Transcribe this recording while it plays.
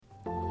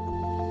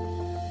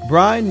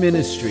BRIDE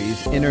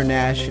Ministries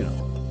International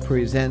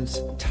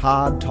presents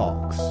Todd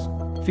Talks,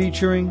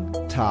 featuring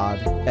Todd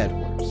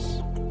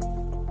Edwards.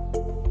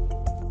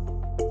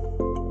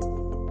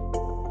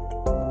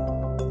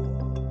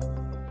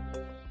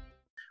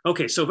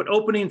 Okay, so an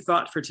opening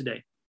thought for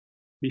today,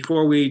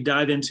 before we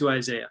dive into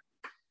Isaiah.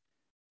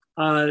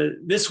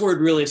 This word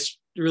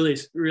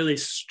really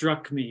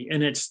struck me,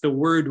 and it's the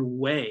word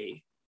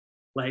way,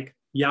 like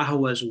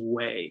Yahweh's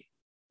way.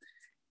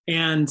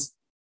 And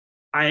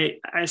I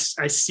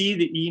see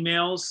the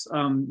emails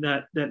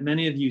that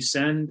many of you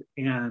send,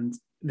 and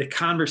the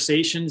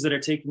conversations that are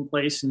taking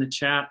place in the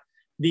chat,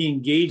 the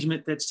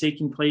engagement that's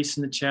taking place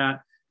in the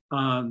chat,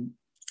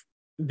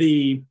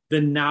 the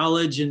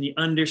knowledge and the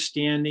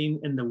understanding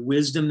and the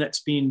wisdom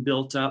that's being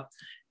built up.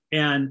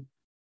 And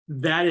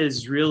that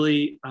is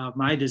really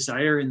my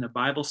desire in the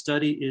Bible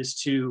study, is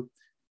to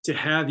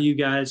have you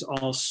guys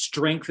all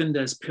strengthened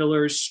as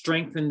pillars,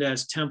 strengthened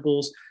as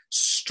temples,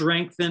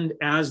 strengthened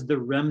as the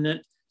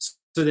remnant,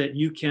 so that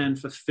you can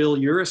fulfill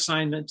your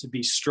assignment to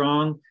be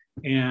strong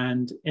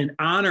and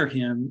honor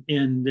him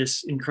in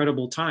this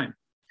incredible time.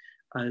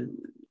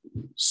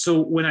 So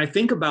when I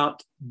think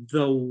about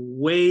the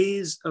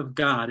ways of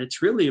God,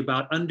 it's really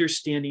about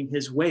understanding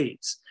his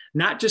ways,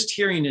 not just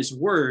hearing his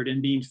word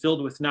and being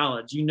filled with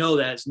knowledge. You know,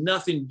 that has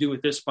nothing to do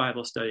with this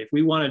Bible study. If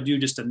we want to do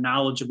just a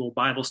knowledgeable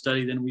Bible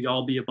study, then we'd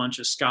all be a bunch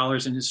of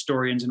scholars and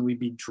historians, and we'd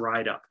be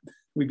dried up.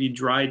 We'd be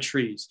dry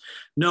trees.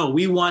 No,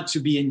 we want to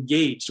be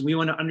engaged, and we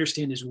want to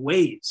understand his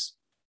ways.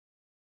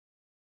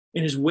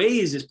 And his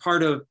ways is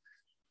part of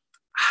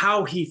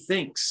how he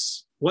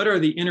thinks. What are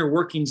the inner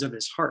workings of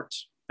his heart?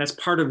 That's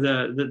part of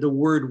the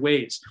word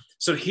ways.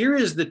 So here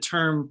is the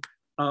term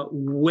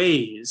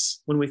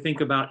ways when we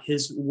think about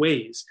his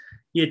ways.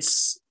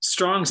 It's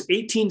Strong's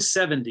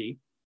 1870,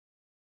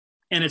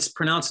 and it's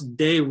pronounced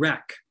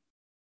derek.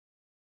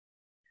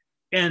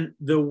 And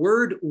the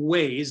word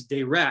ways,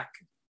 derek,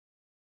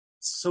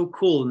 so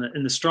cool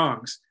in the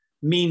Strongs,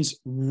 means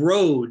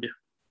road,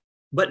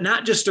 but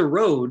not just a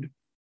road.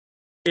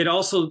 It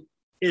also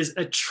is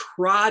a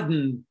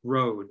trodden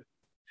road.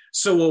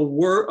 So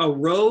a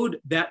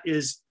road that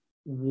is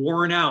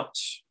worn out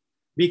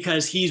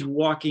because he's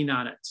walking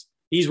on it.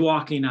 He's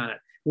walking on it.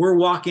 We're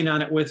walking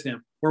on it with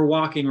him. We're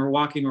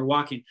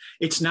walking.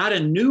 It's not a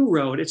new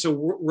road. It's a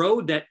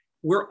road that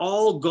we're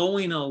all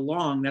going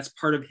along. That's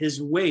part of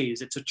his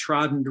ways. It's a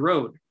trodden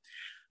road.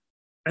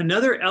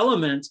 Another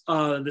element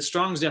of the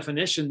Strong's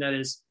definition that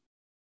is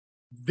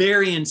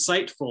very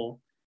insightful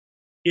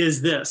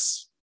is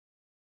this.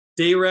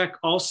 Derek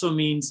also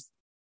means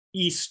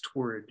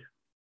eastward,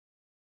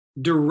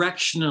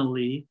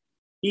 directionally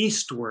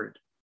eastward.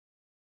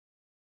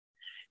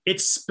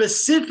 It's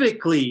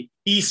specifically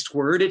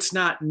eastward. It's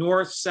not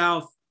north,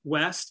 south,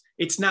 west.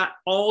 It's not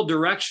all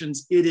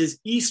directions. It is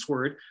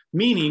eastward,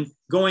 meaning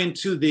going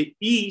to the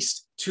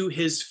east to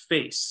his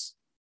face.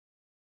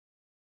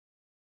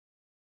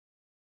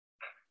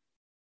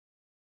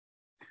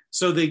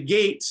 So the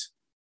gate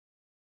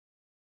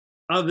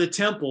of the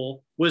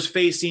temple was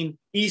facing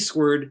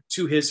eastward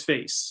to his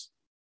face.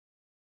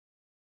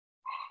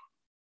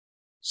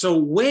 So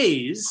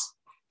ways,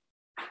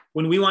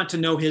 when we want to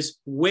know his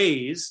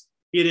ways,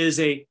 it is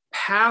a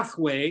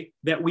pathway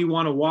that we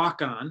want to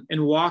walk on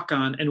and walk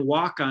on and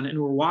walk on, and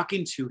we're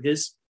walking to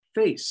his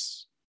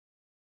face.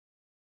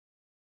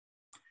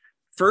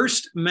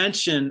 First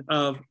mention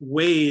of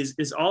ways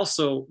is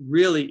also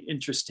really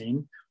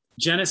interesting.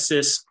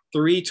 Genesis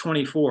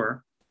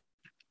 3:24.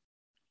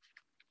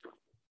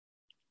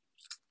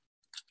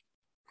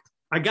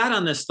 I got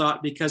on this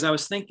thought because I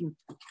was thinking,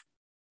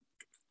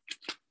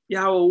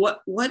 yeah, well,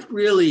 what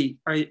really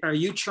are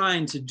you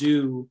trying to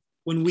do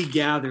when we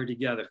gather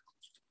together?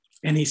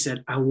 And he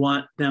said, I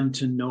want them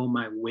to know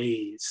my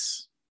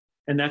ways.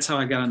 And that's how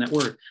I got on that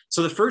word.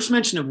 So the first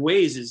mention of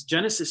ways is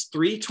Genesis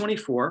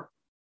 3:24.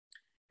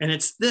 And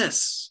it's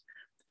this.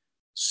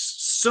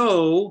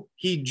 So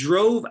he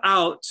drove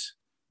out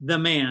the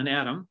man,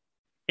 Adam,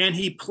 and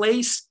he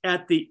placed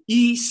at the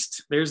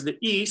east, there's the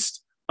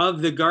east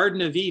of the Garden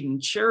of Eden,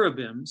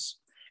 cherubims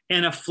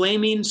and a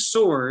flaming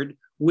sword,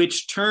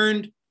 which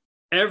turned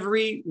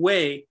every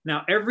way.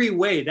 Now, every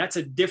way, that's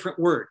a different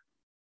word.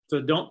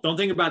 So don't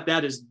think about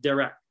that as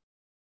direct.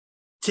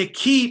 To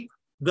keep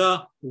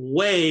the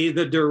way,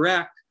 the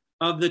direct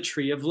of the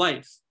tree of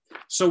life.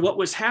 So what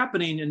was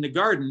happening in the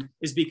garden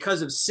is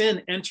because of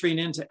sin entering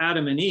into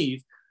Adam and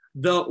Eve,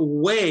 the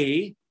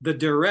way, the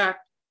direct,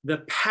 the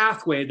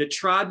pathway, the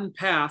trodden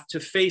path to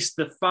face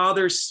the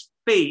Father's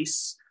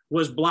face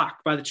was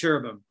blocked by the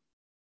cherubim.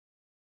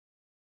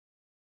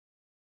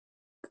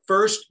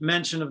 First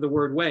mention of the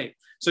word way.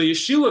 So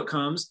Yeshua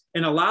comes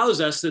and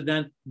allows us to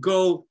then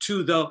go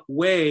to the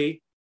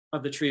way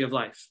of the tree of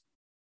life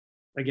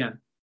again.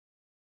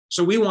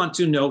 So we want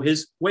to know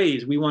his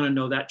ways. We want to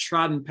know that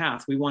trodden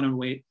path. We want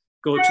to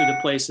go to the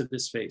place of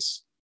his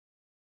face.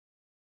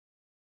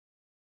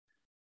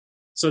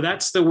 So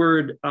that's the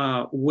word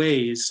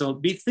ways. So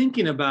be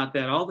thinking about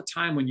that all the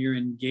time when you're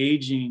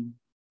engaging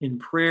in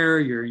prayer,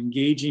 you're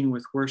engaging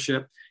with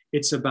worship.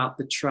 It's about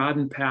the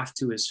trodden path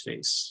to his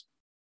face.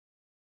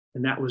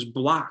 And that was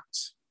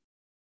blocked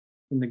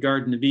in the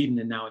Garden of Eden,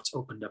 and now it's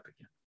opened up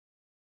again.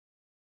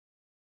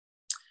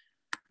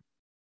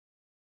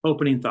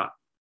 Opening thought.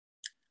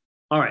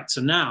 All right,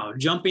 so now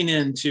jumping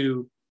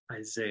into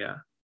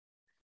Isaiah.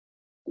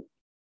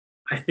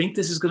 I think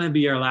this is going to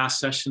be our last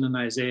session in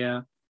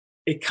Isaiah.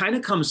 It kind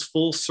of comes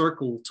full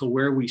circle to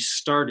where we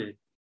started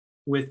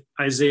with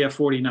Isaiah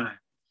 49.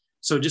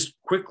 So just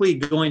quickly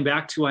going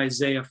back to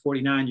Isaiah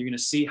 49, you're going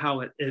to see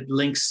how it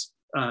links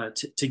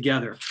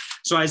together.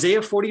 So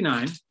Isaiah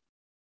 49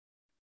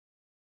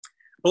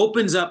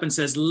 opens up and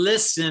says,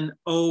 "Listen,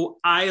 O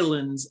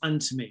islands,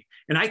 unto me."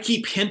 And I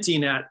keep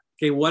hinting at,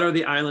 okay, what are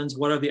the islands?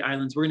 What are the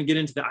islands? We're going to get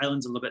into the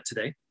islands a little bit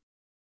today.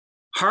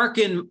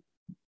 Hearken,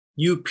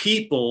 you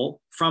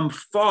people from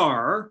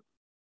far.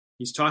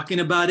 He's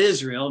talking about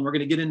Israel, and we're going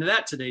to get into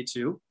that today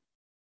too.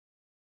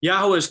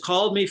 Yahweh has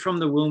called me from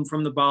the womb,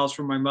 from the bowels,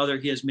 from my mother.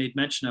 He has made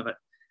mention of it.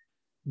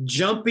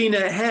 Jumping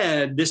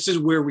ahead, this is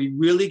where we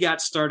really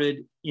got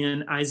started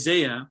in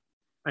Isaiah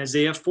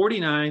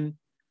 49,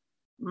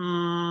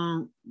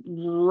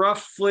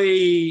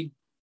 roughly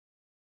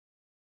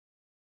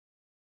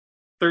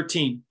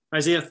 13.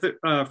 Isaiah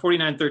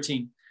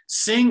 49:13.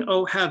 Sing,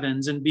 O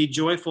heavens, and be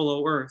joyful,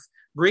 O earth.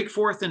 Break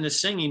forth into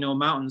singing, O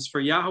mountains, for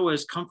Yahweh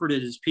has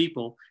comforted his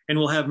people and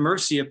will have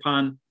mercy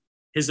upon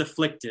his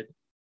afflicted.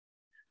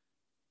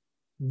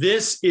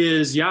 This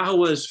is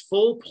Yahweh's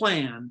full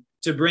plan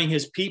to bring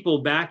his people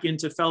back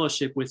into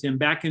fellowship with him,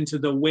 back into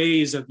the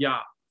ways of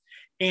Yah.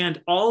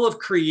 And all of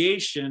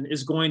creation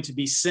is going to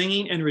be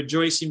singing and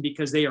rejoicing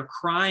because they are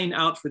crying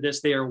out for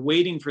this. They are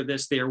waiting for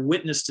this. They are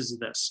witnesses of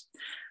this.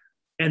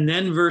 And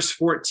then verse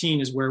 14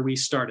 is where we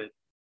started.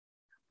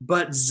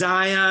 But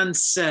Zion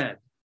said,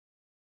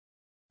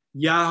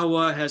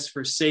 Yahweh has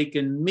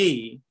forsaken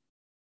me,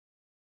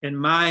 and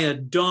my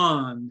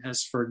Adon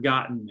has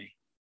forgotten me.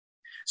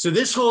 So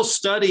this whole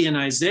study in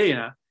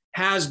Isaiah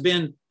has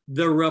been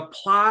the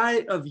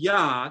reply of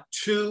Yah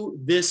to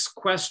this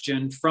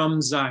question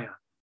from Zion.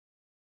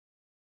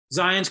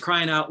 Zion's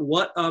crying out,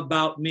 what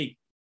about me?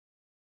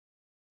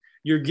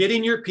 You're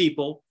getting your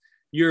people,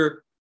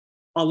 you're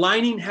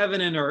aligning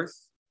heaven and earth,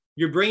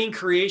 you're bringing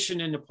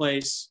creation into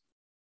place.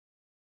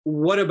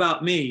 What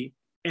about me?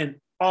 And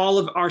all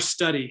of our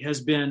study has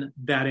been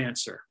that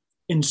answer.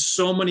 In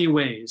so many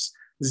ways,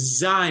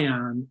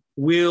 Zion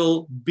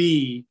will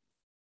be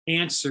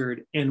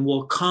answered and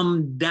will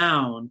come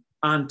down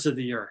onto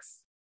the earth.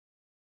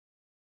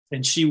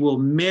 And she will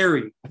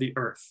marry the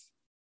earth.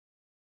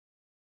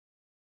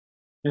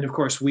 And of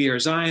course, we are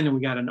Zion, and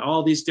we got in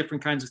all these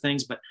different kinds of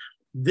things, but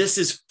this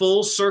is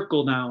full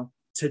circle now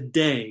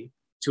today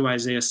to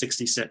Isaiah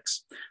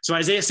 66. So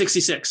Isaiah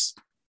 66.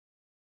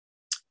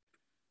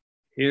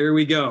 Here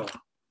we go.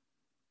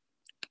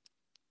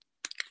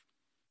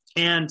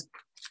 And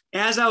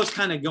as I was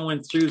kind of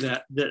going through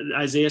the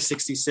Isaiah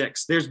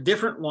 66, there's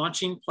different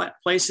launching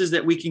places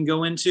that we can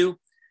go into,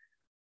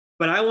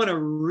 but I want to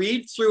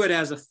read through it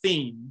as a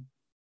theme,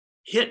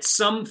 hit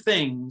some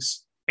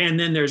things, and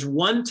then there's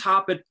one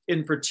topic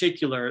in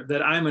particular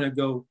that I'm going to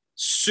go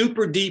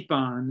super deep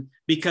on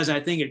because I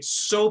think it's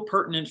so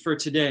pertinent for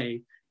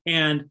today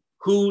and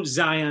who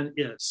Zion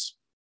is.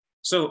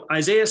 So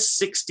Isaiah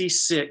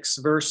 66,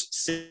 verse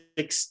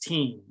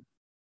 16.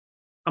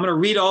 I'm going to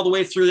read all the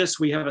way through this.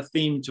 We have a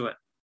theme to it.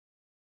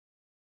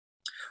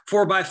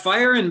 For by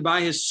fire and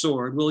by his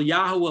sword will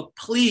Yahweh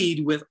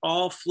plead with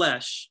all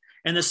flesh,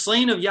 and the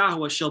slain of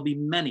Yahweh shall be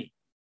many.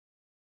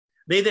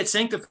 They that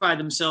sanctify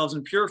themselves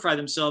and purify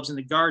themselves in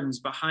the gardens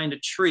behind a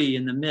tree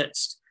in the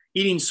midst,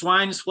 eating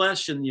swine's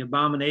flesh and the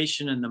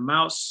abomination and the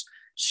mouse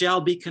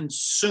shall be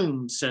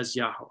consumed, says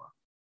Yahweh.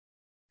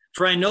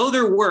 For I know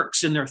their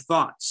works and their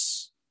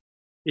thoughts.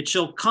 It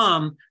shall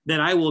come that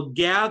I will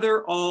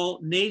gather all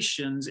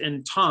nations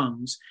and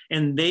tongues,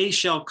 and they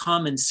shall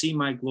come and see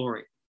my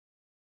glory.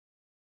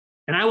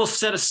 And I will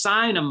set a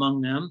sign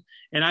among them,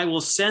 and I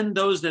will send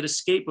those that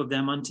escape of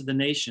them unto the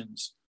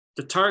nations,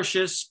 to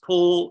Tarshish,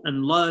 Pul,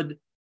 and Lud,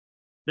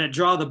 that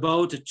draw the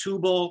bow, to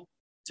Tubal,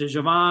 to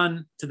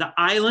Javan, to the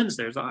islands,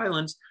 there's the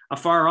islands,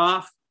 afar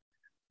off,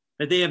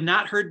 that they have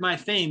not heard my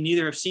fame,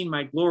 neither have seen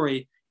my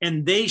glory,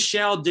 and they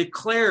shall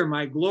declare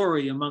my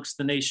glory amongst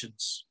the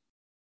nations.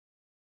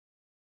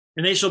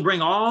 And they shall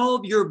bring all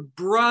of your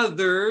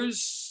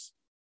brothers,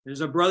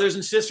 there's our brothers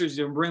and sisters,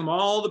 they'll bring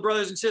all the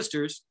brothers and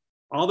sisters,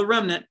 all the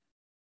remnant,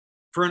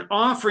 for an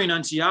offering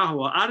unto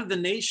Yahweh out of the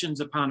nations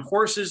upon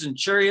horses and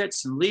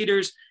chariots and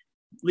leaders.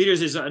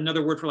 Leaders is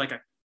another word for like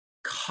a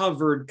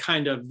covered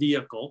kind of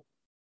vehicle.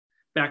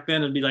 Back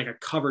then it'd be like a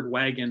covered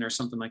wagon or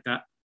something like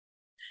that.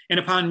 And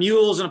upon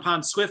mules and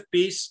upon swift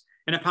beasts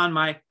and upon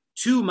my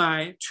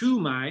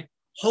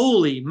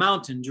holy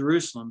mountain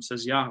Jerusalem,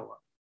 says Yahweh.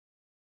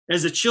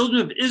 As the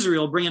children of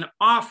Israel bring an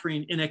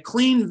offering in a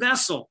clean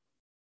vessel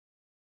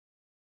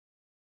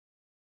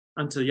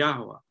unto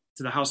Yahweh,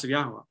 to the house of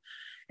Yahweh.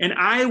 And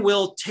I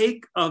will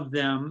take of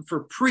them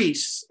for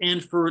priests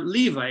and for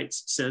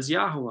Levites, says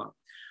Yahweh.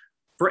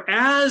 For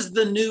as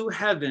the new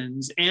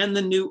heavens and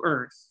the new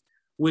earth,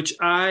 which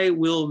I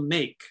will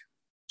make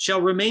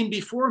shall remain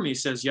before me,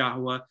 says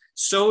Yahweh,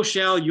 so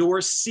shall your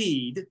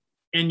seed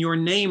and your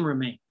name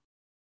remain.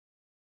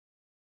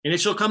 And it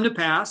shall come to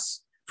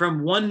pass,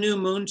 from one new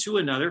moon to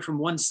another, from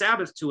one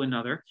Sabbath to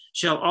another,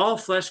 shall all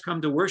flesh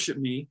come to worship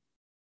me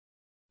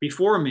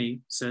before me,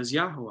 says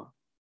Yahweh.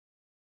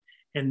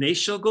 And they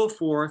shall go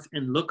forth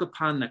and look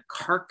upon the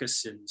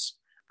carcasses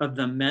of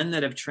the men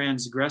that have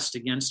transgressed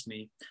against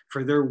me,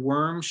 for their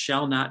worm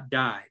shall not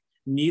die,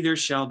 neither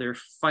shall their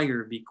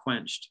fire be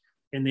quenched,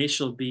 and they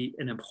shall be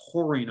an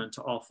abhorring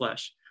unto all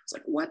flesh. It's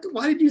like, what?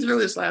 Why did you throw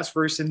this last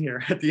verse in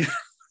here at the end?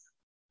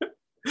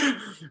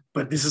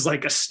 But this is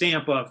like a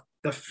stamp of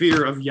the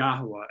fear of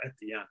Yahweh at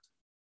the end.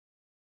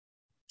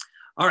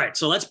 All right,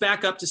 so let's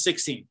back up to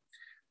 16.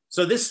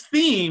 So this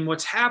theme,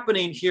 what's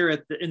happening here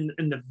in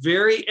the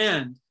very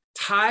end,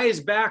 ties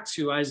back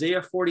to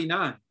Isaiah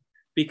 49,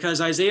 because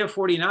Isaiah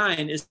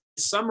 49 is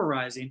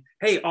summarizing,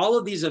 hey, all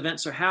of these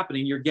events are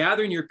happening. You're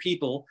gathering your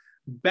people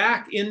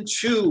back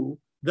into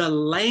the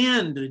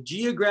land, the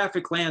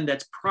geographic land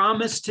that's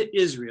promised to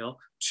Israel,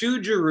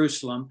 to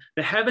Jerusalem.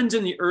 The heavens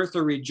and the earth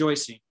are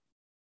rejoicing.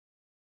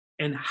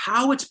 And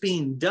how it's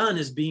being done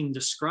is being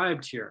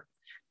described here.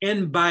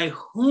 And by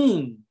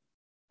whom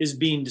is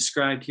being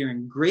described here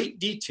in great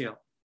detail.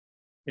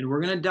 And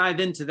we're going to dive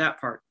into that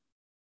part.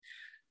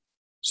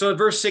 So at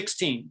verse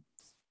 16,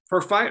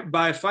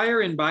 by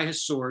fire and by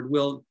his sword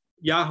will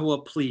Yahweh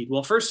plead.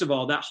 Well, first of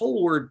all, that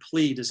whole word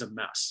plead is a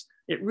mess.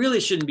 It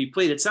really shouldn't be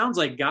plead. It sounds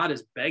like God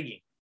is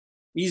begging.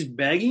 He's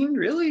begging,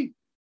 really?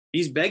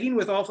 He's begging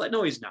with all flesh?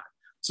 No, he's not.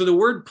 So the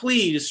word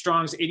plead is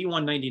Strong's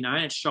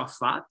 8199. It's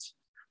shafat.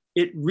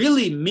 It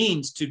really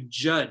means to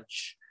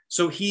judge.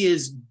 So he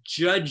is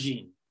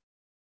judging.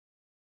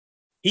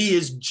 He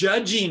is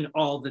judging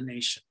all the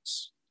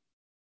nations.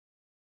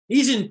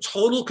 He's in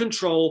total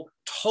control,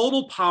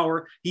 total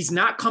power. He's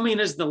not coming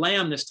as the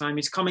lamb this time.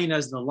 He's coming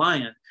as the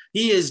lion.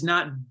 He is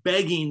not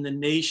begging the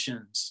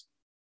nations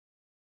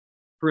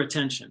for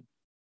attention.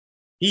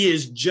 He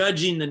is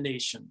judging the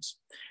nations.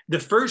 The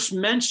first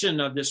mention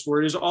of this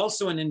word is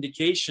also an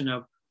indication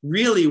of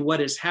really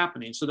what is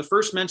happening. So the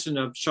first mention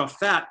of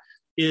shafat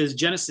is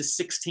Genesis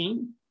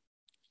 16.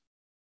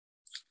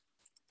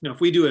 Now,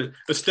 if we do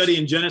a study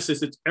in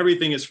Genesis,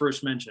 everything is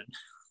first mentioned.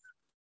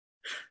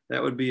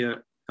 That would be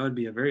a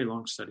very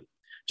long study.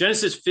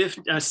 Genesis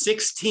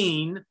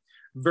 16,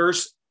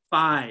 verse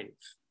 5.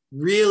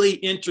 Really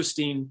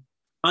interesting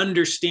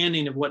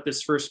understanding of what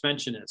this first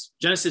mention is.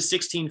 Genesis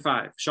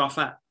 16:5,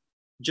 shafat,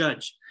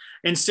 judge.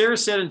 And Sarah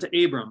said unto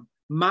Abram,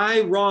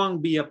 my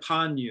wrong be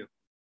upon you.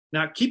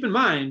 Now, keep in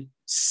mind,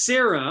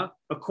 Sarah,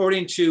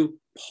 according to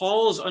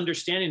Paul's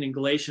understanding in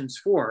Galatians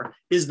 4,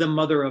 is the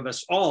mother of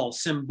us all,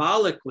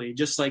 symbolically,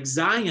 just like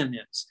Zion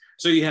is.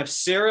 So you have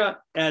Sarah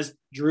as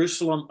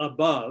Jerusalem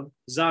above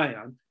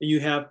Zion, and you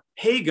have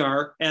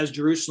Hagar as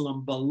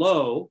Jerusalem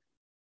below,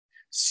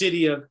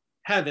 city of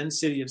heaven,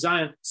 city of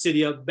Zion,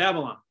 city of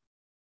Babylon.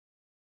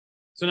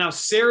 So now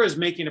Sarah is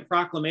making a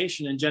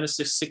proclamation in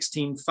Genesis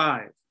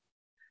 16:5.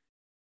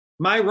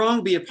 My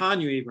wrong be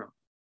upon you, Abram.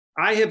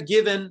 I have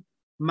given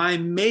my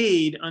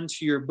maid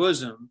unto your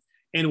bosom,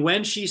 and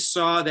when she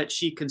saw that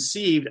she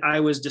conceived, I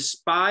was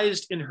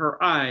despised in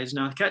her eyes.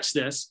 Now catch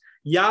this.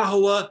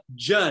 Yahweh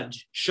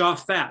judge,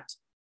 shafat.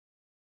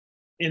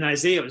 In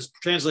Isaiah, it was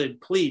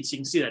translated plead, so you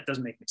can see that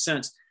doesn't make any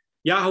sense.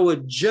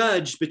 Yahweh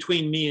judge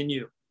between me and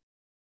you.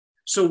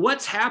 So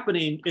what's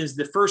happening is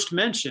the first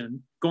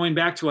mention, going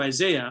back to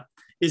Isaiah,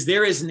 is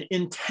there is an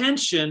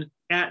intention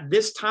at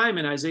this time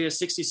in Isaiah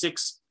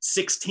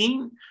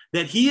 66:16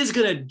 that he is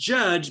going to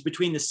judge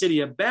between the city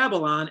of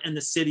Babylon and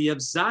the city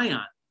of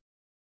Zion.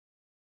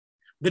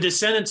 The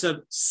descendants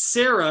of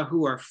Sarah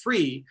who are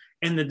free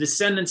and the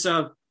descendants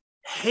of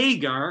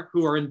Hagar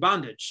who are in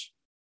bondage.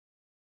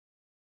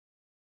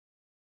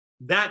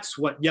 That's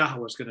what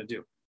Yahweh is going to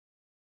do.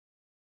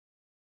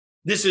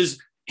 This is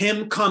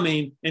him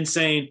coming and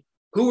saying,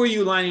 who are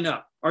you lining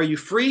up? Are you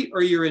free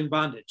or you're in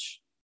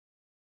bondage?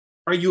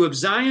 Are you of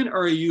Zion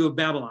or are you of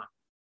Babylon?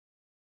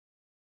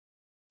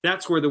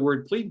 That's where the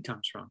word plead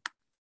comes from.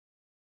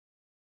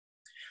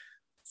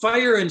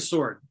 Fire and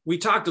sword. We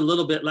talked a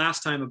little bit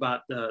last time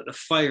about the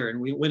fire, and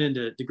we went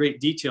into the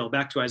great detail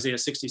back to Isaiah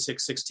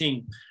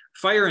 66:16.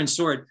 Fire and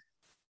sword.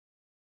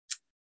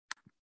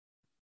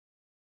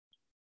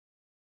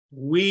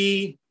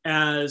 We,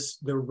 as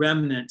the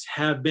remnant,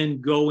 have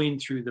been going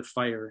through the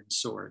fire and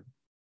sword.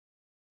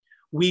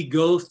 We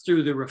go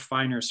through the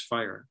refiner's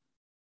fire.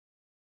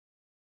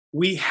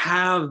 We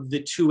have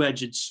the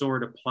two-edged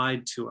sword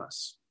applied to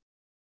us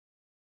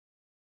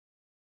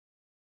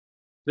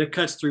that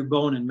cuts through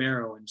bone and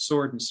marrow and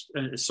sword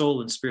and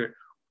soul and spirit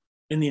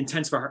in the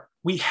intents of our heart.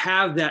 We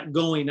have that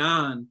going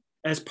on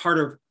as part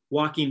of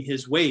walking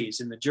his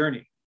ways in the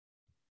journey.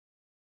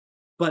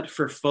 But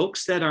for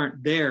folks that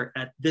aren't there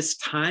at this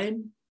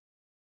time,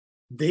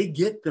 they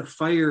get the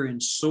fire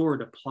and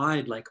sword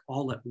applied like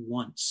all at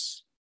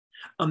once.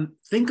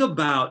 Think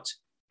about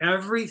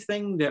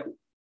everything that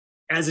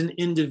as an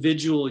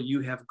individual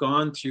you have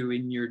gone through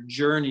in your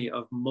journey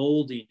of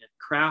molding and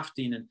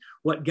crafting and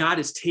what God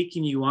is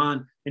taking you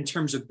on in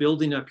terms of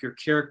building up your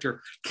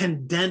character,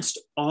 condensed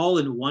all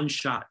in one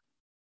shot.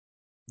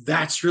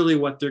 That's really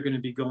what they're going to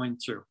be going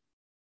through.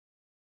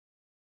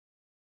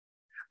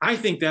 I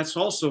think that's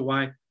also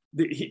why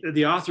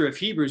the author of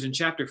Hebrews in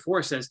chapter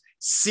 4 says,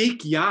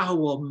 seek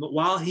Yahweh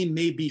while he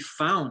may be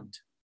found.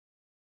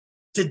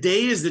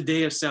 Today is the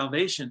day of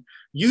salvation.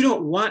 You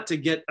don't want to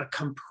get a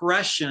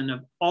compression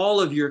of all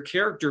of your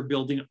character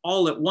building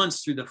all at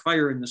once through the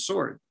fire and the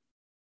sword.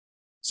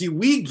 See,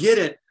 we get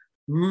it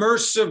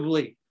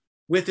mercifully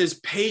with his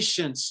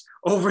patience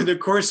over the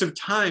course of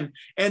time,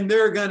 and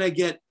they're going to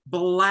get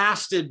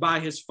blasted by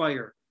his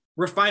fire.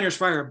 Refiner's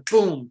fire,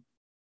 boom.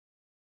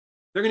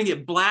 They're going to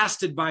get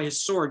blasted by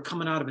his sword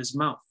coming out of his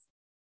mouth.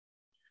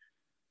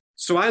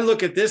 So I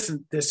look at this,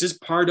 and this is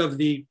part of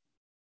the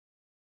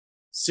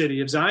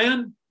city of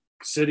Zion,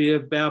 city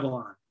of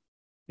Babylon,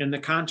 and the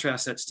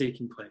contrast that's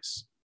taking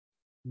place.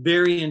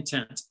 Very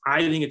intense. I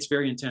think it's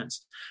very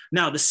intense.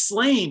 Now, the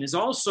slain is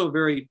also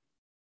very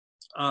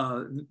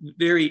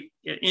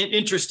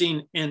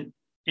interesting and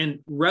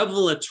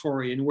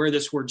revelatory in where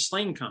this word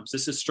slain comes.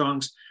 This is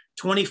Strong's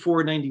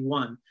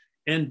 2491.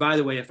 And by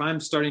the way, if I'm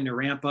starting to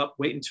ramp up,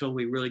 wait until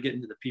we really get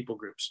into the people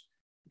groups,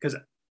 because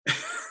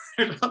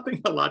there's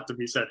nothing a lot to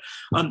be said.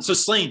 So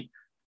slain,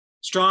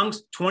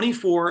 Strong's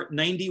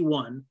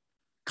 2491,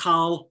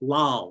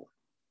 kalal.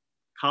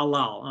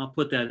 Kalal. I'll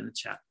put that in the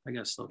chat. I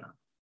got to slow down.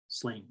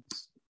 Slain.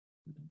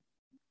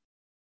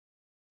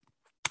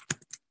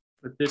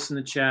 Put this in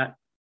the chat.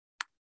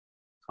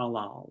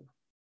 Kalal.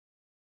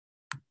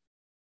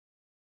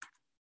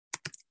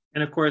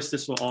 And of course,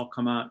 this will all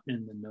come out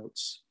in the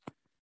notes,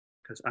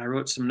 because I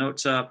wrote some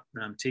notes up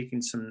and I'm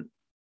taking some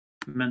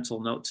mental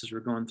notes as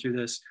we're going through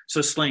this.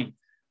 So slain.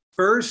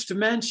 First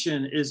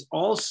mention is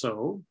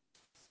also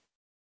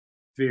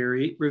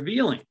very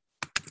revealing.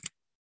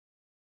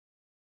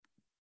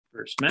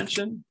 First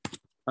mention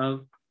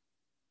of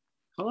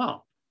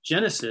halal,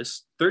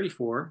 Genesis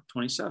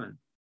 34:27.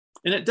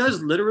 And it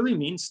does literally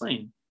mean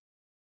slain.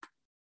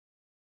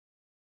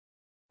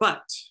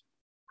 But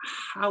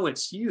how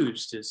it's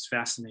used is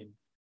fascinating.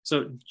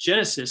 So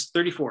Genesis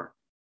 34,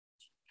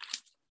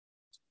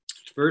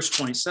 verse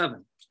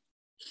 27.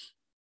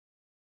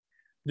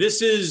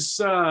 This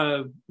is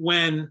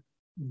when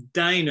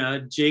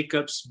Dinah,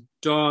 Jacob's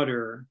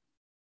daughter,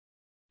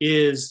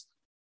 is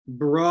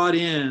brought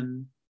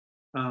in.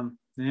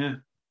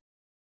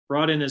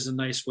 Brought in is a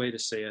nice way to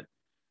say it,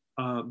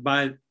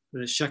 by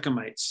the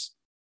Shechemites.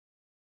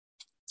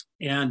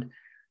 And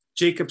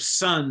Jacob's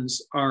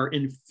sons are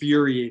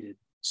infuriated.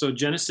 So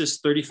Genesis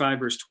 35,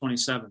 verse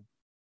 27.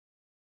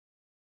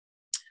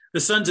 The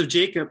sons of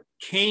Jacob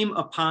came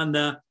upon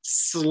the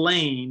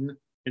slain,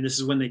 and this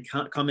is when they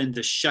come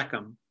into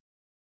Shechem,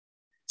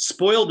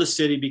 spoiled the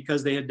city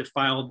because they had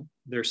defiled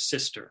their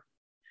sister.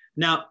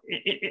 Now,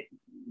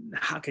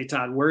 okay,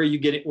 Todd, where are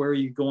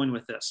you going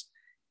with this?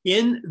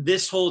 In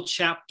this whole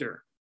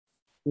chapter,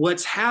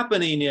 what's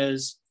happening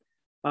is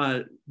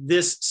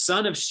this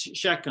son of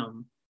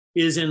Shechem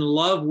is in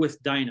love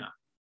with Dinah,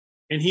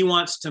 and he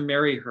wants to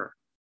marry her.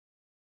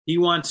 They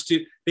want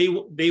to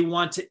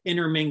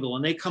intermingle,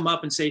 and they come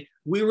up and say,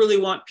 we really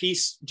want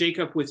peace,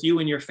 Jacob, with you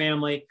and your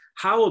family.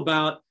 How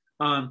about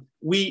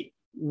we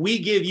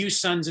give you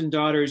sons and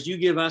daughters, you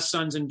give us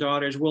sons and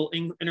daughters, we'll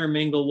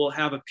intermingle, we'll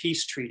have a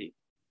peace treaty.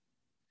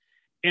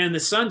 And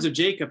the sons of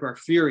Jacob are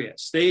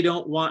furious. They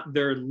don't want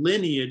their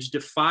lineage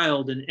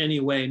defiled in any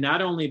way,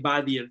 not only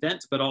by the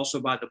event, but also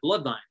by the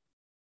bloodline.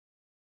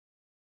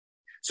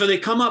 So they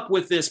come up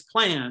with this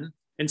plan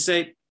and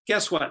say,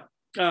 guess what?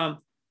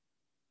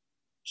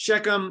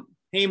 Shechem,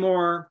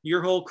 Hamor,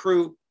 your whole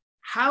crew,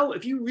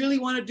 if you really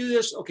want to do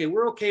this, okay,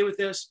 we're okay with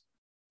this,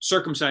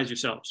 circumcise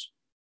yourselves.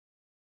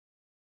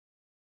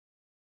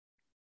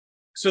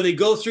 So they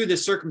go through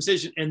this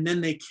circumcision and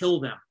then they kill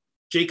them.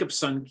 Jacob's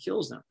son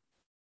kills them.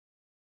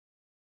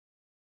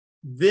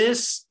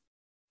 This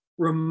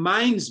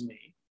reminds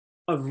me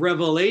of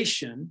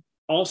Revelation,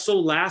 also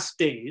last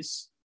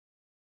days,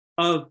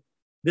 of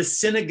the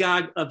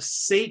synagogue of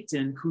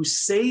Satan, who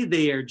say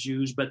they are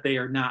Jews, but they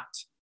are not.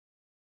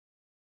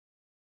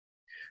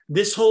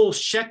 This whole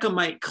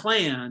Shechemite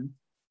clan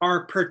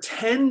are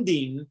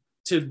pretending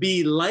to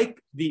be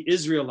like the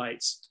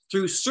Israelites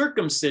through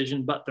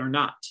circumcision, but they're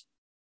not.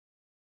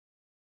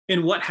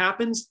 And what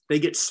happens? They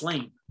get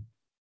slain.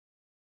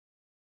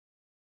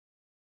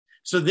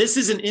 So this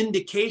is an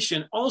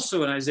indication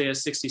also in Isaiah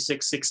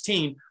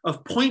 66:16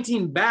 of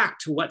pointing back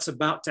to what's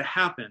about to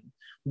happen.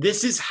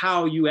 This is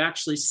how you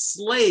actually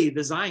slay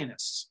the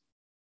Zionists.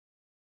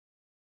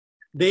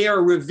 They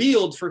are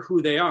revealed for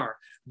who they are.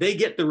 They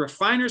get the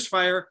refiner's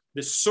fire,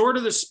 the sword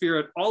of the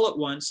Spirit all at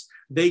once.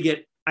 They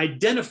get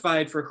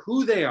identified for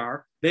who they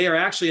are. They are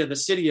actually of the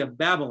city of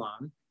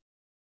Babylon,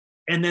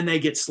 and then they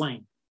get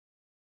slain.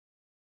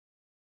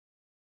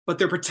 But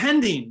they're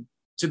pretending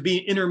to be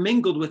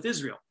intermingled with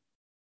Israel.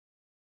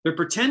 They're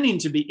pretending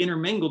to be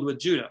intermingled with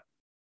Judah.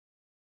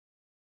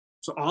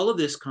 So all of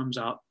this comes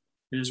out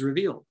and is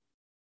revealed.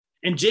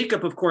 And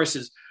Jacob, of course,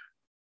 is,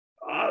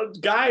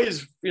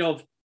 guys,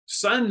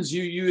 sons,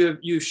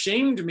 you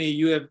shamed me,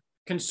 you have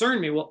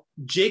concerned me. Well,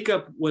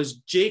 Jacob was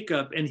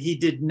Jacob, and he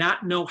did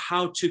not know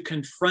how to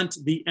confront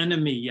the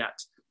enemy yet.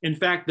 In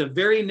fact, the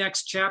very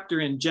next chapter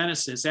in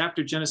Genesis,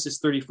 after Genesis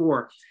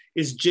 34,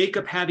 is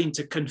Jacob having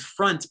to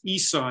confront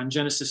Esau in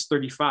Genesis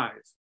 35.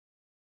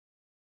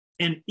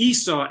 And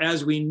Esau,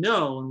 as we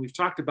know, and we've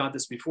talked about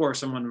this before,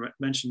 someone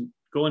mentioned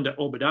going to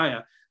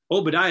Obadiah.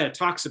 Obadiah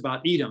talks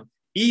about Edom.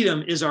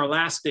 Edom is our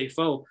last day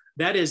foe.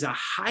 That is a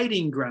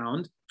hiding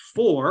ground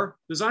for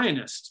the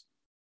Zionists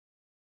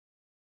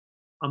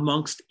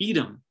amongst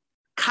Edom.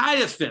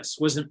 Caiaphas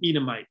was an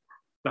Edomite,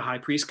 the high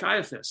priest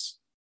Caiaphas.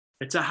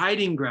 It's a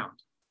hiding ground.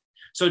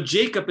 So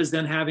Jacob is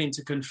then having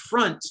to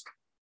confront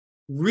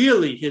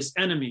really his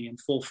enemy in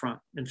full front,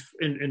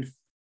 in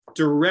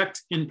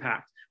direct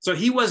impact. So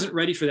he wasn't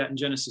ready for that in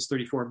Genesis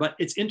 34, but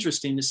it's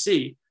interesting to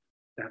see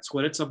that's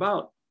what it's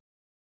about.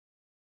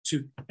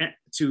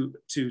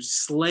 To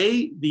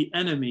slay the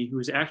enemy who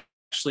is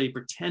actually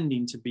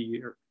pretending to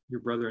be your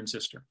brother and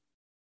sister.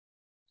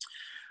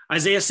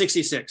 Isaiah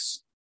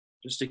 66,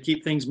 just to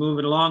keep things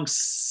moving along,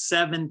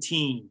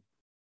 17.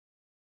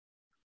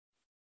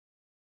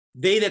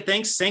 They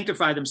that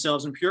sanctify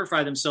themselves and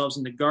purify themselves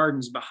in the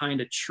gardens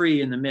behind a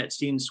tree in the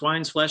midst, eating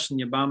swine's flesh and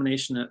the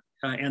abomination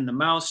and the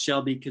mouse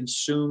shall be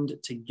consumed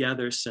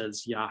together,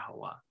 says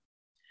Yahweh.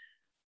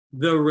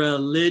 The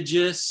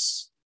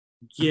religious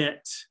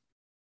get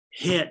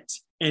hit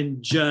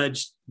and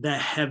judged the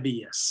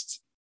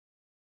heaviest.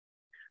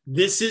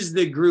 This is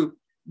the group.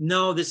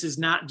 No, this is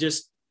not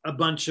just a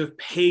bunch of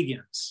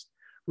pagans.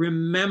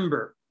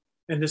 Remember,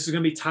 and this is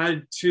going to be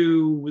tied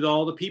to with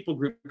all the people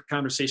group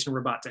conversation we're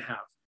about to have.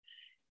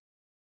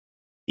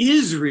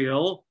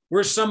 Israel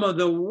were some of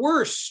the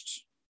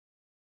worst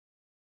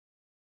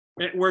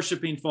at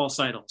worshiping false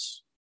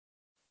idols.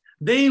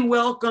 They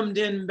welcomed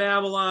in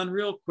Babylon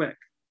real quick.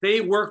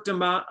 They brought in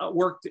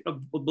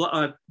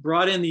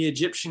the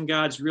Egyptian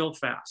gods real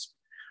fast,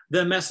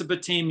 the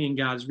Mesopotamian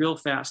gods real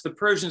fast, the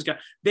Persians gods.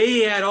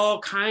 They had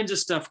all kinds of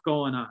stuff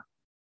going on.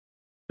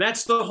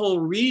 That's the whole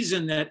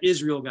reason that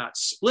Israel got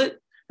split.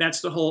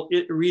 That's the whole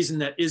reason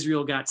that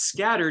Israel got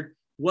scattered,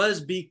 was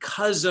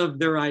because of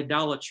their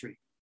idolatry.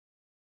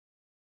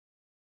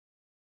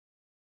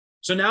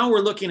 So now we're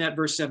looking at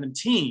verse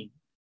 17,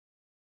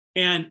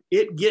 and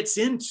it gets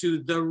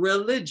into the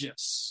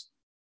religious.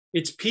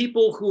 It's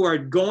people who are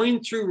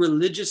going through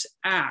religious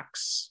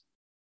acts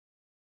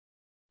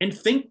and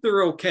think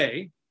they're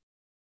okay,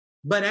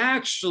 but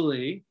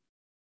actually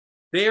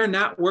they are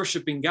not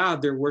worshiping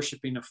God, they're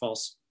worshiping a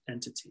false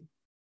entity.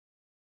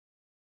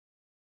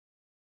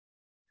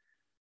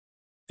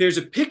 There's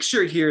a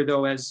picture here,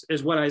 though, as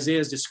what Isaiah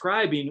is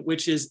describing,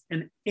 which is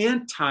an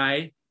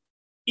anti-Eden.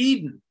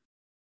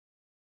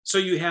 So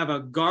you have a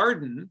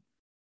garden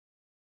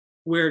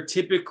where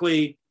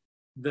typically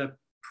the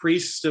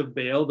priests of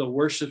Baal, the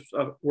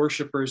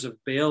worshipers of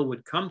Baal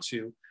would come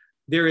to.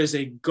 There is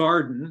a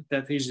garden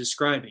that he's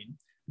describing.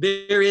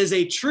 There is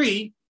a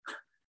tree,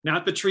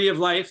 not the tree of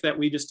life that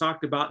we just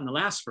talked about in the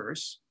last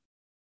verse.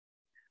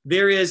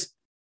 There is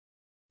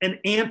an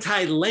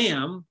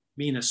anti-lamb,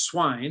 being a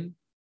swine,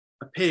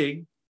 a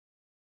pig.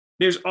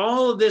 There's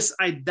all of this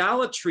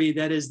idolatry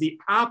that is the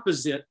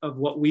opposite of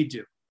what we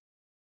do.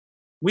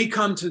 We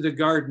come to the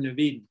Garden of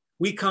Eden.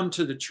 We come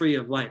to the tree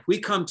of life. We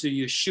come to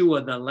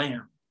Yeshua the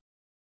Lamb.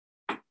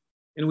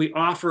 And we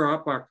offer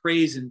up our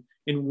praise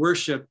and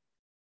worship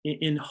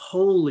in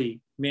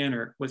holy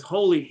manner, with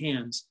holy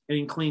hands and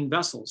in clean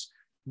vessels.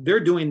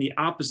 They're doing the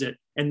opposite,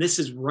 and this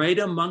is right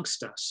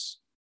amongst us.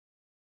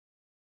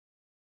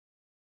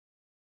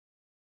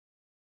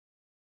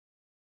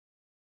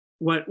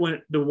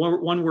 When the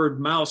one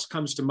word mouse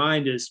comes to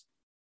mind is,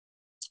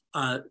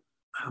 how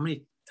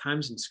many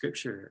times in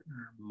Scripture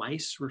are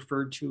mice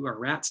referred to, or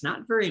rats?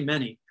 Not very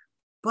many,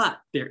 but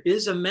there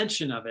is a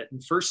mention of it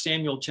in 1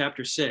 Samuel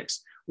chapter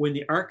 6, when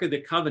the Ark of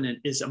the Covenant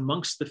is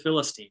amongst the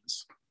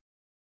Philistines.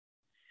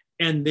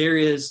 And there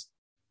is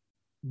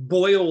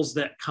boils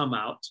that come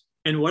out.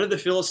 And what do the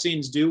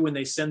Philistines do when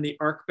they send the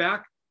Ark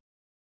back?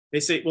 They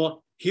say,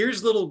 well,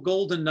 here's little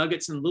golden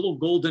nuggets and little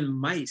golden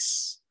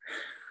mice.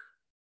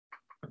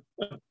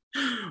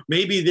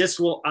 Maybe this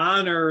will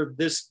honor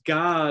this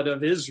God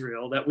of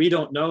Israel that we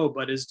don't know,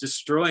 but is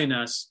destroying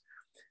us.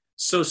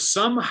 So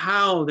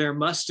somehow there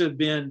must have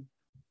been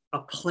a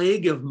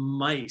plague of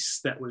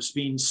mice that was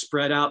being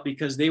spread out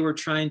because they were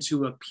trying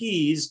to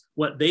appease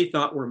what they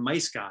thought were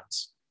mice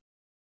gods.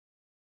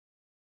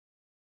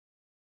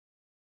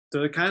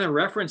 So it kind of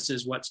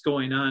references what's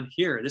going on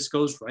here. This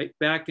goes right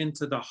back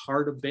into the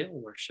heart of Baal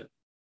worship.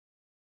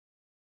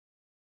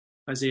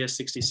 Isaiah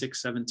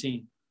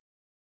 66:17.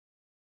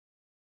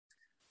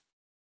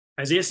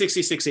 Isaiah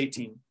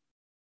 66:18.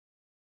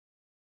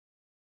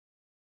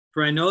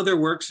 For I know their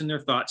works and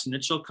their thoughts, and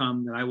it shall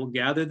come that I will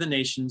gather the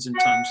nations and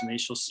tongues, and they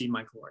shall see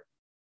my glory.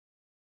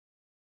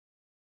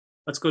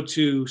 Let's go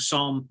to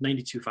Psalm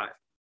 92:5.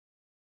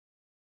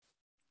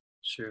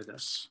 Share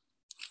this.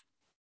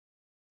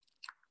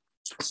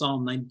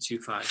 Psalm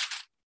 92:5.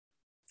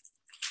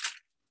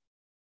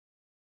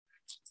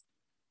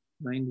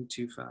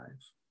 92:5.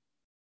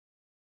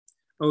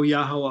 O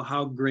Yahweh,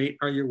 how great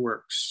are your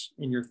works,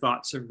 and your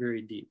thoughts are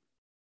very deep.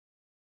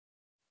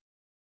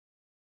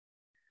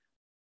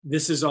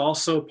 This is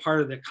also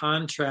part of the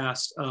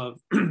contrast of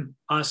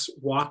us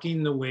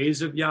walking the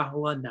ways of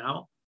Yahweh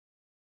now,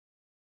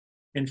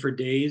 and for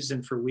days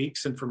and for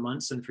weeks and for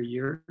months and for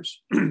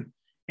years. And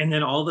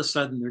then all of a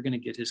sudden, they're going to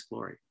get his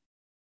glory,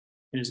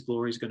 and his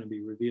glory is going to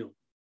be revealed.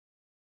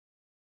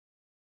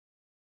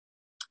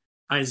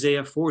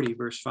 Isaiah 40,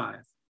 verse 5.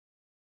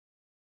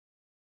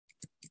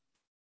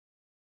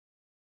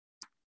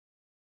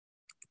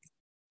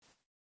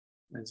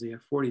 Isaiah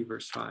 40,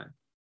 verse 5.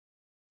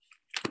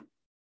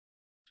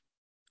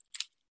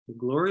 The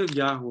glory of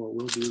Yahweh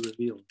will be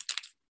revealed.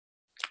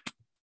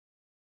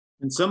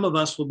 And some of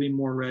us will be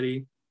more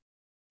ready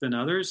than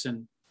others.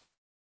 And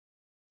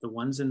the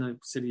ones in the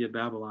city of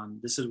Babylon,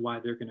 this is why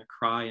they're going to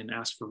cry and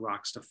ask for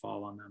rocks to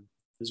fall on them.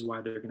 This is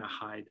why they're going to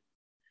hide.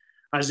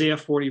 Isaiah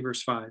 40,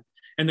 verse 5.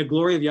 And the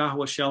glory of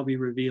Yahweh shall be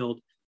revealed,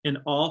 and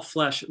all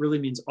flesh, it really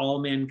means all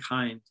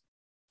mankind,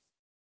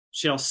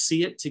 shall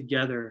see it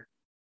together,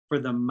 for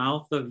the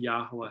mouth of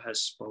Yahweh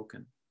has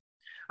spoken.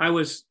 I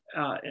was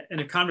in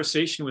a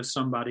conversation with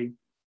somebody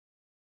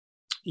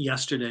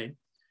yesterday,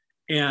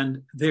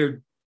 and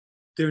they're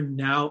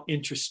now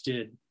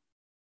interested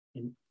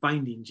in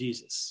finding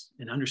Jesus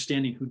and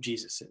understanding who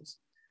Jesus is.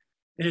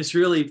 And it's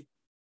really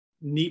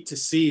neat to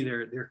see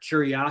their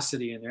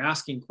curiosity, and they're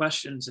asking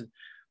questions,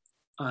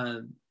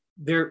 and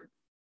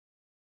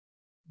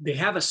they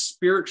have a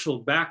spiritual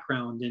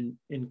background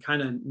in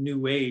kind of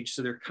New Age.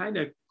 So they're kind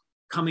of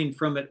coming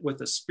from it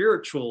with a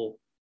spiritual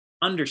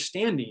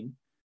understanding,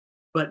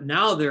 but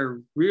now they're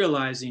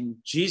realizing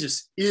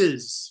Jesus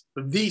is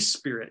the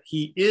Spirit.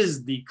 He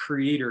is the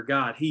Creator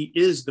God. He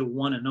is the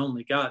one and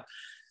only God.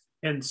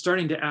 And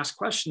starting to ask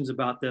questions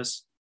about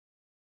this,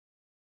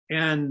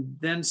 and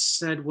then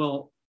said,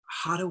 well,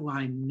 how do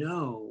I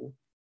know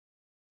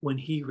when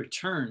he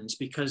returns?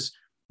 Because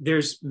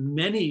there's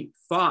many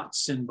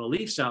thoughts and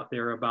beliefs out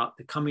there about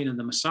the coming of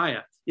the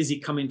Messiah. Is he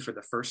coming for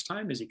the first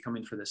time? Is he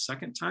coming for the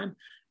second time?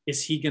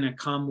 Is he going to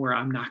come where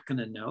I'm not going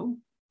to know?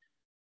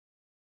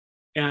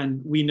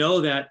 And we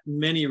know that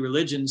many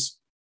religions,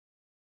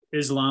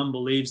 Islam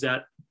believes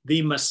that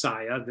the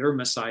Messiah, their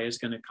Messiah, is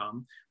going to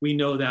come. We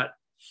know that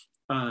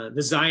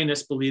the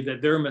Zionists believe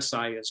that their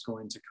Messiah is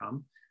going to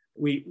come.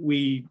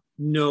 We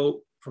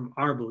know from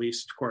our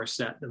beliefs, of course,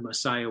 that the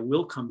Messiah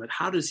will come. But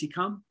how does he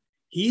come?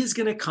 He is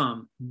going to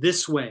come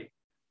this way.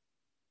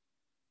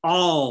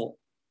 All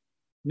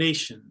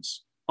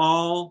nations,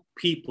 all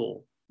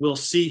people will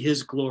see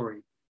his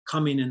glory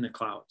coming in the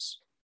clouds.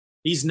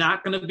 He's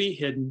not going to be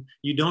hidden.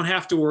 You don't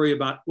have to worry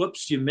about,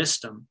 whoops, you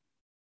missed him.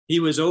 He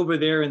was over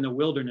there in the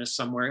wilderness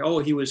somewhere. Oh,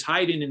 he was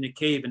hiding in the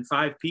cave and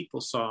 5 people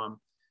saw him.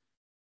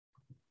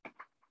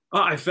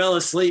 Oh, I fell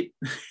asleep.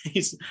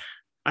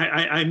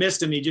 I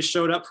missed him. He just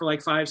showed up for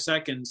like 5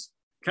 seconds,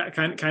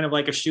 kind of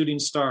like a shooting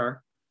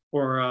star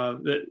or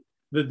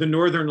the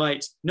Northern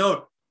Lights.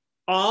 No,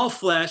 all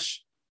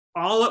flesh,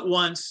 all at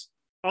once,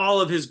 all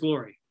of his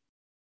glory.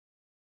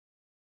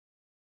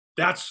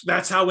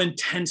 That's how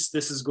intense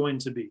this is going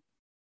to be.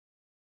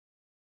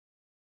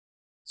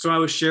 So I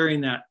was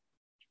sharing that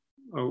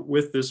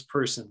with this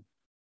person.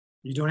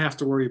 You don't have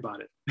to worry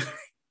about it.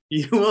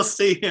 You will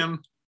see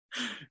him.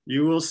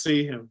 You will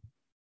see him.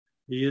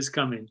 He is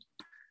coming.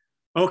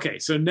 Okay,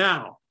 so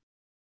now,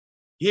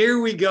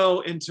 here we go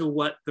into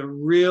what the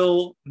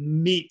real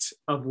meat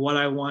of what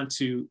I want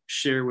to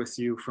share with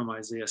you from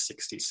Isaiah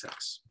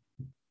 66.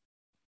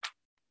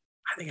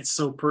 I think it's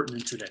so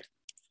pertinent today.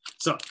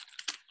 So,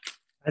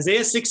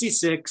 Isaiah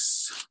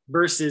 66,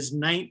 verses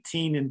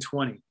 19 and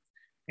 20.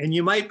 And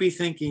you might be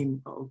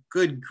thinking, oh,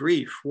 good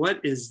grief, what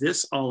is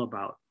this all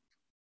about?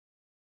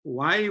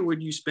 Why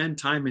would you spend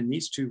time in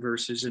these 2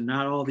 verses and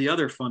not all the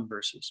other fun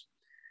verses?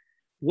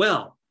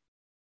 Well,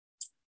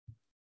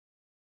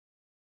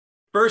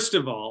 first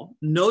of all,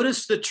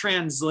 notice the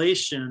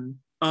translation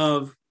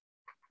of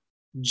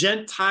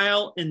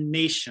Gentile and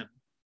nation.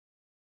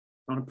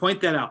 I want to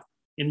point that out.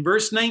 In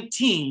verse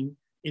 19,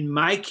 in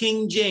my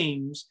King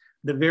James,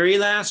 the very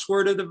last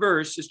word of the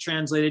verse is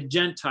translated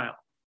Gentile.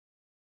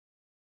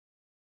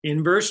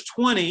 In verse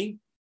 20,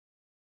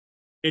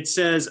 it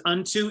says,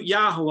 unto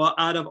Yahweh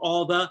out of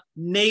all the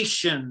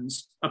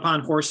nations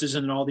upon horses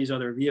and all these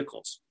other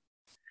vehicles.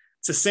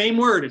 It's the same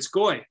word, it's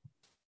goy.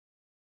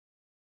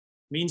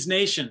 Means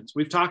nations.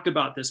 We've talked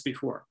about this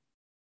before.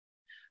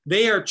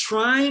 They are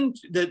trying,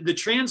 the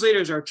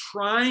translators are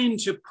trying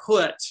to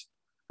put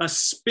a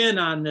spin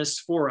on this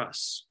for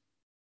us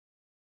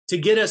to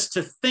get us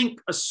to think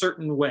a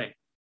certain way.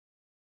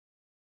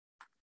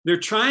 They're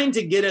trying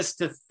to get us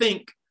to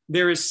think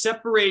there is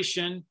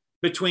separation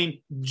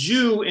between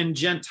Jew and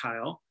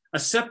Gentile, a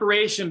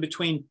separation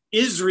between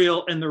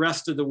Israel and the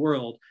rest of the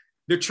world.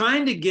 They're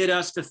trying to get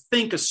us to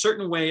think a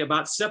certain way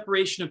about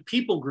separation of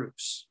people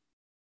groups.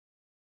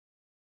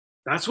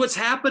 That's what's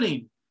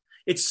happening.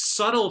 It's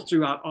subtle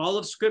throughout all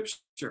of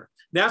Scripture.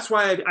 That's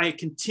why I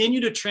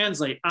continue to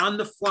translate on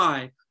the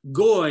fly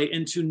goy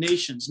into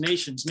nations.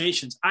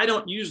 I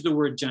don't use the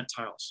word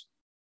Gentiles.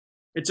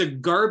 It's a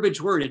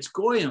garbage word. It's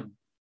goyim.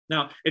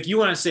 Now, if you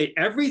want to say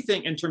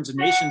everything in terms of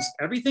nations,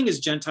 everything is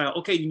Gentile,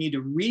 okay, you need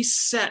to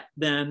reset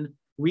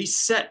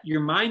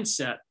your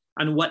mindset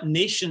on what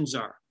nations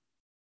are.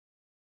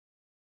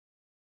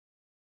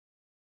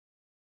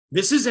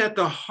 This is at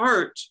the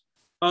heart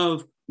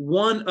of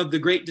one of the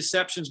great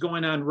deceptions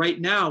going on right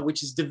now,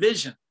 which is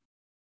division.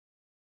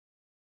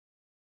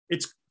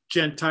 It's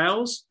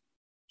Gentiles,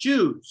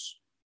 Jews,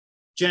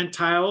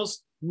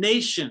 Gentiles,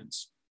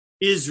 nations,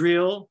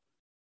 Israel,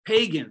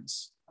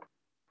 pagans.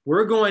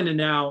 We're going to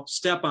now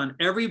step on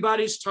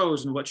everybody's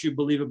toes in what you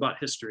believe about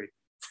history.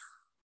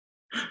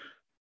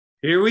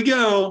 Here we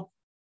go.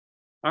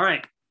 All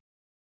right.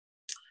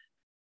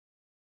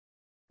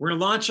 We're going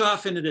to launch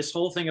off into this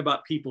whole thing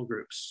about people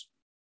groups.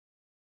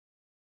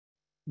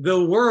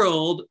 The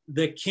world,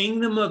 the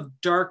kingdom of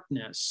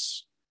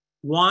darkness,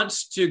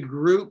 wants to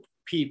group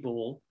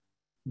people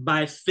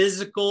by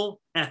physical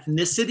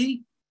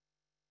ethnicity,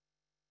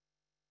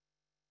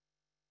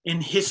 in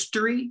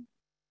history,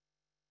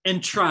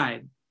 and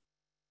tribe.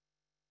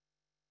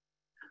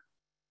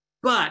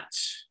 But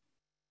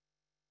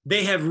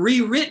they have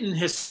rewritten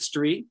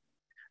history.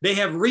 They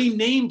have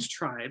renamed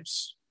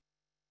tribes.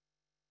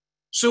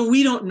 So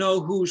we don't know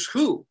who's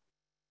who.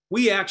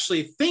 We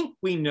actually think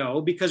we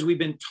know because we've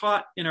been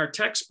taught in our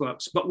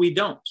textbooks, but we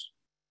don't.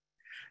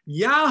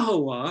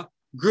 Yahweh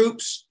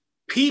groups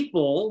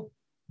people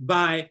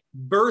by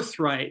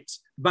birthright,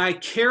 by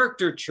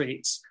character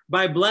traits,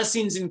 by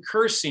blessings and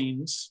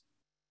cursings.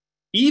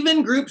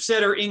 Even groups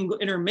that are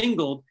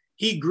intermingled,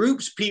 he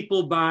groups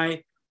people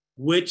by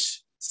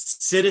which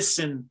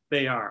citizen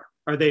they are.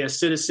 Are they a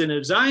citizen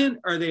of Zion?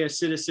 Are they a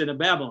citizen of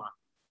Babylon?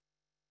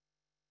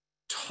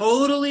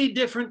 Totally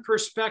different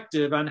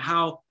perspective on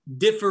how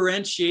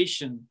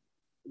differentiations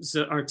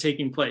are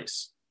taking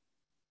place.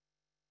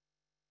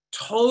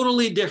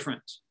 Totally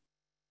different.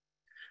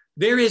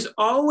 There has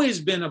always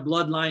been a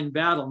bloodline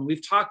battle, and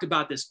we've talked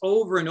about this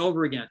over and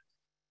over again.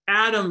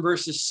 Adam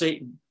versus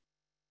Satan,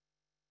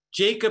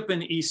 Jacob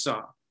and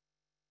Esau.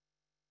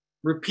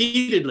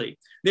 Repeatedly,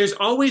 there's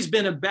always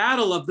been a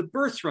battle of the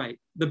birthright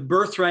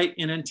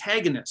and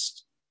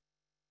antagonist.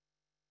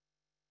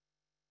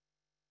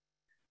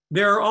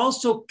 There are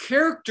also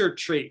character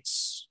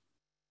traits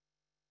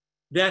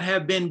that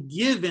have been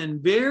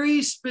given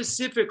very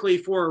specifically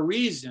for a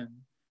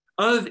reason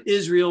of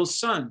Israel's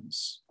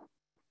sons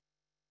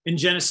in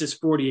Genesis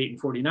 48 and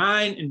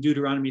 49 and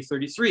Deuteronomy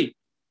 33.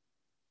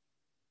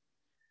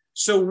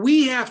 So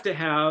we have to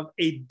have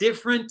a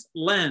different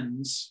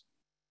lens,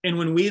 and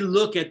when we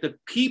look at the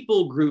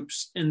people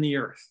groups in the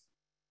earth,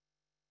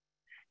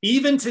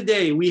 even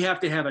today, we have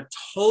to have a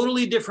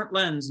totally different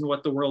lens than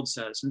what the world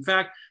says. In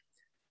fact,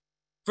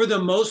 for the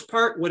most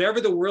part, whatever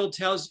the world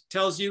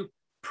tells you,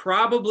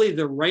 probably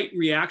the right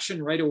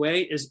reaction right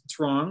away is it's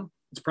wrong.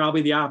 It's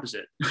probably the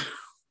opposite.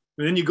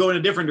 And then you go in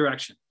a different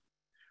direction.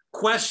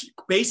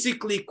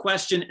 Basically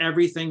question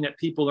everything that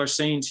people are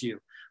saying to you.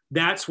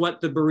 That's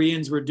what the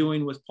Bereans were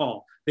doing with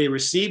Paul. They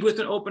received with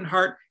an open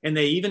heart, and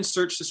they even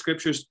searched the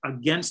scriptures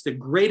against the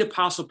great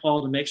apostle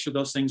Paul to make sure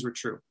those things were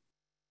true.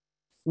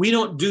 We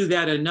don't do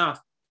that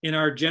enough in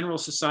our general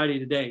society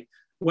today,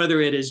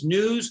 whether it is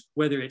news,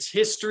 whether it's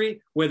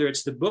history, whether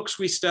it's the books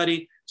we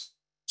study.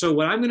 So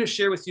what I'm going to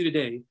share with you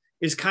today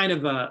is kind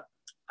of a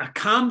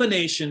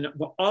combination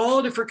of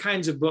all different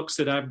kinds of books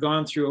that I've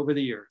gone through over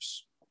the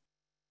years.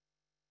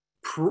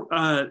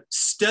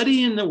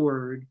 Studying the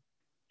word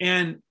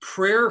and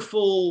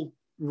prayerful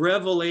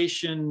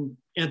revelation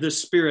in the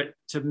spirit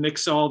to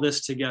mix all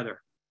this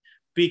together,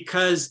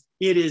 because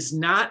it is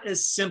not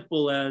as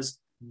simple as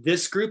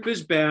this group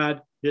is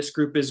bad, this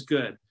group is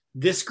good.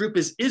 This group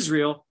is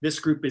Israel, this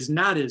group is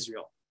not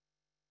Israel.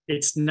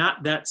 It's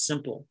not that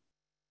simple.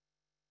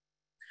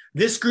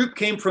 This group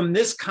came from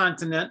this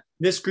continent,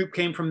 this group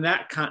came from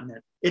that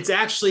continent. It's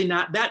actually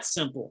not that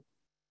simple.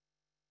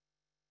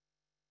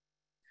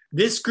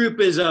 This group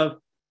is of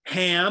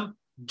Ham,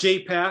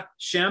 Japheth,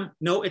 Shem.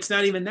 No, it's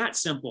not even that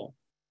simple.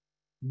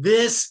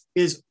 This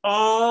is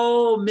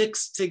all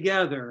mixed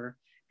together.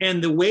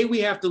 And the way we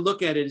have to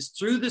look at it is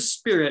through the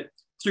Spirit,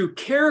 through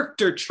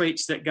character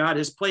traits that God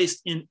has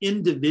placed in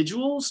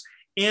individuals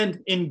and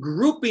in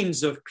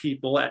groupings of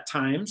people at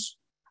times,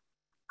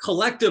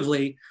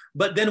 collectively.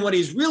 But then what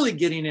he's really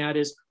getting at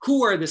is,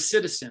 who are the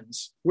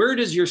citizens? Where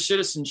does your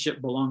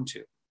citizenship belong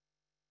to?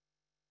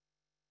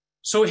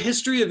 So,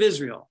 history of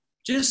Israel,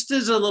 just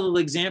as a little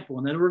example,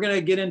 and then we're going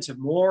to get into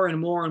more and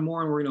more and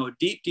more, and we're going to go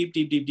deep, deep,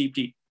 deep, deep, deep,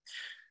 deep.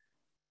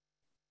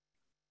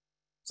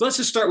 So let's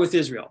just start with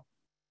Israel.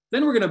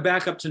 Then we're going to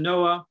back up to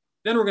Noah.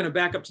 Then we're going to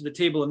back up to the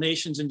Table of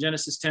Nations in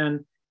Genesis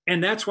 10.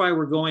 And that's why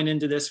we're going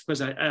into this,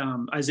 because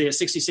Isaiah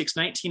 66,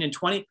 19 and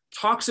 20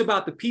 talks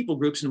about the people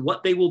groups and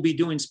what they will be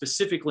doing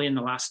specifically in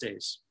the last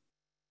days.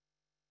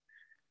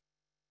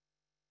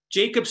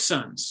 Jacob's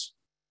sons,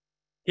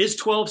 his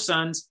 12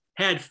 sons,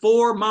 had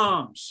 4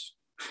 moms.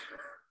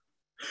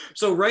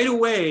 So right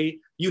away,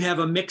 you have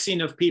a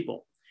mixing of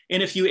people.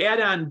 And if you add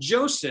on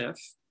Joseph,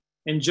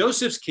 and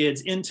Joseph's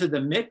kids into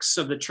the mix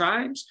of the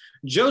tribes,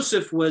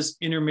 Joseph was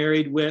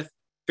intermarried with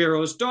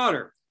Pharaoh's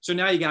daughter. So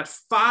now you got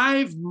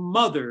 5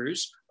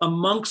 mothers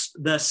amongst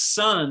the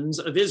sons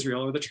of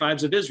Israel, or the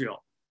tribes of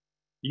Israel.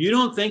 You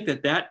don't think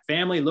that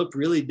family looked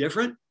really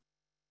different?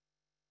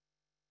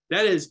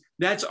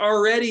 That's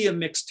already a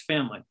mixed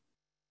family.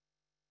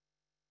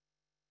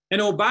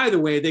 And oh, by the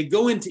way, they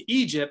go into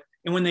Egypt,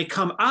 and when they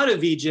come out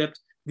of Egypt,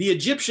 the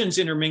Egyptians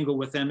intermingle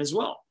with them as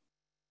well.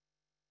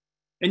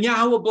 And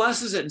Yahweh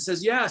blesses it and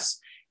says, yes,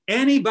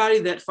 anybody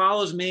that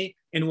follows me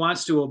and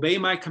wants to obey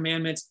my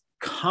commandments,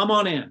 come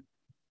on in.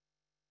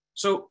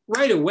 So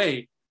right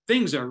away,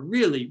 things are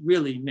really,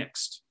 really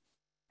mixed.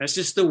 That's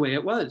just the way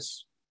it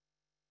was.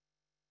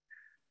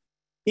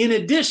 In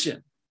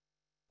addition,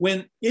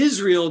 when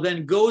Israel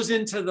then goes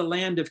into the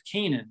land of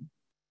Canaan,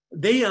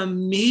 they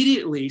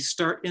immediately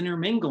start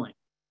intermingling,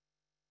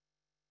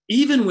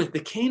 even with the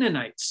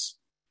Canaanites.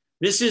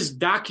 This is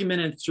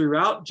documented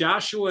throughout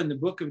Joshua and the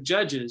book of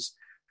Judges.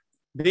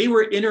 They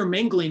were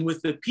intermingling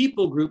with the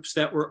people groups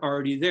that were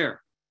already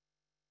there.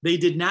 They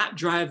did not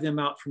drive them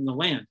out from the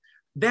land.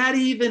 That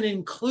even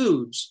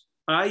includes,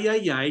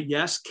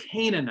 yes,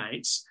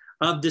 Canaanites,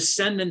 of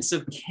descendants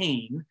of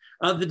Cain,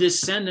 of the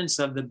descendants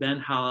of the Ben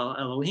Halal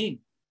Elohim.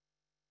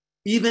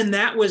 Even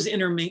that was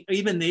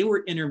even they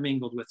were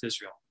intermingled with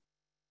Israel.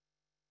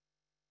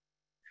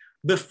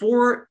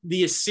 Before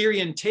the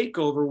Assyrian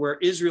takeover, where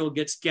Israel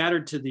gets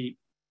scattered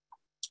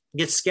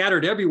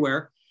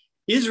everywhere,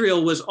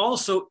 Israel was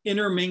also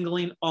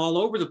intermingling all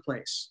over the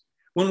place.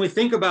 When we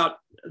think about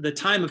the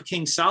time of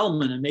King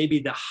Solomon and maybe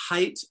the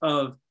height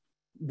of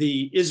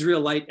the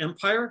Israelite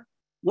empire,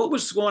 what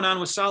was going on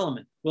with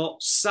Solomon? Well,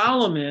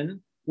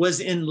 Solomon was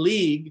in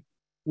league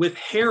with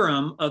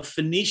Hiram of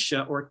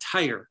Phoenicia or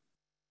Tyre.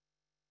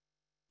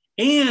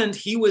 And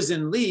he was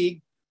in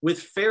league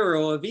with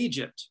Pharaoh of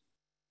Egypt.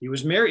 He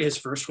was married. His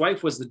first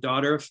wife was the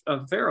daughter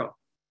of Pharaoh.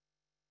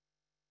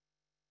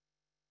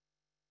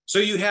 So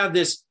you have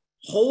this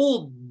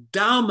whole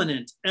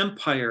dominant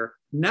empire,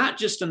 not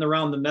just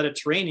around the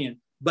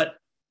Mediterranean, but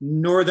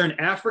northern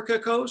Africa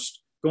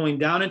coast, going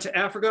down into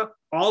Africa,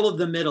 all of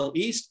the Middle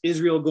East,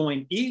 Israel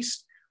going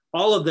east,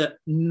 all of the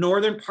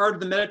northern part of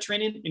the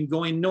Mediterranean and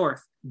going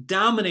north,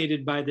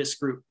 dominated by this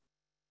group.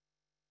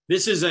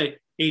 This is a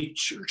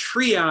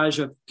triage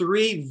of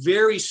 3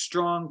 very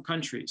strong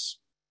countries.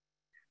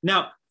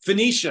 Now,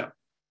 Phoenicia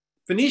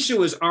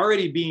was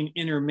already being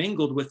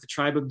intermingled with the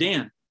tribe of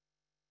Dan.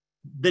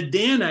 The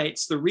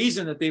Danites, the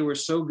reason that they were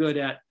so good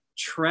at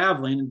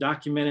traveling and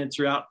documented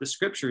throughout the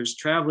scriptures,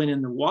 traveling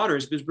in the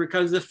waters, is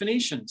because of the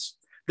Phoenicians.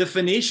 The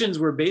Phoenicians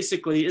were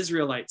basically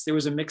Israelites. There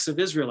was a mix of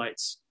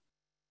Israelites.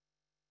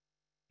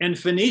 And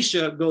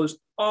Phoenicia goes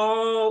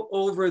all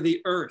over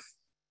the earth.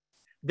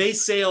 They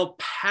sail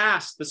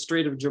past the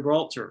Strait of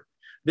Gibraltar.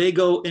 They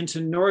go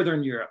into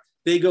Northern Europe.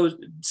 They go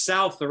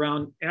south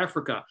around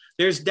Africa.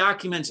 There's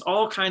documents,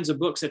 all kinds of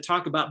books that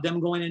talk about them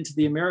going into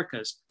the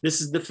Americas. This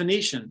is the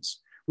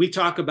Phoenicians. We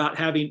talk about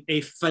having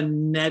a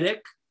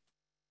phonetic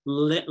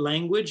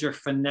language or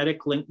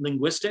phonetic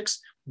linguistics.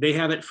 They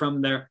have it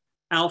from their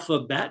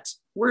alphabet.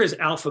 Where does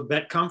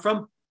alphabet come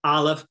from?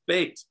 Aleph,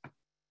 Bet.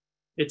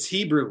 It's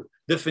Hebrew.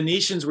 The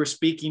Phoenicians were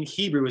speaking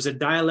Hebrew as a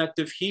dialect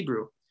of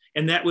Hebrew,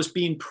 and that was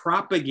being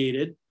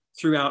propagated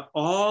throughout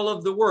all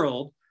of the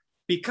world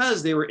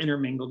because they were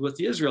intermingled with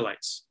the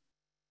Israelites.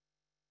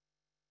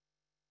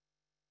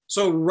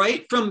 So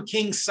right from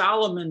King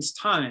Solomon's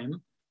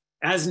time,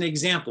 as an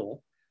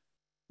example,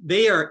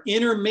 they are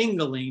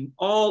intermingling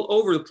all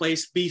over the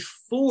place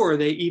before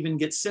they even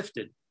get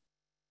sifted.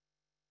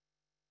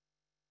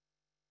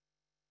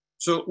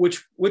 So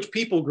which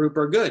people group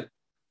are good?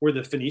 Were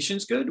the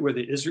Phoenicians good? Were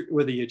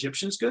the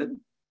Egyptians good?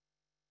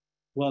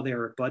 Well, they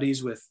were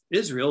buddies with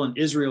Israel, and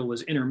Israel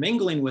was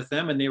intermingling with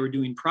them, and they were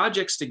doing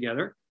projects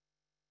together.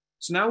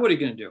 So now what are you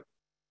going to do?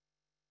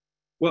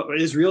 Well,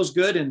 Israel's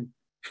good, and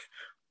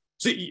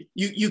so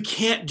you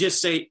can't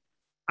just say,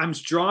 I'm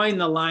drawing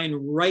the line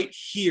right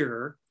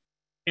here,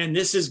 and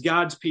this is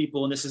God's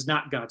people, and this is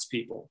not God's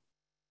people.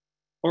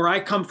 Or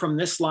I come from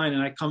this line,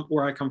 and I come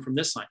from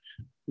this line.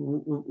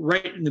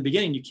 Right in the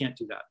beginning, you can't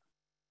do that.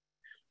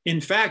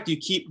 In fact, you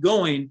keep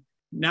going.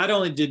 Not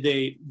only did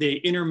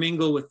they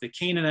intermingle with the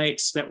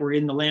Canaanites that were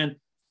in the land,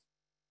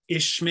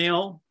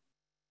 Ishmael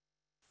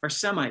are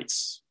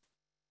Semites.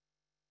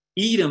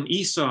 Edom,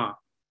 Esau,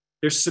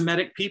 they're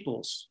Semitic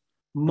peoples.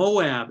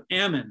 Moab,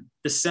 Ammon,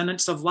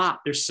 descendants of Lot,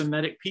 they're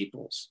Semitic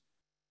peoples.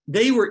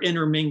 They were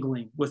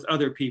intermingling with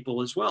other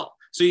people as well.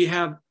 So you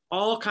have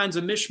all kinds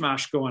of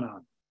mishmash going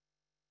on.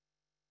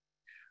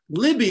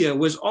 Libya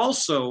was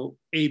also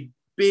a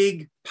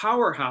big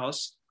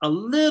powerhouse a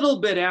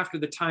little bit after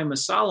the time of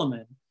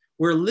Solomon,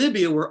 where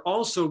Libya were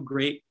also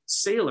great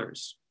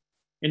sailors.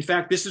 In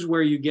fact, this is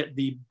where you get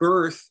the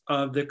birth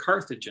of the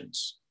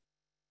Carthagins.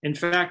 In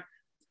fact,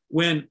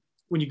 when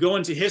you go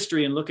into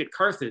history and look at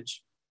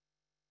Carthage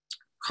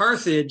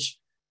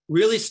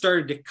really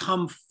started to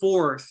come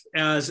forth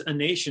as a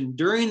nation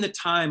during the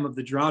time of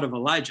the drought of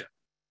Elijah.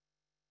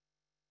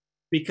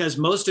 because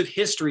most of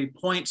history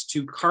points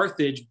to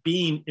Carthage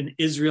being an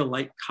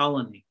Israelite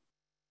colony.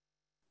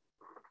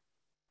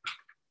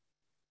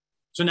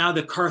 So now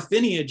the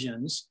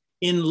Carthaginians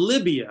in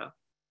Libya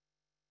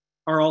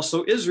are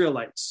also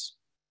Israelites.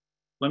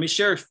 Let me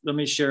share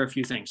a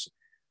few things.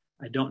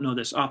 I don't know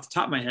this off the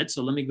top of my head,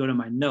 so let me go to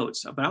my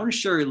notes. But I want to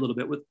share you a little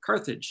bit with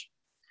Carthage.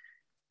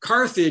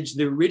 Carthage,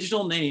 the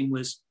original name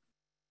was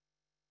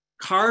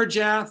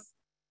Karjath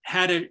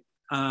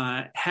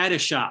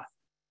Hadashath.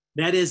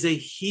 That is a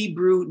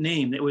Hebrew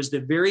name. That was the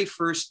very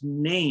first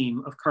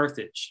name of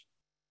Carthage.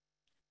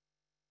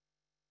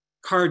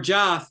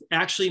 Karjath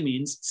actually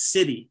means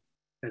city.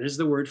 That is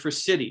the word for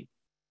city.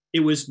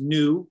 It was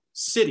new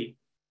city.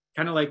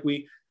 Kind of like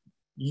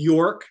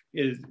York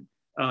is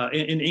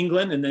in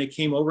England, and they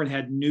came over and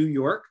had New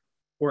York,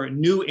 or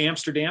New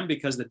Amsterdam,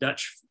 because the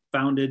Dutch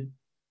founded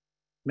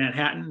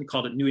Manhattan and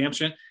called it New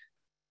Amsterdam.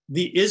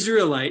 The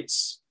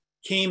Israelites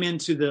came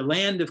into the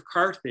land of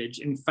Carthage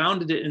and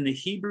founded it in the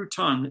Hebrew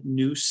tongue,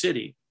 New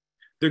City.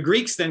 The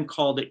Greeks then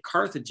called it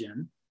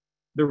Carthagin.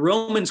 The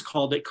Romans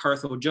called it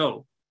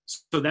Carthago.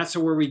 So that's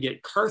where we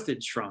get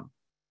Carthage from.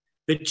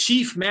 The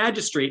chief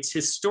magistrates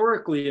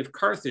historically of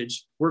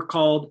Carthage were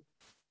called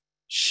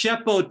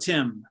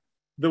Shepotim,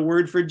 the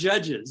word for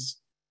judges.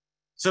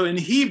 So in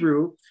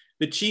Hebrew,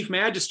 the chief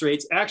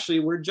magistrates actually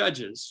were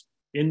judges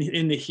in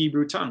the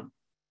Hebrew tongue.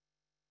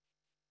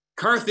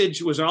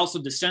 Carthage was also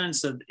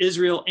descendants of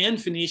Israel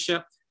and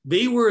Phoenicia.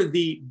 They were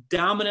the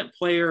dominant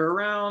player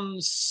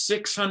around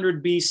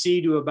 600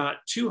 BC to about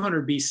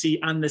 200 BC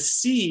on the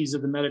seas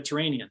of the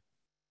Mediterranean.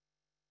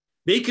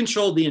 They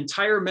controlled the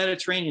entire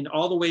Mediterranean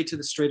all the way to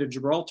the Strait of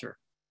Gibraltar.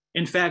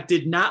 In fact,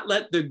 did not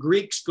let the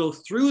Greeks go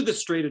through the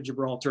Strait of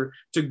Gibraltar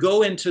to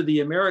go into the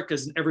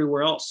Americas and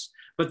everywhere else.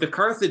 But the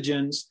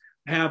Carthaginians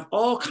have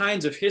all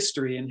kinds of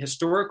history and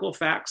historical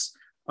facts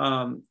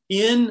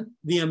in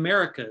the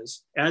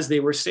Americas as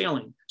they were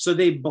sailing. So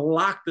they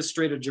blocked the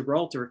Strait of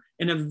Gibraltar,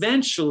 and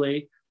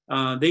eventually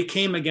they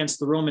came against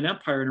the Roman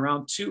Empire in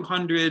around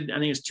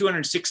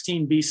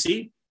 216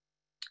 BC.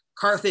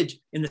 Carthage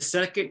in the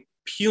Second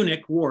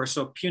Punic War,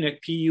 so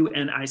Punic,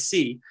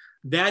 P-U-N-I-C,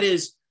 that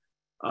is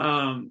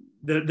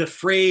the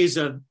phrase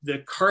of the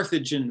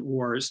Carthaginian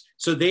wars.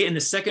 So they, in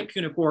the Second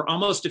Punic War,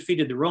 almost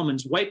defeated the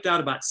Romans, wiped out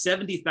about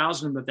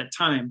 70,000 of them at that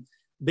time.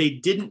 They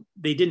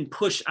didn't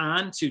push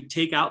on to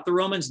take out the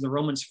Romans, and the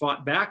Romans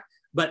fought back.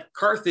 But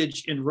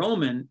Carthage and the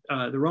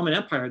Roman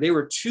Empire, they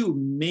were two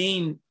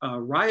main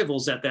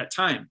rivals at that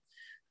time.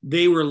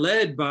 They were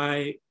led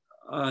by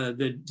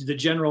the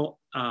general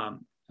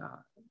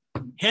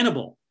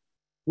Hannibal.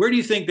 Where do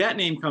you think that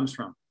name comes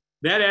from?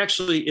 That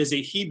actually is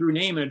a Hebrew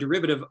name and a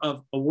derivative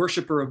of a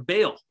worshiper of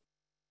Baal.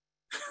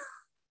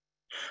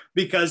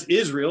 Because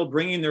Israel,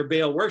 bringing their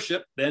Baal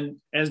worship, then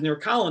as their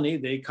colony,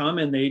 they come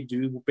and they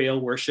do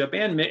Baal worship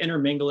and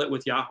intermingle it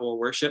with Yahweh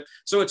worship.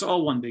 So it's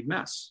all one big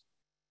mess.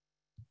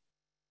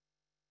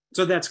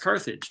 So that's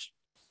Carthage.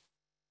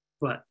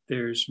 But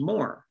there's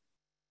more.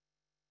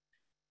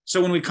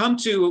 So when we come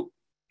to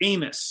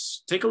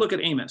Amos, take a look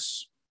at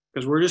Amos,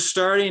 because we're just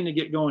starting to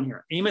get going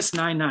here. Amos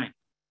 9:9.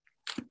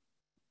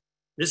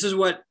 This is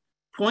what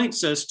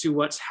points us to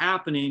what's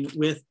happening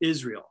with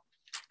Israel.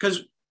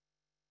 Because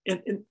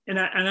and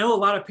I know a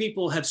lot of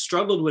people have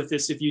struggled with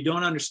this. If you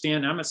don't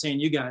understand, I'm not saying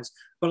you guys,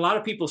 but a lot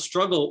of people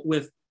struggle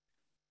with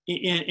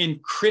in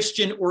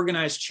Christian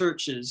organized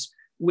churches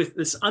with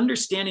this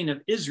understanding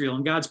of Israel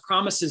and God's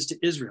promises to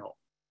Israel.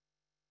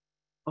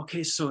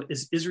 Okay, so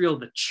is Israel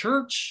the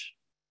church?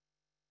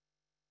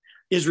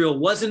 Israel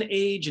was an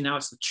age and now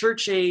it's the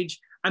church age.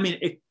 I mean,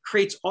 it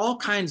creates all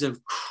kinds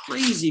of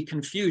crazy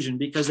confusion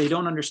because they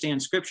don't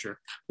understand scripture.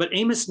 But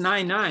Amos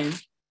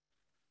 9:9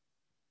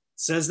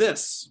 says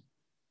this: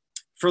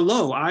 "For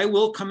lo, I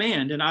will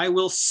command and I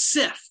will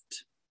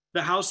sift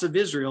the house of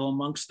Israel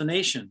amongst the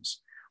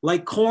nations,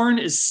 like corn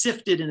is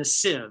sifted in a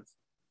sieve.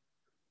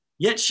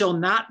 Yet shall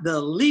not the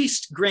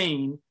least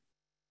grain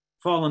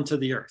fall into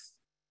the earth."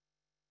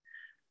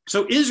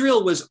 So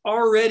Israel was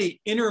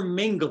already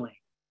intermingling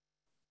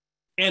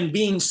and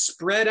being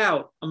spread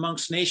out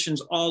amongst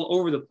nations all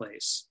over the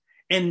place.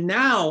 And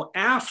now,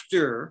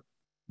 after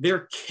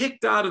they're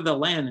kicked out of the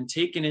land and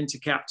taken into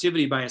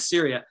captivity by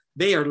Assyria,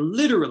 they are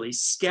literally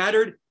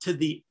scattered to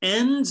the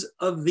ends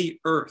of the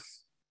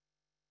earth.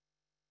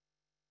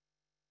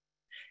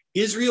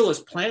 Israel is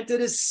planted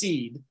as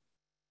seed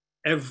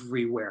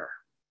everywhere.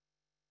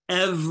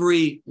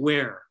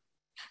 Everywhere.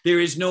 There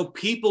is no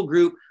people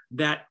group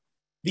that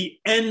the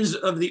ends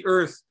of the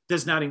earth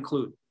does not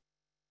include.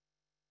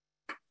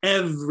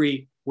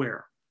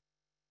 Everywhere.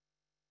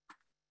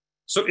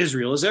 So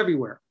Israel is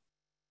everywhere.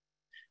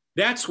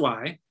 That's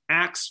why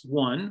Acts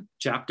 1,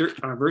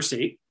 verse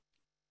 8,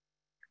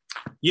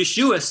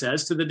 Yeshua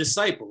says to the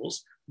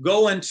disciples,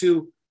 go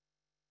into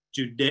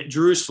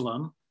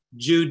Jerusalem,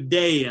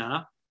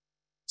 Judea,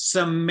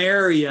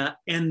 Samaria,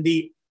 and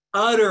the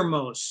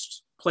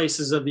uttermost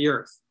places of the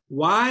earth.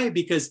 Why?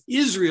 Because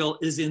Israel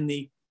is in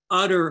the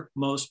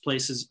uttermost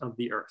places of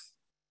the earth.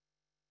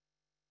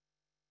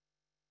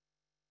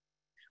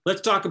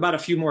 Let's talk about a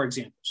few more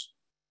examples.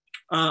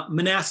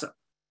 Manasseh.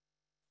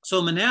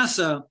 So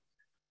Manasseh,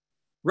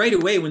 right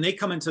away, when they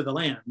come into the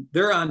land,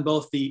 they're on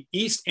both the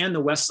east and the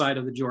west side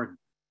of the Jordan.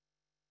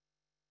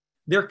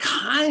 They're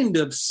kind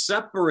of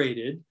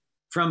separated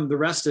from the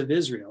rest of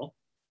Israel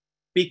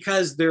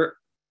because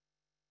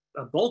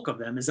a bulk of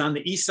them is on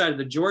the east side of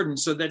the Jordan.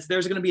 So that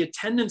there's going to be a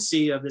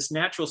tendency of this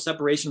natural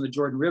separation of the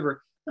Jordan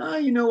River.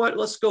 You know what?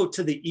 Let's go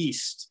to the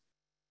east.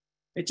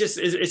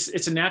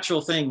 It's a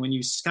natural thing when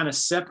you kind of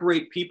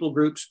separate people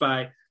groups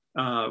by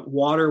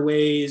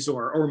waterways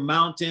or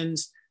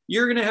mountains.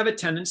 You're going to have a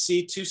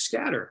tendency to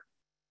scatter.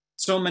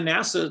 So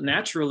Manasseh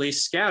naturally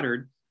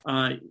scattered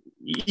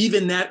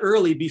even that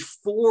early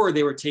before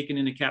they were taken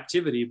into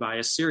captivity by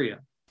Assyria.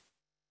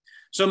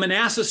 So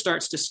Manasseh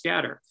starts to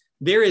scatter.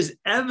 There is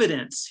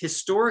evidence,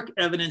 historic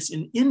evidence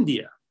in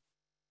India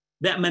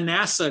that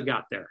Manasseh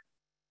got there.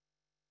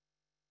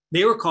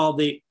 They were called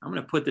I'm going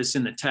to put this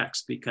in the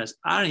text because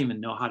I don't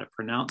even know how to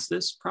pronounce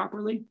this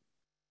properly.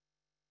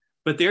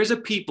 But there's a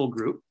people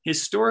group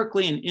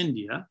historically in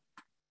India.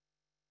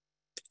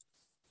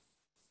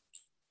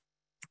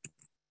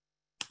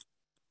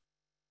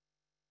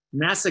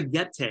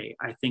 Massagete,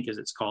 I think is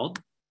it's called.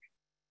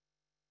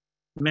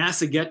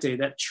 Massagete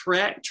that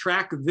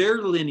track their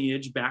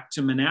lineage back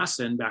to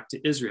Manasseh and back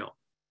to Israel.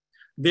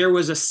 There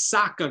was a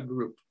Saka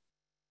group,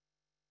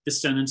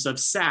 descendants of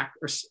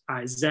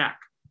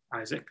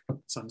Isaac,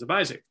 sons of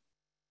Isaac,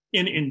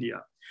 in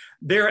India.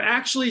 They're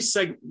actually,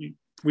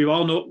 we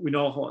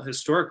know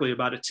historically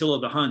about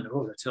Attila the Hun.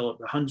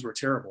 The Huns were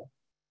terrible.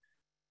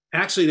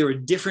 Actually, there were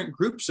different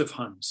groups of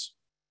Huns.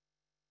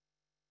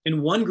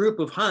 And one group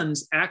of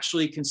Huns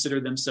actually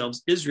considered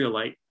themselves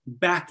Israelite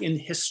back in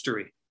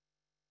history.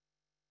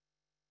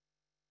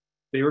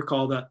 They were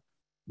called the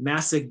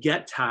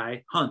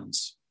Massagete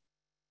Huns.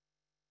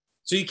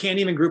 So you can't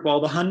even group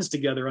all the Huns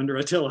together under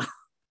Attila.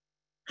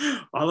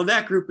 All of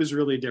that group is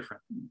really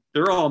different.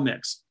 They're all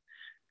mixed.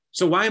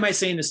 So why am I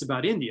saying this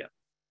about India?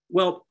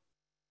 Well,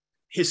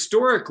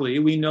 historically,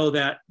 we know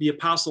that the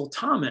Apostle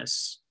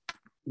Thomas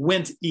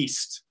went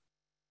east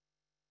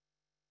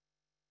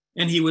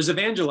and he was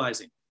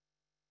evangelizing.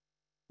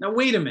 Now,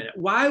 wait a minute.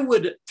 Why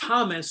would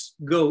Thomas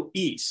go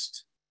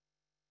east?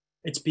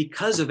 It's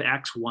because of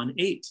Acts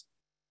 1:8.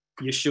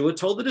 Yeshua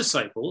told the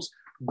disciples,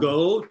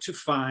 go to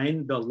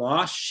find the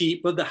lost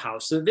sheep of the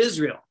house of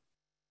Israel.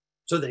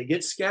 So they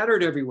get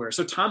scattered everywhere.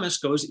 So Thomas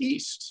goes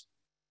east.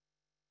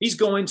 He's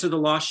going to the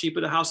lost sheep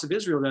of the house of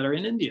Israel that are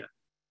in India.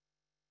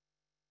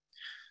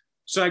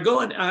 So I go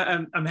and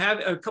I'm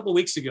having a couple of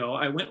weeks ago,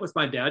 I went with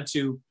my dad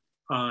to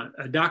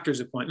a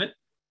doctor's appointment,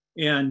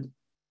 and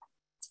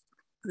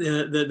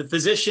the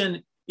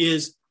physician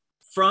is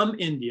from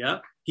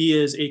India. He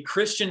is a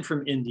Christian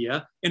from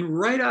India. And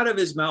right out of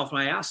his mouth,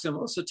 when I asked him,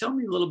 so tell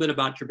me a little bit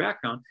about your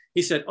background,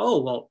 he said,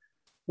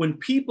 when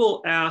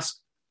people ask,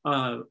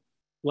 the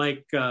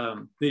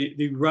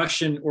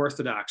Russian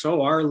Orthodox,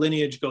 our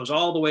lineage goes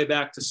all the way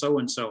back to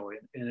so-and-so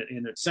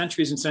in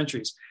centuries and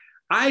centuries.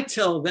 I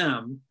tell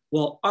them,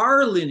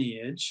 our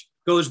lineage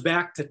goes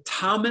back to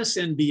Thomas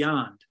and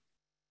beyond,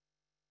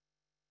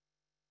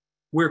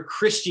 where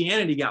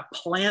Christianity got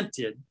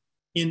planted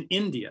in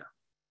India.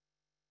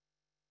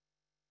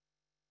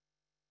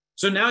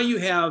 So now you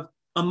have,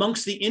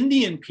 amongst the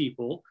Indian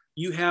people,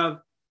 you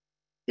have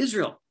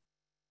Israel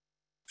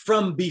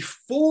from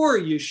before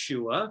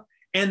Yeshua,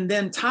 and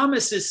then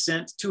Thomas is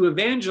sent to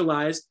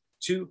evangelize,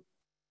 to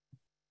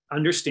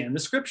understand the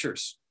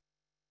scriptures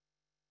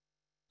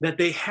that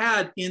they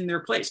had in their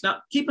place.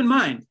 Now, keep in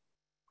mind,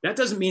 that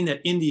doesn't mean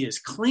that India is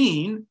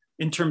clean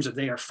in terms of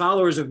they are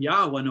followers of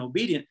Yahweh and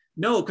obedient.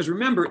 No, because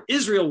remember,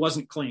 Israel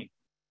wasn't clean.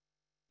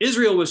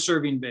 Israel was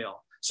serving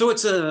Baal. So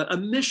it's a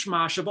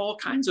mishmash of all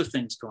kinds of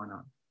things going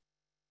on.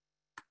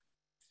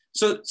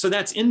 So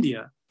that's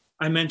India.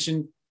 I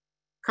mentioned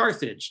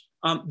Carthage.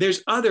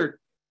 There's other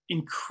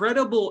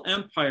incredible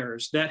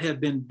empires that have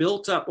been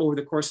built up over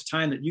the course of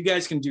time that you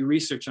guys can do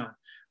research on.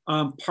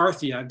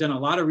 Parthia, I've done a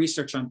lot of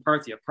research on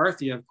Parthia.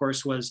 Parthia, of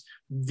course, was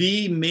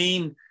the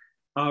main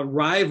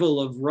rival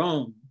of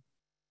Rome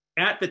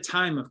at the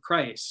time of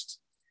Christ.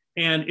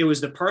 And it was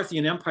the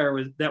Parthian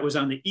Empire that was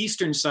on the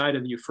eastern side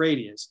of the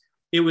Euphrates.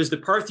 It was the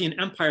Parthian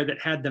Empire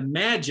that had the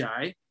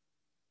Magi.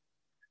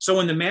 So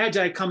when the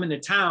Magi come into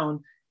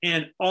town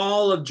and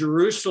all of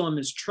Jerusalem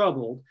is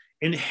troubled,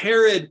 and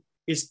Herod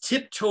is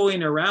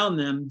tiptoeing around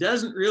them,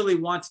 doesn't really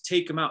want to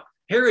take them out.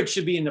 Herod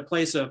should be in the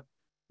place of,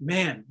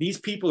 man, these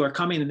people are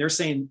coming and they're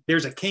saying,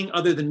 there's a king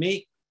other than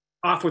me,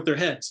 off with their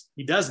heads.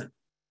 He doesn't.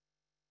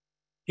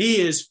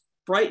 He is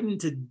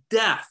frightened to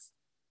death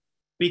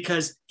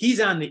because he's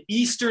on the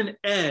eastern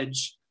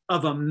edge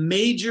of a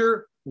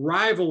major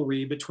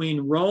rivalry between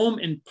Rome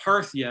and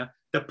Parthia.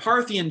 The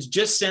Parthians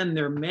just send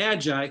their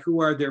magi,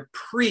 who are their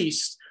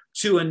priests,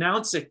 to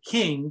announce a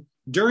king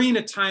during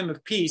a time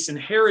of peace, and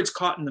Herod's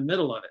caught in the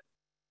middle of it.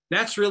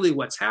 That's really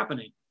what's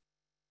happening.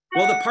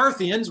 Well, the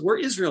Parthians were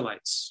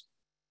Israelites,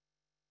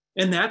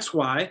 and that's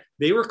why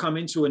they were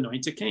coming to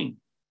anoint a king.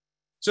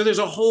 So there's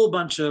a whole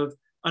bunch of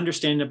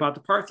understanding about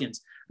the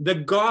Parthians. The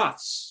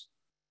Goths,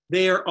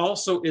 they are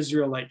also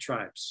Israelite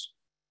tribes.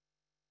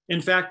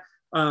 In fact,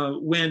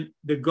 when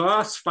the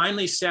Goths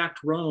finally sacked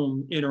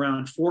Rome in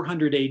around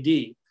 400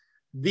 AD,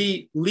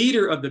 the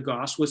leader of the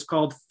Goths was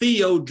called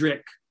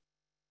Theodoric,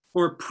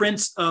 or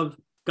Prince of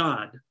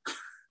God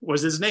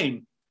was his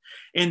name.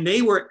 And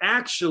they were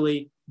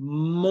actually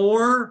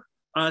more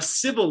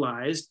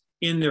civilized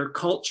in their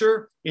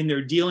culture, in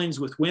their dealings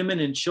with women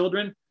and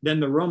children than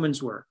the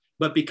Romans were.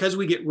 But because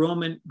we get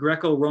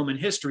Greco-Roman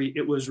history,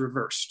 it was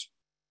reversed.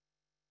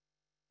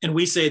 And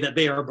we say that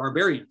they are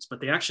barbarians, but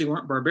they actually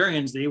weren't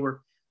barbarians. They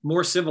were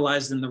more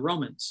civilized than the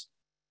Romans.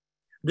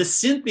 The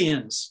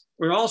Scythians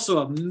were also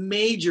a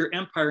major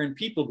empire and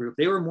people group.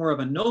 They were more of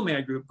a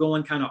nomad group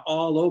going kind of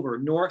all over,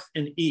 north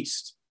and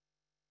east.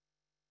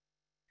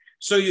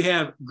 So you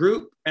have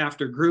group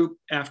after group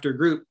after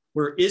group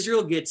where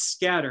Israel gets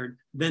scattered.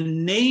 The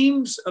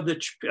names of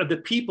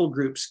the people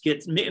groups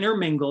get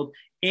intermingled,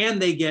 and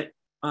they get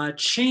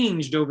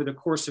changed over the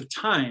course of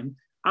time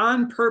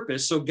on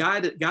purpose. So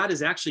God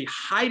is actually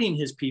hiding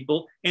his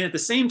people, and at the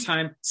same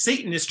time,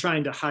 Satan is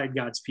trying to hide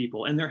God's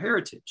people and their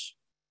heritage.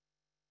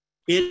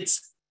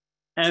 It's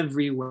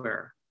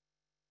everywhere.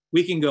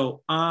 We can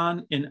go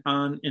on and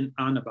on and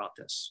on about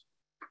this.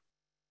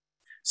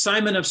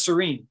 Simon of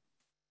Cyrene.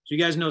 So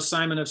you guys know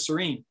Simon of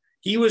Cyrene.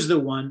 He was the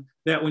one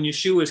that when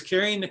Yeshua was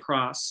carrying the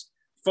cross,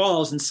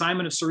 falls, and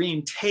Simon of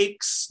Cyrene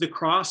takes the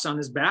cross on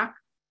his back.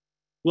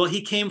 Well,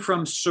 he came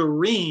from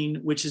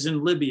Cyrene, which is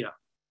in Libya.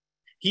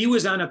 He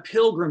was on a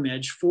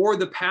pilgrimage for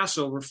the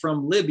Passover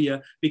from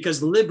Libya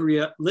because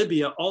Libya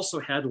also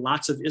had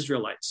lots of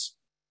Israelites.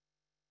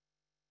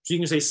 So you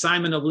can say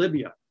Simon of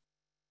Libya.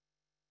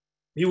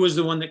 He was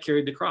the one that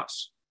carried the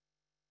cross.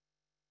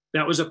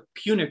 That was a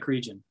Punic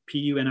region,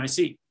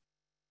 Punic.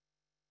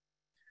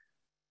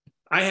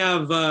 I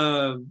have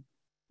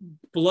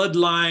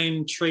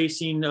bloodline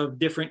tracing of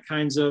different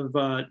kinds of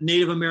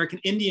Native American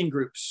Indian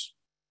groups.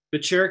 The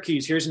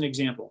Cherokees, here's an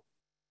example.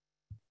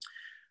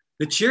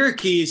 The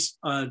Cherokees,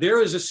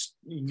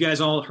 you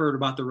guys all heard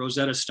about the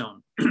Rosetta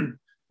Stone. The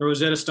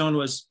Rosetta Stone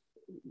was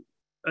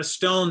a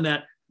stone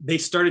that they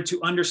started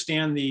to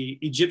understand the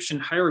Egyptian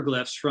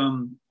hieroglyphs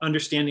from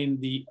understanding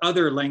the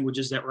other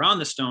languages that were on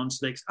the stone.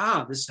 So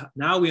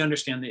now we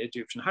understand the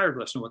Egyptian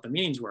hieroglyphs and what the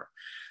meanings were.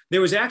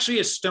 There was actually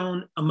a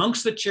stone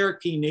amongst the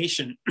Cherokee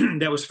Nation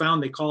that was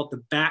found. They call it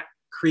the Bat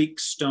Creek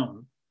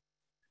Stone.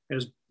 It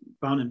was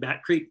found in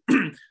Bat Creek.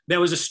 That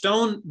was a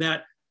stone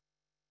that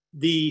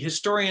the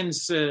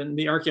historians and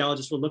the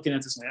archaeologists were looking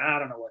at this and I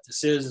don't know what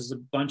this is. It's a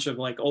bunch of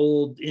like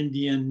old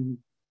Indian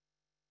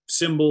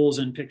symbols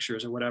and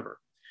pictures or whatever.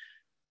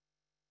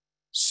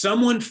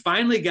 Someone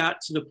finally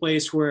got to the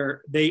place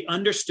where they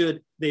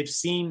understood, they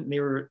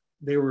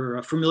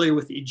were familiar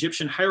with the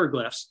Egyptian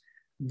hieroglyphs.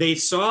 They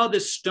saw the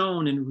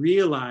stone and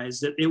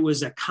realized that it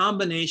was a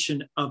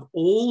combination of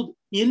old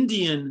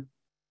Indian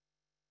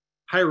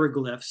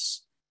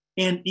hieroglyphs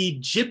and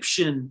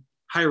Egyptian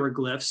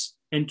hieroglyphs,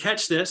 and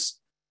catch this,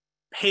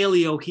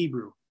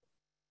 Paleo-Hebrew.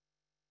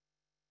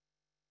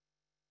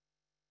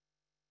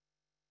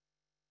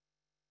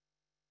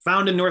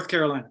 Found in North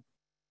Carolina.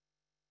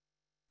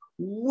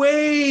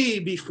 Way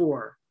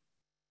before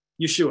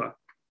Yeshua.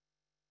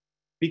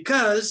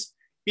 Because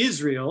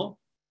Israel,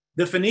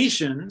 the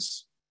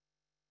Phoenicians,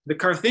 the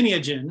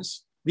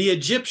Carthaginians, the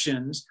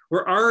Egyptians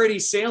were already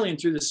sailing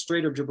through the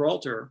Strait of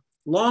Gibraltar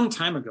long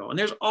time ago. And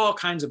there's all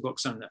kinds of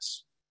books on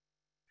this.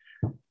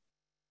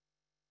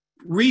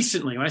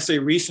 Recently, when I say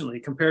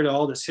recently, compared to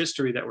all this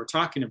history that we're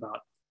talking about,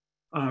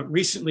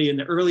 recently in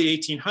the early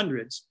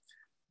 1800s,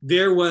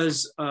 there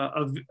was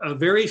a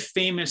very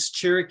famous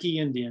Cherokee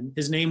Indian.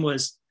 His name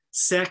was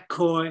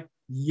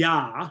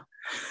Sequoyah.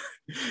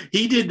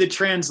 He did the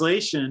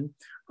translation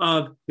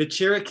of the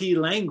Cherokee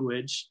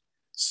language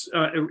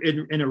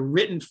in a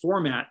written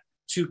format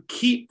to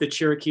keep the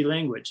Cherokee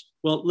language.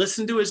 Well,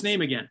 listen to his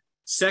name again,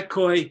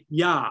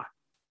 Sequoyah.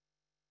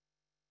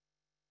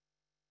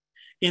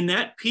 In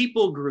that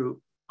people group,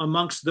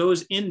 amongst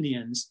those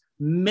Indians,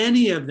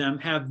 many of them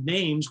have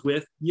names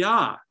with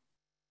Yah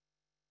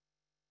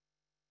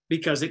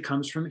because it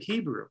comes from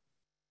Hebrew.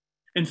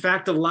 In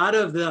fact, a lot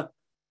of the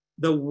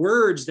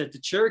words that the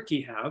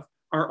Cherokee have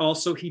are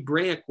also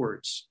Hebraic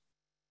words.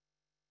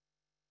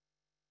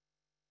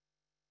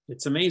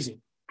 It's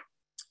amazing.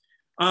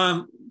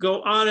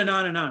 Go on and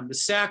on and on. The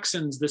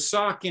Saxons, the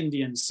Sauk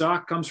Indians.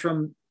 Sauk comes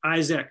from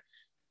Isaac.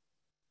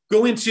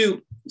 Go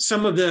into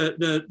some of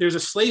there's a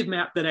slave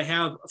map that I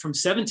have from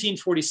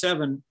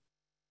 1747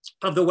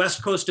 of the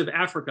west coast of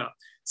Africa.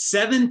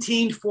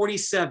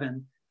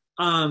 1747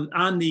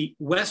 on the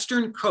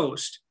western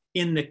coast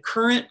in the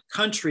current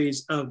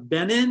countries of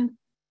Benin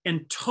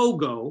and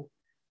Togo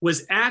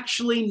was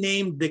actually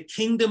named the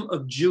Kingdom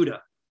of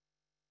Judah.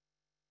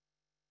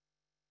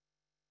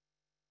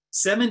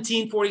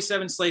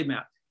 1747 slave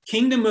map,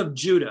 Kingdom of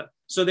Judah.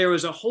 So there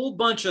was a whole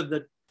bunch of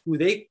who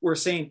they were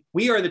saying,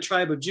 we are the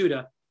tribe of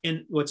Judah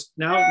in what's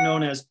now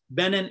known as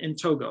Benin and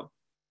Togo.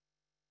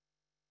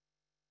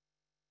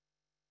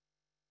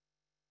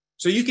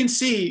 So you can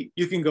see,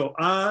 you can go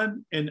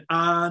on and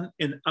on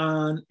and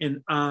on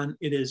and on.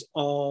 It is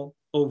all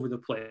over the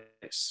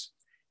place.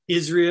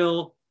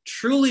 Israel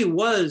truly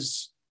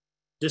was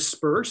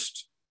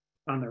dispersed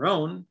on their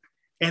own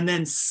and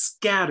then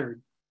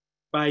scattered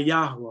by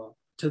Yahweh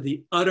to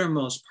the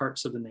uttermost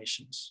parts of the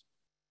nations.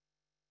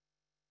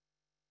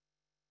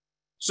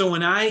 So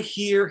when I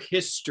hear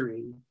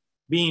history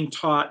being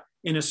taught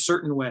in a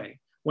certain way,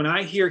 when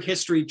I hear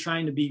history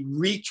trying to be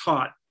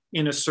retaught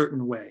in a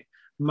certain way,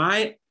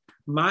 my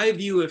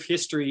view of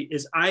history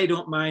is I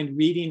don't mind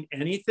reading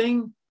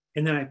anything,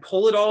 and then I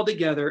pull it all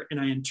together and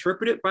I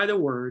interpret it by the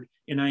word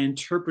and I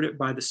interpret it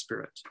by the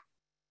Spirit.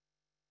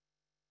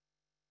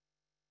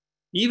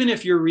 Even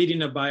if you're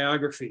reading a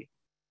biography,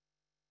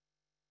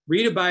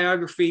 read a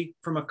biography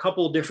from a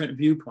couple different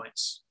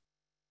viewpoints,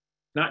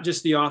 not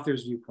just the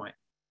author's viewpoint.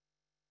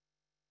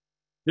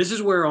 This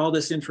is where all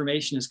this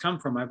information has come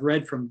from. I've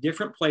read from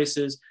different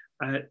places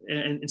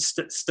and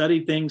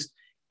studied things,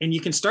 and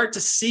you can start to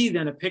see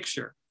then a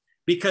picture,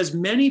 because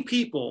many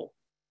people,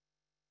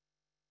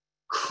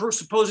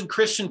 supposed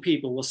Christian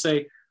people, will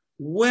say,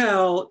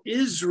 well,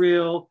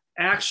 Israel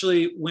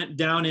actually went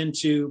down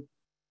into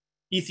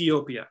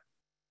Ethiopia.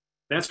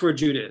 That's where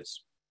Judah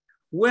is.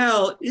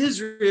 Well,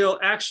 Israel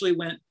actually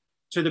went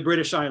to the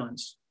British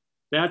Islands.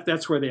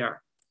 That's where they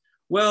are.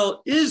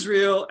 Well,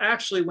 Israel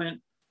actually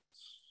went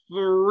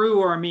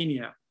through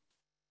Armenia.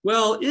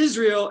 Well,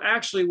 Israel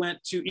actually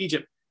went to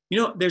Egypt. You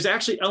know, there's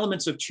actually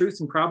elements of truth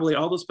in probably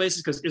all those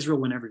places because Israel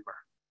went everywhere.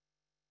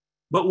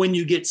 But when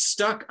you get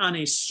stuck on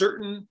a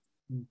certain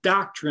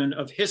doctrine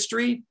of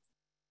history,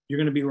 you're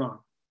going to be wrong.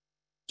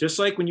 Just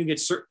like when you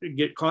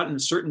get caught in a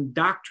certain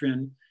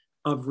doctrine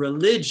of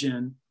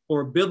religion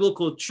or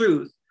biblical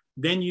truth,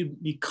 then you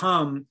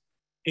become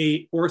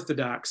a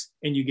Orthodox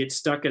and you get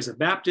stuck as a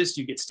Baptist,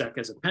 you get stuck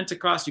as a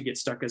Pentecost, you get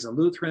stuck as a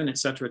Lutheran, et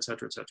cetera, et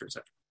cetera, et cetera, et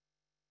cetera.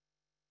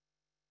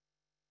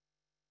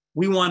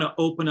 We want to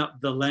open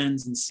up the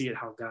lens and see it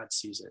how God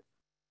sees it.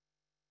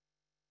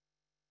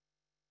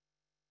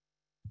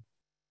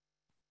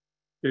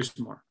 There's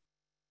more.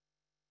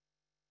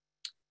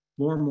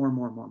 More.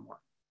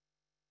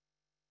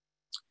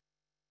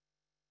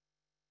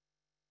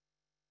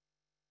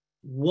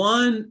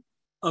 One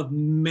of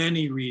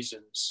many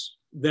reasons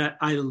that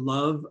I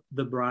love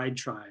the Bride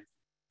tribe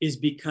is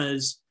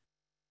because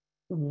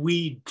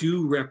we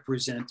do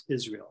represent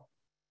Israel,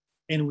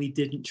 and we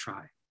didn't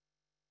try.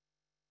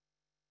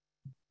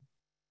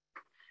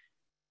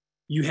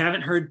 You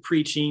haven't heard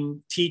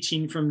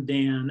teaching from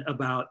Dan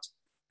about,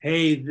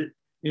 hey,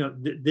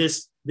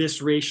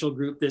 this racial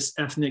group, this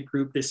ethnic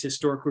group, this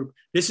historic group.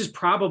 This is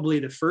probably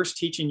the first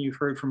teaching you've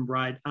heard from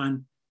Bride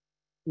on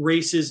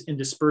races and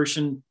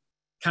dispersion,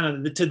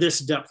 kind of to this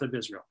depth of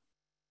Israel.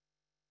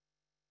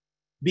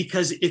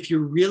 Because if you're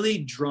really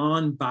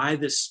drawn by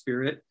the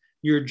Spirit,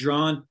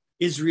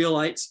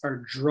 Israelites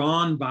are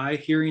drawn by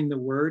hearing the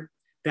word,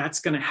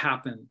 that's going to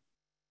happen.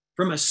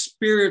 From a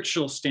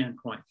spiritual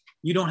standpoint,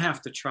 you don't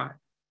have to try.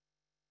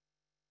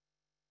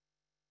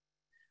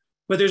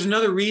 But there's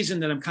another reason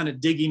that I'm kind of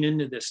digging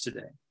into this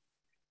today.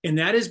 And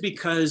that is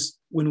because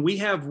when we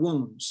have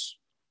wounds,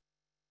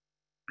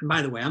 and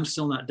by the way, I'm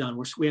still not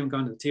done. We haven't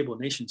gone to the table of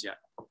nations yet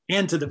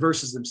and to the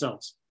verses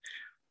themselves.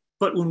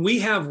 But when we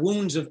have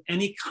wounds of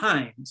any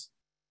kind,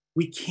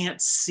 we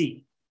can't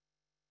see.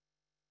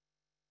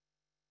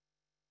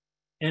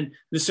 And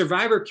the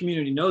survivor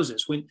community knows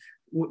this.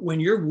 When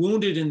you're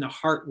wounded in the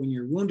heart, when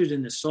you're wounded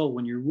in the soul,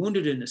 when you're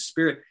wounded in the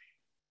spirit,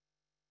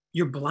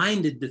 you're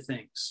blinded to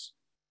things.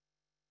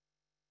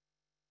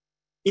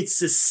 It's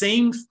the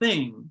same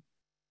thing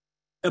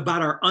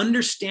about our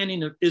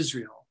understanding of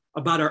Israel,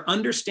 about our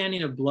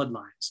understanding of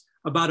bloodlines,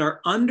 about our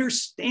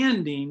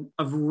understanding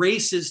of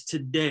races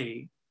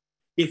today.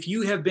 If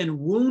you have been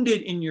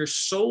wounded in your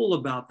soul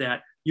about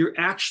that, you're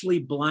actually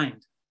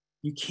blind.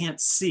 You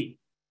can't see.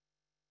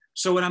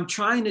 So what I'm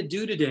trying to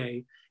do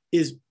today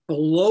is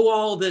blow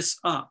all this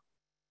up,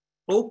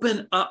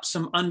 open up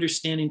some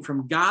understanding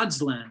from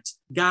God's lens,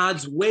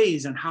 God's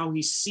ways, and how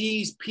he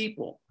sees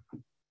people,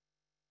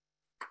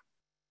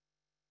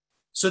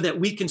 so that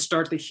we can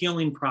start the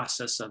healing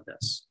process of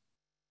this.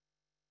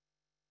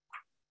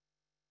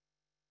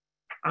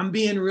 I'm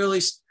being really,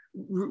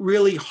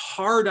 really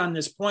hard on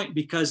this point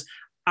because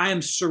I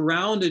am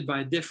surrounded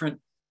by different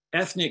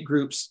ethnic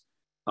groups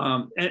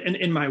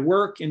in my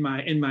work, in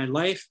my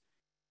life,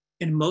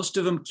 and most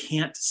of them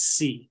can't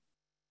see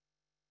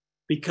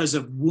because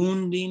of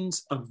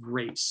woundings of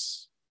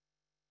race.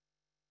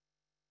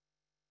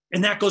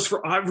 And that goes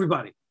for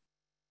everybody.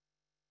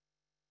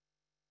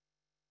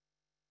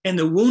 And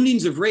the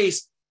woundings of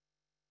race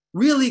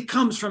really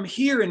comes from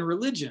here in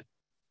religion.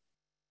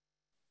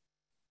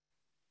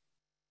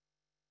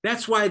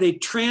 That's why they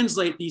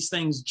translate these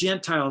things,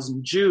 Gentiles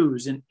and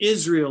Jews and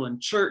Israel and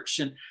church,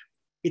 and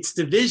it's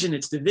division,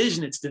 it's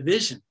division, it's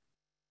division.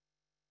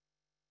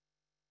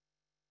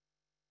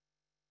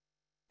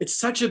 It's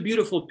such a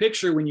beautiful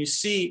picture when you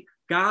see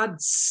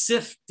God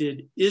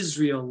sifted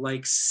Israel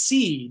like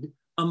seed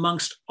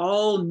amongst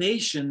all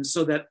nations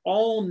so that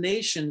all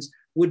nations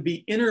would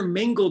be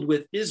intermingled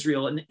with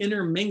Israel and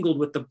intermingled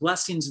with the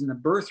blessings and the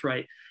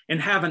birthright and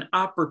have an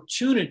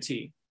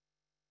opportunity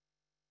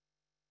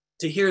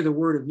to hear the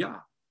word of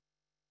Yah.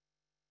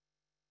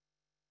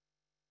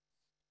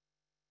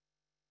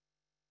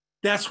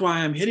 That's why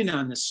I'm hitting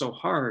on this so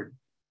hard,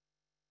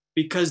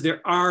 because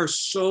there are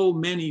so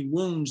many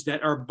wounds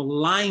that are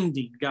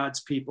blinding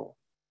God's people.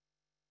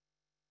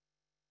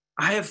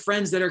 I have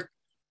friends that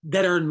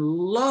are in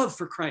love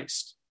for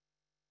Christ,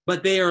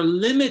 but they are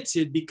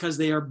limited because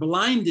they are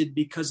blinded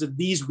because of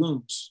these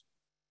wounds.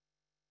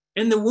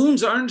 And the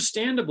wounds are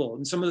understandable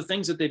in some of the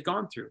things that they've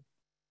gone through.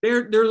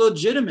 They're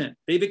legitimate.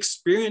 They've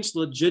experienced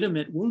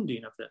legitimate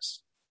wounding of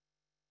this.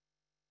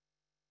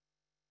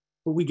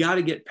 But we got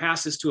to get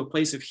past this to a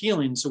place of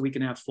healing so we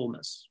can have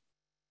fullness.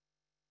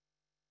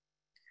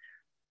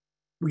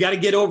 We got to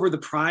get over the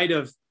pride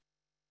of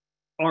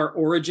our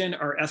origin,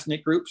 our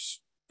ethnic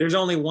groups. There's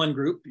only one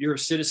group. You're a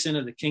citizen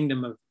of the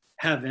kingdom of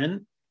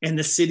heaven and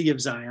the city of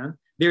Zion.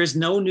 There is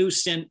no new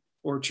sin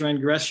or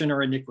transgression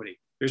or iniquity.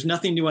 There's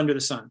nothing new under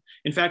the sun.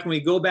 In fact, when we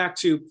go back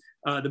to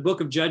the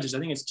book of Judges, I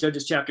think it's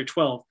Judges chapter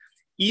 12,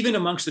 even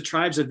amongst the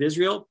tribes of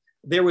Israel,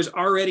 there was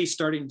already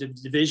starting to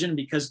division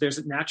because there's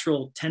a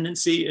natural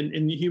tendency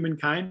in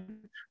humankind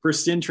for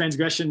sin,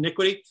 transgression,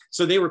 iniquity.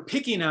 So they were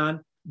picking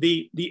on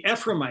the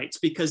Ephraimites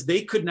because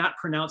they could not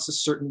pronounce a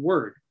certain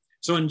word.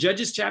 So in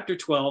Judges chapter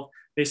 12,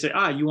 they say,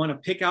 you want to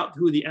pick out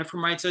who the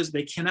Ephraimites is?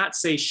 They cannot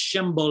say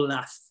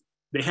Shemboleth.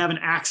 They have an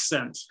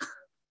accent.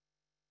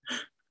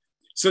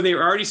 So they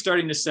were already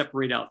starting to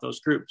separate out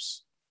those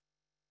groups.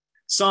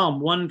 Psalm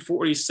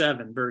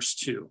 147, verse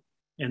 2.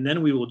 And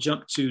then we will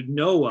jump to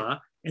Noah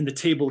and the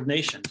table of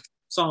nations.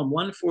 Psalm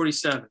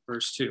 147,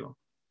 verse 2.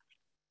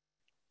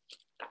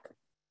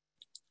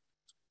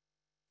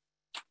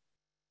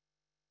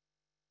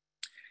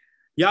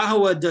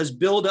 Yahweh does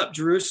build up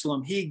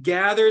Jerusalem. He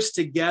gathers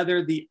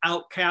together the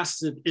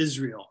outcasts of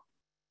Israel.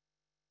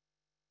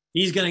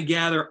 He's going to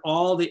gather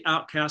all the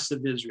outcasts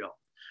of Israel.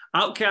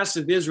 Outcasts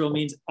of Israel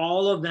means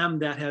all of them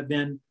that have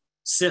been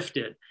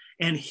sifted.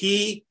 And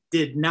he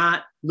did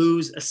not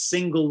lose a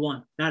single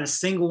one. Not a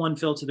single one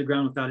fell to the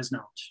ground without his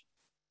knowledge.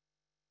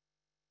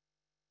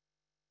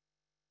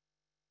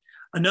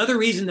 Another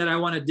reason that I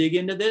want to dig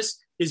into this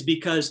is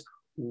because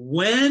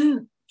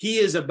when he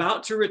is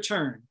about to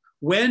return,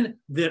 when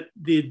the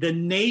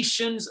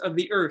nations of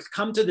the earth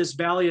come to this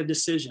valley of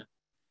decision,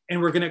 and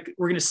we're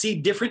gonna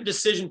see different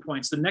decision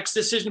points. The next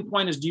decision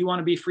point is, do you want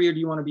to be free or do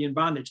you want to be in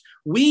bondage?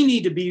 We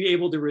need to be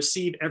able to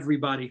receive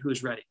everybody who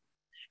is ready.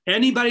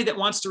 Anybody that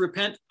wants to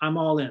repent, I'm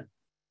all in.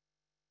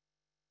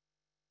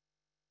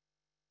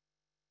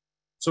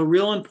 So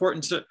real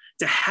important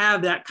to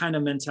have that kind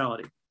of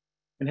mentality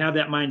and have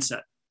that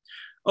mindset.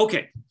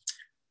 Okay,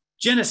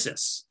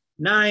 Genesis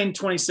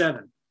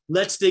 9:27.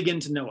 Let's dig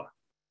into Noah.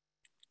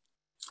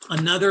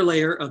 Another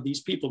layer of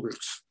these people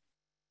groups.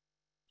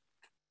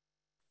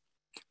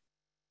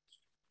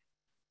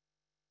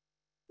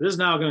 This is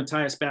now going to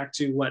tie us back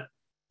to what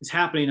is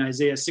happening in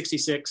Isaiah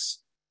 66,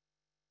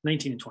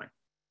 19 and 20.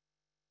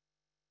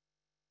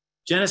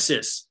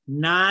 Genesis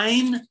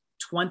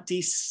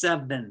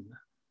 9:27.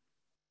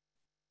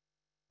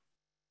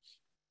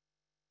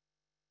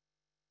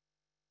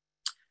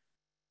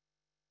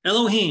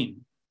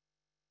 Elohim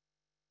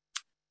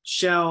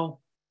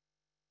shall,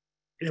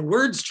 the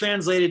word's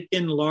translated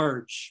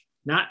enlarge,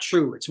 not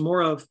true. It's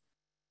more of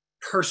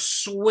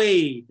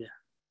persuade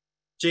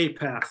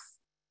Japheth.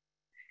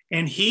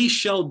 And he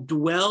shall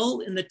dwell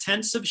in the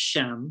tents of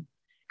Shem,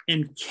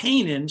 and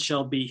Canaan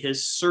shall be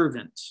his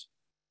servant.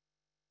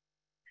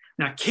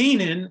 Now,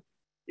 Canaan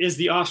is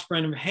the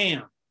offspring of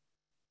Ham.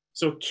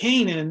 So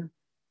Canaan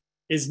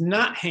is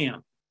not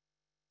Ham.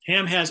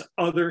 Ham has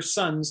other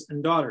sons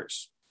and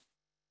daughters.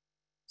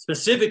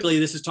 Specifically,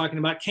 this is talking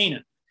about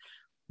Canaan.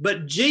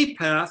 But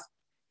Japheth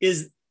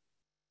is,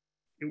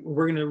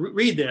 we're going to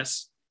read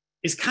this,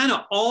 is kind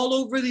of all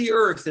over the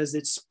earth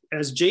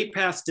as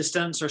Japheth's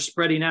descendants are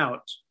spreading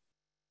out.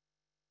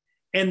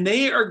 And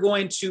they are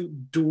going to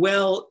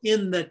dwell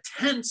in the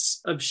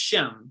tents of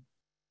Shem.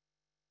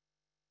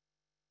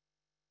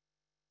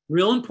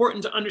 Real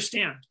important to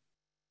understand,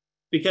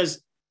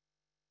 because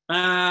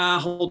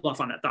hold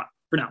off on that thought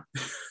for now.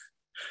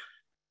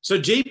 So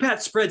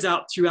Japheth spreads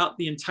out throughout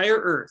the entire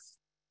earth,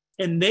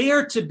 and they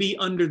are to be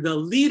under the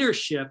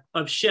leadership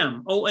of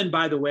Shem. Oh, and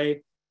by the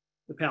way,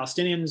 the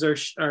Palestinians are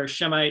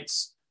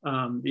Shemites.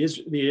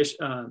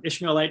 The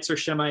Ishmaelites are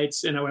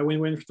Shemites, and we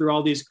went through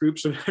all these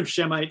groups of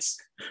Shemites,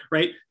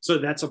 right? So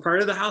that's a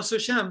part of the house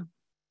of Shem.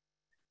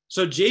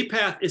 So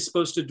Japheth is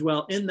supposed to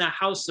dwell in the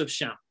house of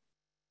Shem.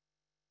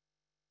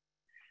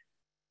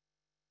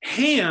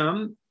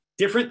 Ham,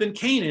 different than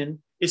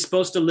Canaan, is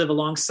supposed to live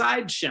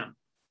alongside Shem.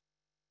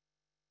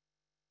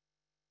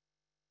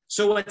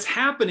 So what's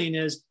happening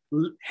is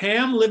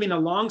Ham living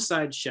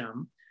alongside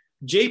Shem,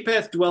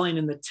 Japheth dwelling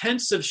in the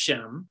tents of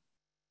Shem,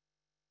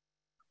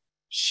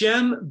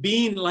 Shem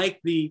being like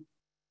the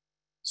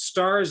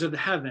stars of the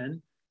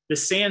heaven, the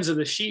sands of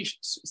the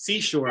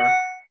seashore,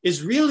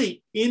 is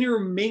really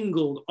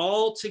intermingled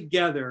all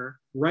together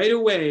right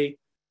away.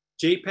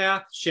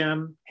 Japheth,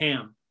 Shem,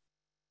 Ham.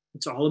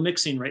 It's all a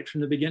mixing right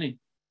from the beginning.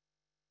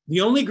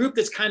 The only group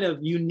that's kind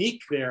of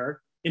unique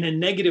there in a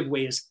negative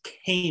way is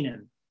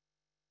Canaan.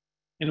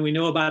 And we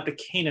know about the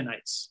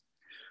Canaanites.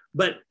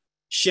 But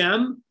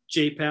Shem,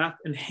 Japheth,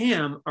 and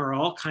Ham are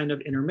all kind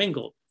of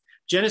intermingled.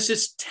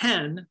 Genesis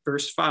 10,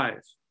 verse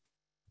 5.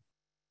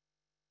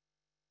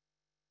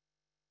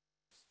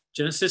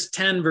 Genesis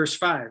 10, verse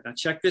 5. Now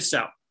check this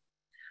out.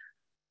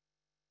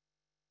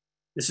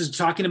 This is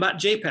talking about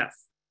Japheth.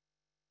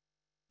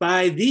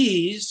 By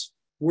these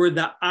were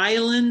the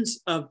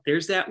islands of,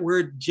 there's that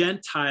word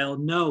Gentile.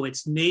 No,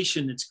 it's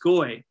nation, it's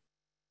Goy.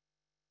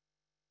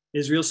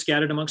 Israel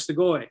scattered amongst the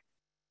Goy.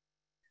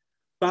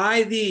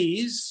 By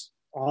these,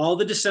 all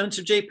the descendants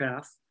of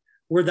Japheth,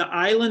 were the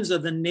islands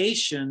of the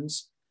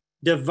nations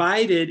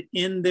divided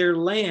in their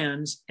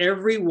lands,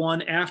 every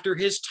one after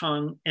his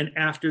tongue and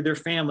after their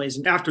families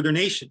and after their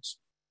nations.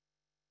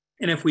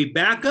 And if we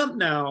back up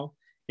now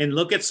and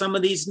look at some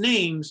of these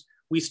names,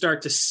 we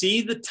start to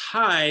see the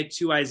tie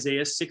to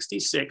Isaiah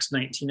 66,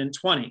 19 and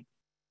 20.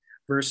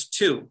 Verse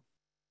 2.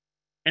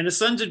 And the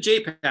sons of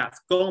Japheth,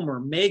 Gomer,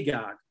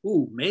 Magog.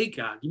 Ooh,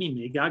 Magog. You mean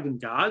Magog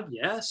and Gog?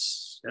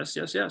 Yes.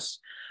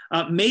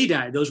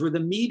 Madai, those were the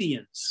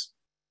Medians.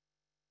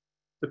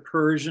 The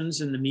Persians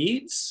and the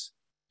Medes.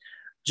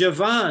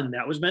 Javan,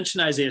 that was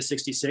mentioned in Isaiah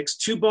 66.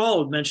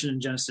 Tubal mentioned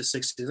in Genesis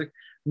 66.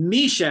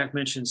 Meshach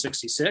mentioned in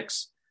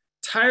 66.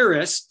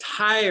 Tyrus,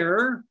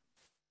 Tyre.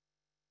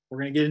 We're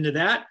going to get into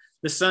that.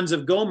 The sons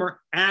of Gomer,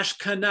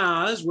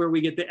 Ashkenaz, where we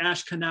get the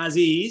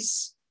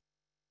Ashkenazis.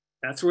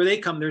 That's where they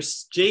come.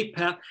 There's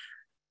Japheth.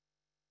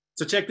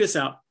 So check this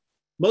out.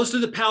 Most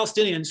of the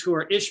Palestinians who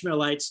are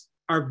Ishmaelites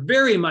are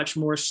very much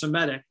more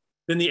Semitic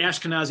than the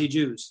Ashkenazi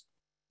Jews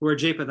who are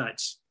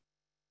Japhethites.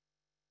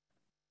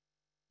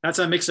 That's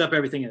how mixed up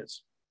everything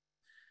is.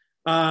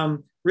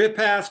 Riphath,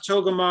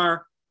 Togarmah,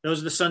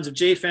 those are the sons of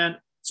Japhan.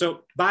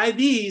 So by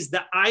these,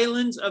 the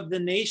islands of the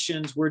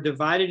nations were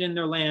divided in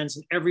their lands,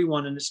 and every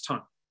one in his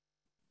tongue.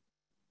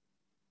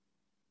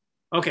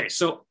 Okay,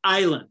 so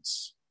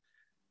islands.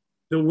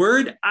 The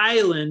word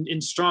island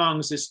in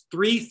Strong's is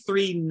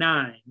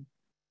 339.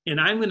 And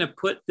I'm going to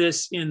put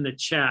this in the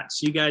chat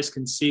so you guys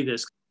can see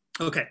this.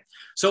 Okay,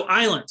 so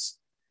islands.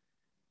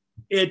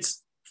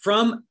 It's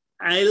from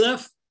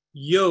Aleph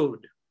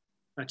Yod.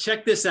 Now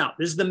check this out.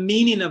 This is the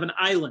meaning of an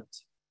island.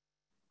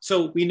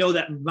 So we know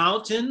that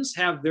mountains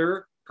have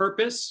their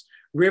purpose.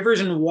 Rivers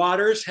and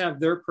waters have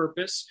their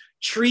purpose.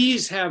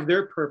 Trees have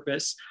their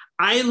purpose.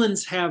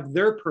 Islands have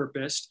their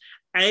purpose.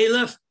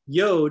 Aleph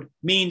Yod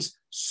means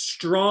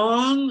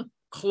strong,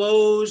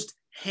 closed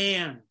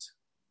hand.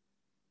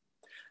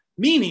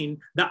 Meaning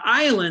the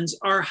islands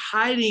are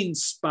hiding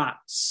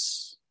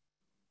spots.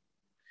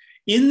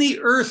 In the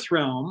earth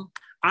realm,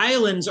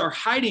 islands are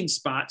hiding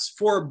spots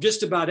for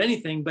just about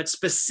anything, but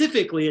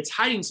specifically it's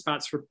hiding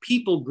spots for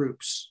people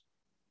groups.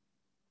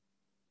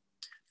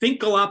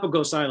 Think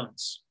Galapagos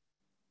Islands.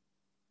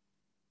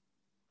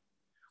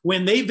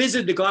 When they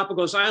visited the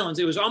Galapagos Islands,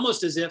 it was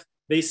almost as if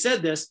they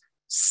said this,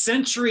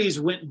 centuries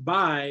went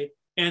by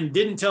and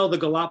didn't tell the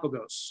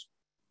Galapagos.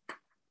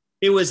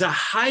 It was a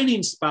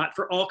hiding spot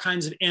for all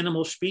kinds of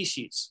animal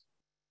species.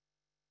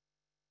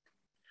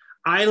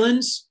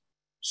 Islands,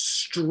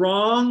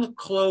 strong,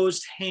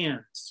 closed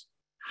hands,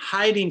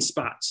 hiding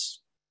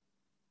spots.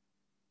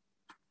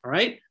 All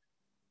right?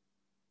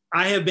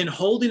 I have been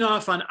holding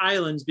off on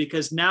islands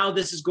because now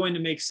this is going to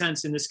make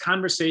sense in this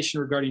conversation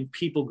regarding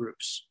people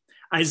groups.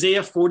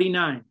 Isaiah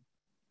 49.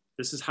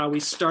 This is how we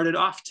started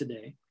off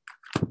today.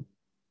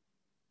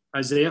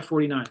 Isaiah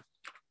 49.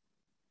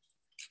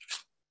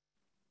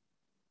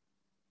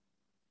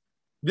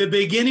 The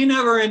beginning of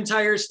our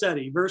entire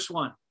study, verse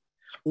 1.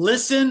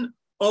 Listen,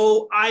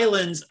 O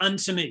islands,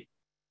 unto me,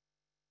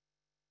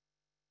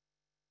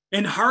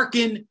 and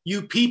hearken,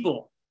 you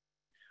people.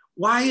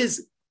 Why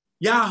is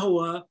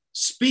Yahweh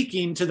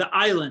speaking to the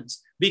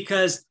islands?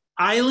 Because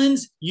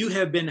islands, you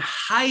have been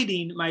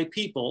hiding my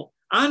people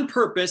on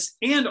purpose,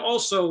 and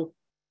also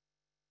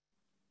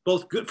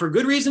both good, for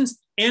good reasons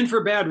and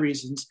for bad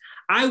reasons.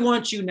 I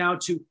want you now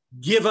to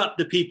give up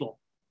the people.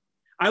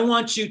 I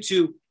want you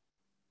to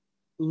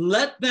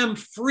let them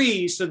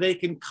free so they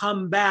can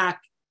come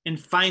back and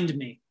find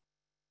me.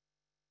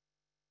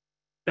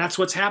 That's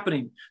what's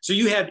happening. So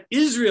you have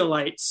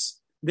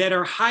Israelites that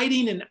are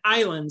hiding in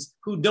islands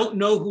who don't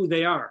know who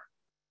they are.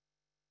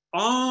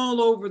 All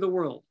over the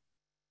world.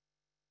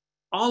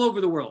 All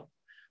over the world.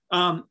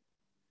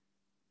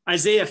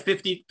 Isaiah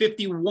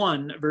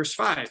 51, verse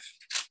 5.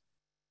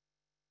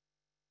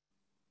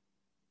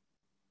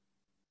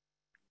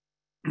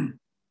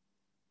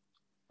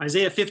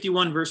 Isaiah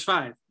 51, verse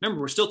 5. Remember,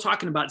 we're still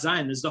talking about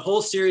Zion. There's the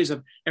whole series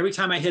of every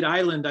time I hit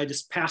island, I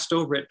just passed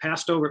over it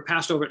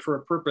for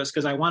a purpose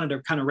because I wanted to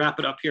kind of wrap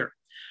it up here.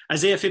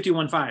 Isaiah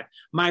 51, 5.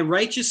 My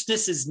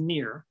righteousness is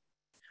near,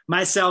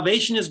 my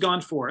salvation is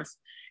gone forth,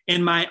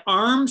 and my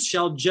arms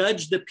shall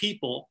judge the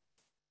people.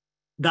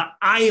 The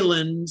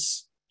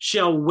islands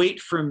shall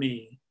wait for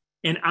me,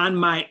 and on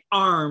my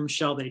arm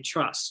shall they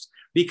trust.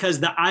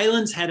 Because the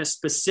islands had a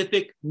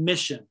specific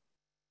mission,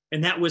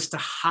 and that was to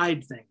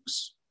hide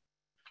things.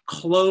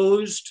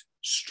 Closed,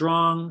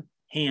 strong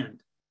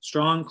hand.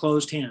 Strong,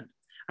 closed hand.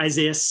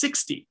 Isaiah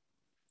 60.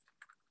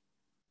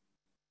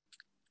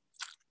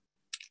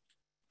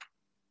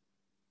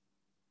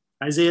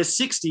 Isaiah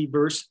 60,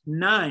 verse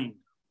 9.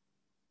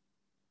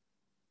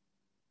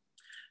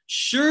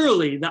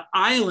 Surely the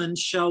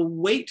islands shall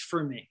wait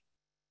for me.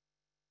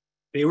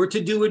 They were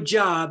to do a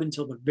job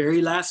until the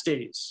very last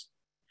days.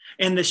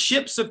 And the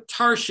ships of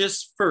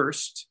Tarshish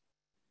first,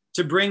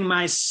 to bring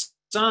my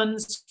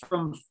sons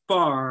from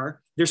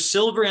far, their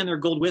silver and their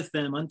gold with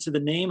them, unto the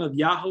name of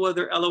Yahweh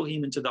their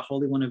Elohim, and to the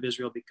Holy One of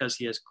Israel, because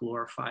he has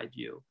glorified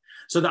you.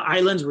 So the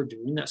islands were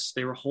doing this.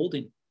 They were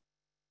holding.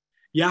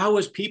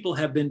 Yahweh's people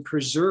have been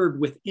preserved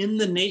within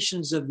the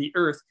nations of the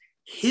earth,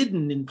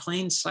 hidden in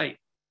plain sight,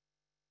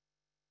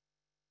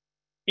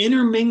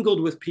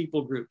 intermingled with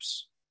people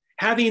groups,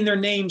 having their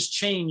names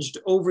changed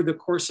over the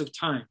course of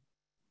time.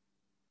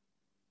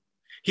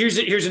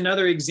 Here's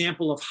another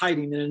example of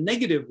hiding in a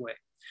negative way.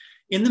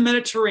 In the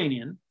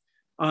Mediterranean,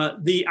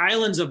 the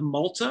islands of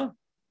Malta,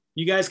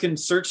 you guys can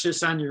search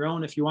this on your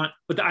own if you want,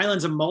 but the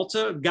islands of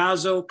Malta,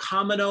 Gazo,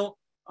 Kamino,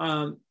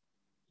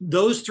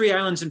 those three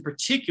islands in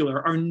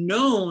particular are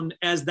known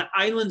as the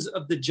islands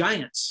of the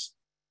giants.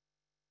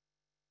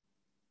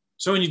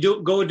 So when you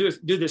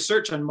do the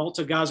search on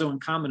Malta, Gazo,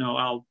 and Kamino,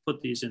 I'll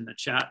put these in the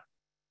chat,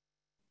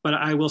 but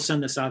I will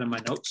send this out in my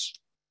notes.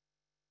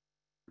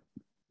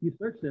 You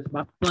search this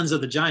about islands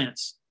of the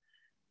giants,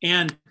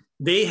 and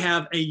they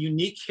have a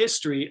unique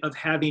history of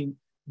having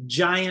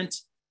giant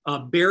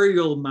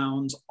burial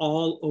mounds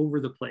all over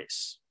the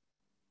place.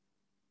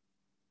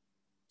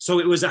 So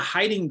it was a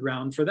hiding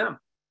ground for them.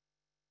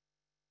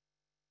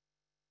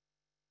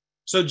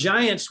 So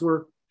giants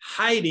were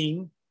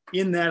hiding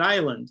in that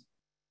island.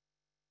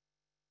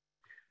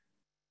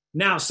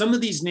 Now, some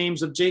of these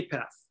names of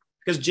Japheth,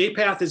 because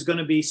Japheth is going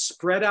to be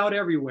spread out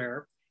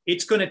everywhere,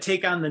 it's going to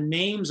take on the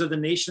names of the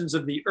nations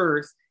of the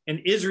earth,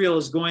 and Israel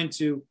is going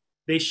to,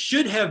 Japheth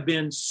should have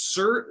been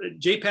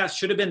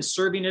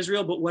serving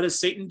Israel, but what does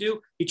Satan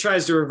do? He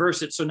tries to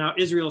reverse it. So now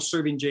Israel is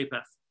serving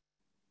Japheth.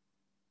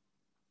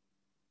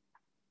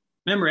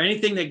 Remember,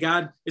 anything that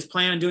God is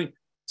planning on doing,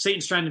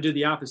 Satan's trying to do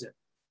the opposite.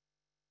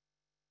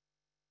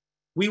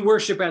 We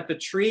worship at the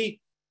tree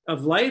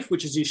of life,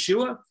 which is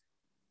Yeshua.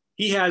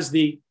 He has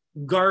the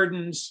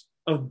gardens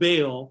of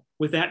Baal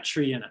with that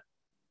tree in it,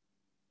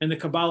 and the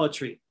Kabbalah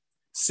tree.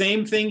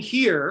 Same thing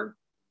here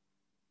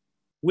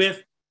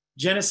with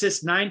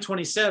Genesis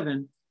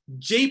 9:27.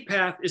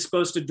 Japheth is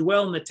supposed to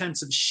dwell in the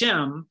tents of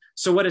Shem.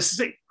 So what does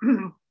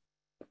Satan,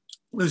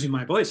 losing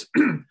my voice,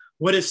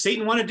 what does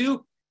Satan want to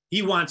do?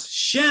 He wants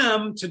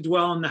Shem to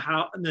dwell in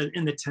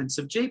the tents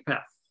of Japheth.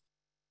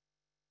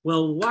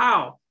 Well,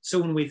 wow. So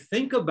when we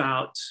think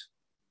about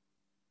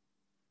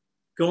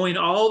going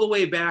all the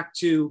way back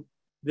to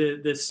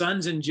the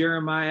sons in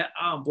Jeremiah,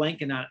 I'm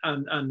blanking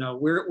on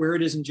where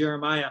it is in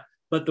Jeremiah,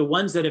 but the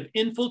ones that have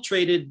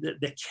infiltrated,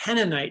 the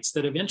Canaanites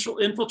that have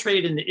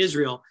infiltrated into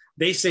Israel,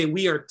 they say,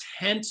 we are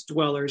tent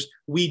dwellers.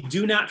 We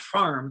do not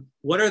farm.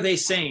 What are they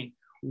saying?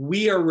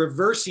 We are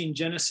reversing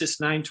Genesis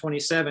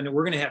 9:27, and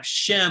we're going to have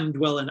Shem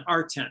dwell in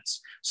our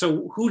tents.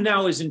 So who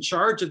now is in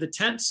charge of the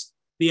tents?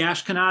 The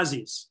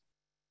Ashkenazis.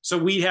 So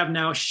we have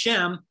now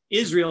Shem,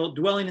 Israel,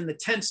 dwelling in the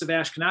tents of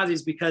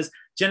Ashkenazis because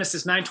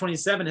Genesis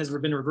 9:27 has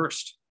been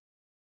reversed.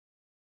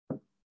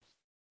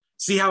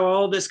 See how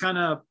all this kind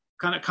of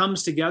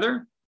comes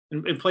together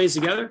and plays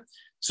together?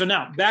 So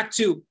now back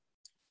to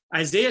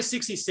Isaiah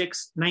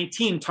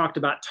 66:19 talked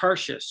about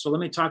Tarshish. So let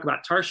me talk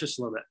about Tarshish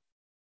a little bit.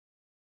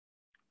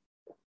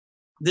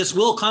 This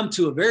will come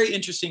to a very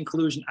interesting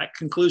conclusion,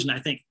 I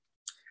think.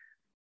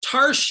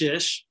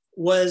 Tarshish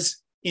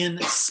was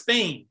in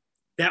Spain.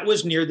 That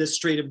was near the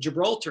Strait of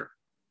Gibraltar.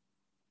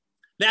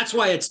 That's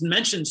why it's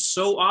mentioned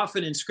so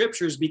often in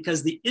scriptures,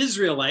 because the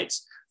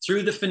Israelites,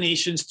 through the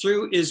Phoenicians,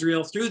 through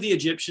Israel, through the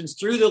Egyptians,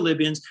 through the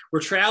Libyans,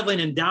 were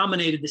traveling and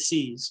dominated the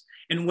seas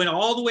and went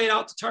all the way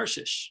out to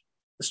Tarshish,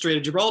 the Strait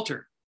of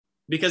Gibraltar,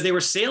 because they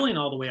were sailing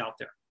all the way out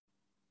there.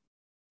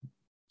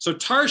 So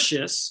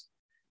Tarshish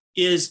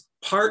is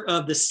part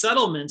of the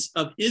settlements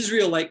of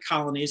Israelite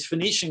colonies,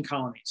 Phoenician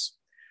colonies.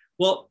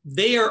 Well,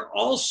 they are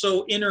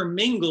also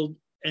intermingled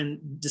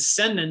and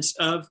descendants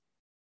of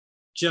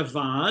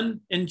Javan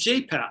and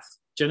Japheth,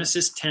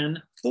 Genesis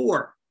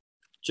 10:4,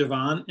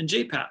 Javan and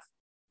Japheth.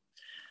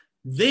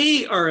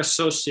 They are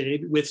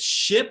associated with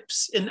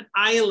ships and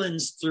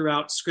islands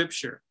throughout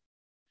Scripture.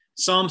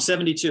 Psalm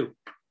 72.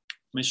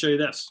 Let me show you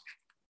this.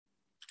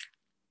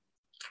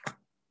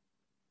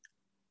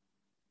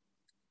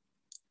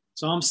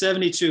 Psalm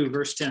 72,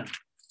 verse 10.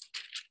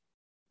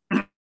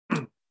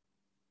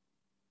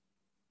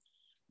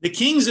 The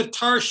kings of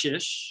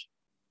Tarshish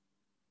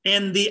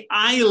and the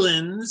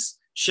islands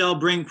shall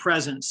bring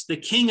presents. The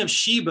king of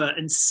Sheba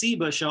and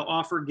Seba shall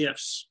offer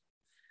gifts.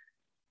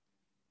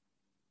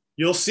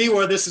 You'll see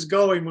where this is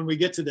going when we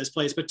get to this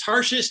place. But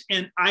Tarshish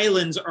and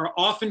islands are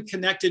often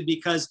connected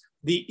because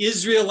the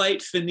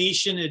Israelite,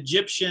 Phoenician,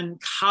 Egyptian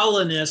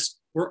colonists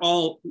were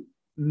all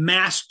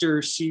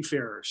master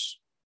seafarers.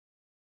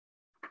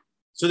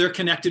 So they're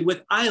connected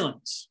with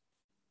islands.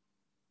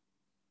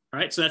 All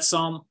right, so that's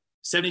Psalm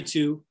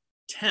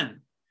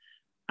 72:10.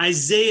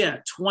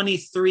 Isaiah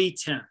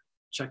 23:10.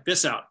 Check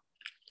this out.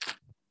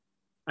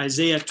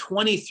 Isaiah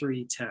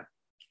 23:10.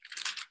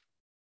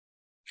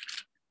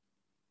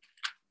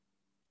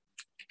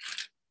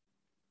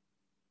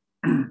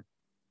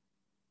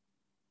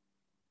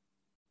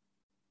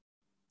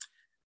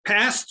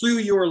 Pass through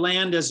your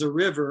land as a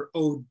river,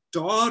 O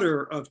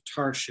daughter of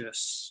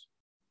Tarshish.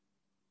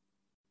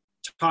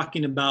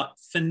 Talking about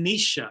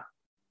Phoenicia.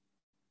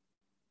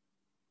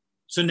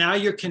 So now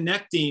you're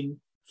connecting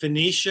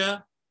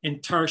Phoenicia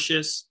and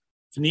Tarshish.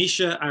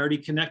 Phoenicia, I already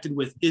connected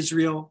with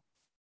Israel,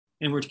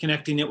 and we're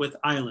connecting it with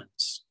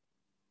islands.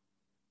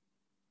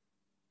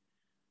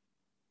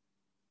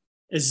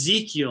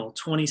 Ezekiel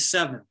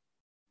 27.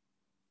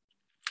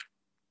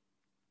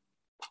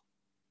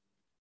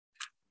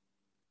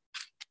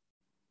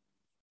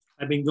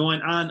 I've been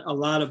going on a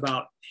lot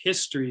about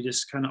history,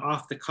 just kind of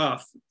off the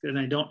cuff, and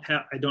I don't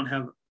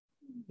have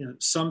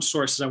some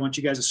sources. I want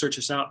you guys to search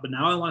this out, but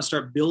now I want to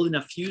start building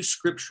a few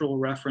scriptural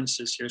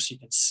references here so you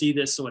can see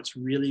this, so it's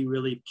really,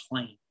 really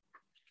plain.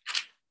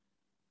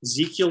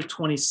 Ezekiel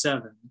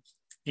 27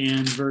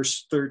 and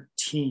verse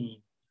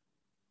 13.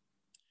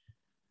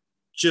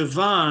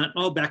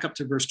 Back up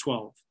to verse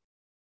 12.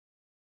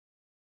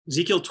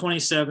 Ezekiel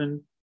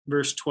 27,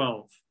 verse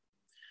 12.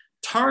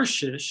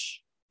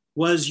 Tarshish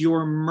was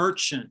your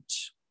merchant,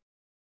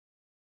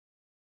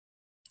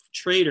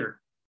 trader.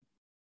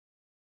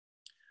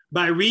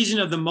 By reason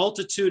of the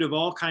multitude of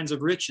all kinds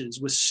of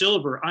riches, with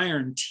silver,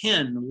 iron,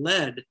 tin,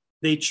 lead,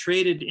 they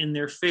traded in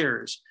their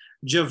fairs.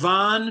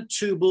 Javan,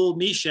 Tubal,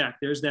 Meshach,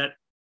 there's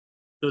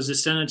those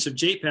descendants of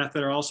Japheth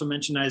that are also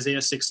mentioned in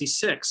Isaiah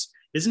 66.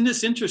 Isn't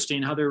this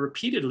interesting how they're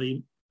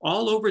repeatedly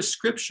all over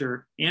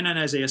Scripture and in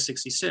Isaiah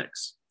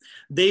 66?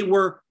 They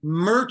were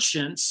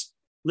merchants.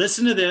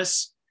 Listen to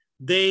this.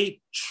 They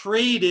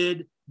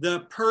traded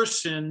the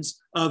persons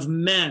of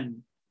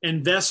men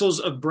and vessels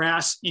of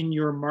brass in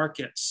your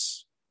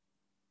markets.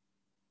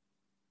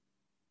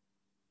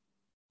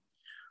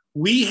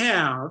 We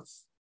have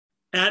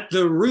at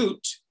the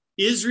root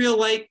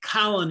Israelite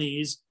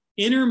colonies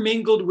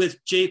intermingled with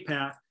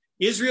Japheth.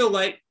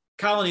 Israelite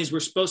colonies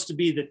were supposed to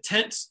be the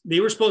tents. They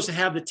were supposed to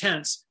have the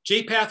tents.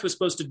 Japheth was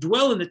supposed to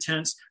dwell in the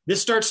tents.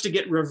 This starts to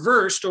get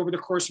reversed over the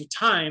course of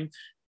time.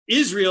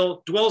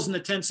 Israel dwells in the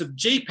tents of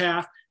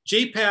Japheth.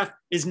 Japheth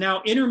is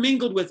now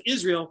intermingled with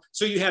Israel.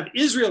 So you have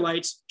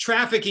Israelites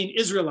trafficking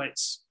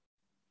Israelites.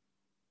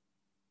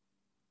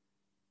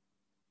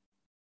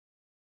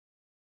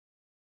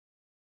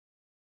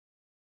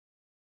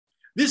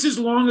 This is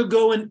long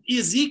ago in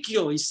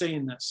Ezekiel, he's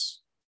saying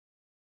this.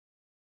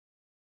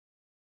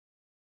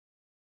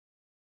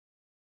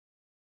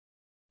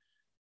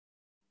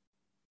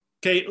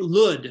 Okay,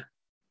 Lud.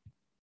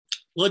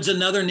 Lud's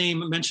another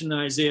name mentioned in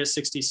Isaiah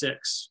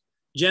 66.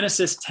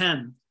 Genesis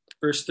 10,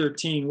 verse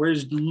 13. Where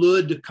does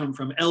Lud come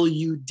from?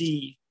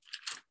 L-U-D.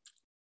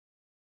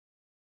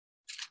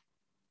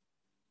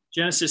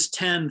 Genesis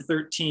 10,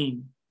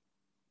 13.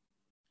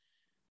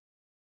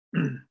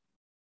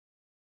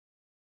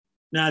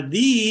 Now,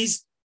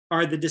 these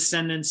are the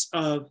descendants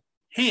of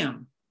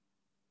Ham.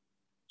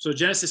 So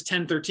Genesis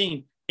 10,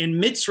 13.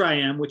 In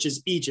Mitzrayim, which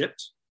is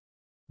Egypt,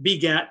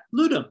 begat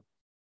Ludim.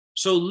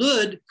 So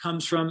Lud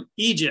comes from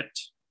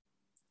Egypt.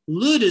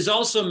 Lud is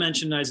also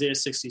mentioned in Isaiah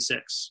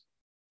 66.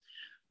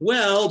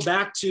 Well,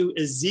 back to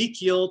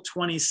Ezekiel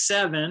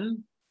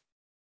 27,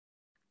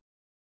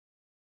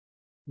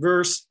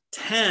 verse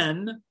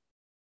 10.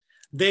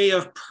 They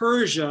of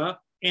Persia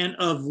and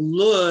of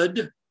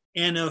Lud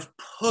and of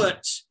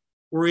Put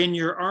were in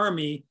your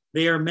army.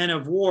 They are men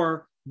of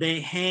war. They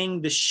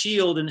hang the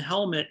shield and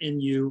helmet in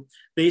you.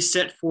 They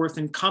set forth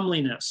in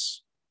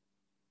comeliness.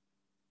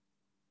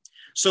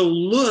 So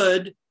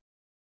Lud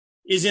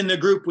is in the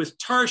group with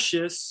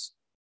Tarshish.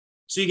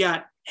 So you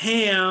got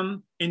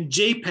Ham and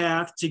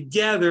Japheth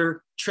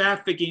together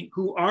trafficking,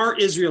 who are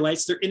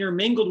Israelites. They're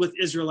intermingled with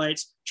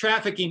Israelites,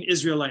 trafficking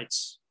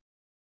Israelites.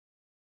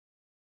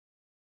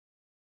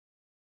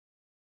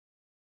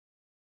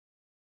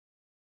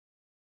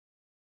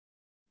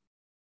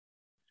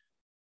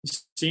 You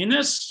seen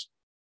this?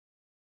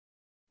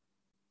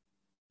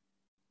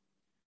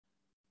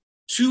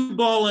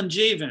 Tubal and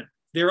Javan.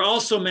 They're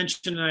also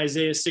mentioned in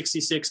Isaiah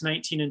 66,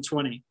 19 and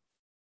 20.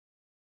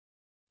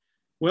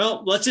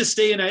 Well, let's just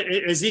stay in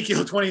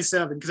Ezekiel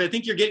 27, because I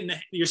think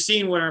you're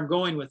seeing where I'm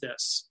going with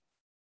this.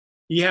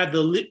 You have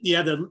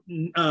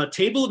the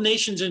table of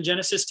nations in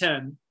Genesis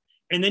 10,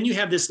 and then you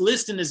have this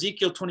list in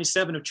Ezekiel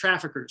 27 of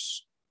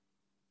traffickers.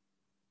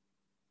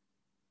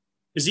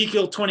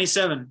 Ezekiel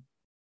 27,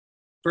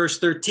 verse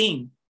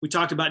 13. We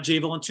talked about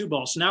Javel and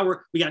Tubal. So now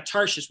we got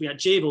Tarshish, we got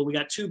Javel, we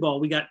got Tubal,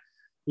 we got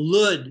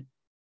Lud,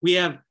 we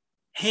have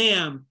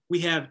Ham,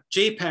 we have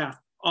Japheth,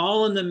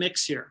 all in the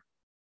mix here.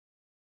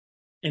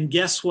 And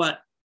guess what?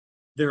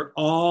 They're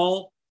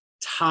all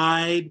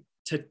tied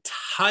to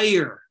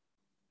Tyre.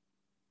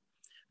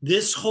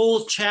 This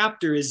whole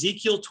chapter,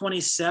 Ezekiel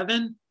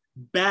 27,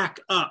 back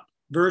up,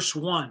 verse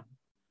 1.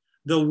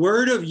 The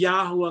word of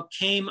Yahweh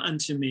came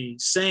unto me,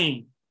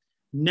 saying,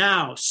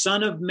 now,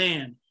 son of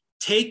man,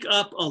 take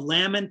up a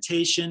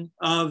lamentation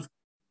of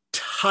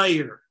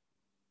Tyre,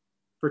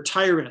 for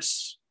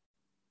Tyrus.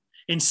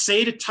 and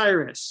say to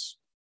Tyrus,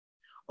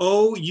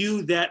 O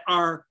you that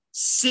are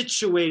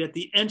situated at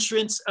the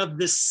entrance of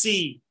the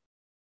sea,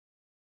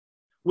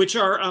 which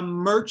are a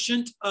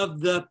merchant of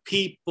the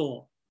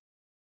people.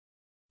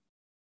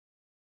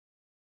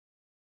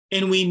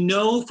 And we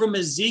know from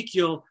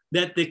Ezekiel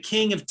that the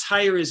king of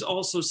Tyre is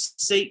also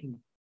Satan.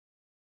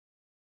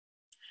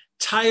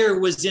 Tyre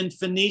was in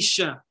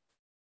Phoenicia.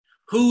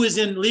 Who was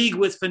in league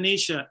with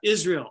Phoenicia?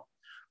 Israel.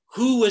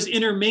 Who was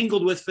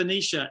intermingled with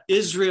Phoenicia?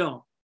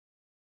 Israel.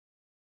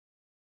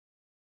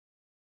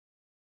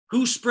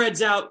 Who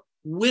spreads out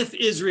with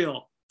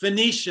Israel?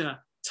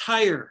 Phoenicia,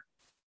 Tyre.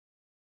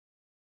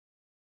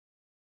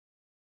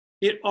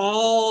 It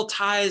all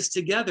ties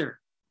together.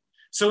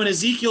 So in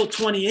Ezekiel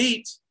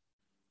 28,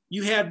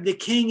 you have the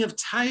king of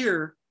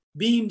Tyre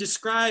being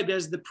described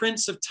as the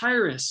prince of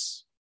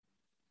Tyrus,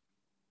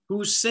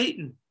 who's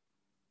Satan.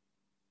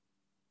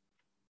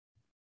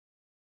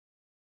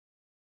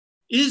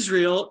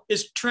 Israel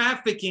is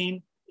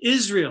trafficking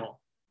Israel.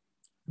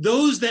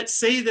 Those that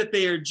say that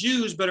they are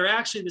Jews, but are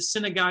actually the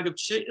synagogue of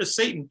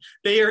Satan,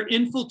 they are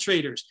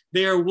infiltrators.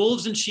 They are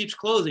wolves in sheep's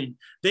clothing.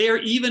 They are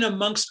even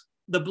amongst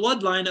the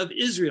bloodline of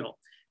Israel.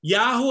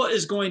 Yahweh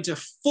is going to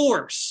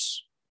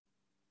force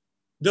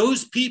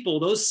those people,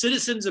 those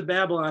citizens of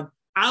Babylon,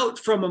 out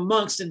from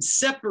amongst and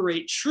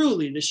separate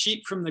truly the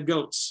sheep from the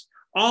goats,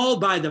 all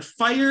by the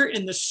fire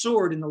and the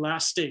sword in the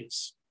last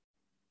days.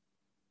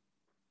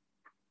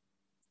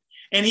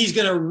 And he's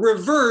going to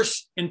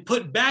reverse and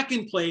put back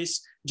in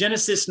place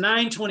Genesis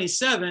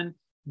 9:27,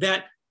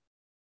 that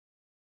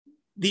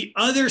the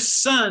other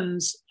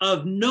sons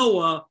of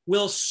Noah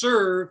will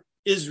serve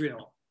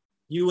Israel,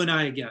 you and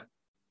I again.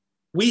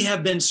 We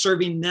have been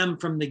serving them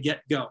from the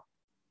get-go.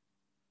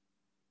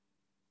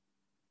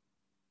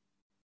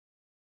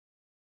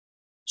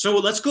 So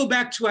let's go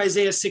back to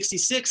Isaiah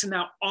 66, and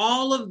now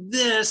all of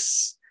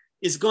this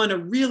is going to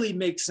really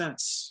make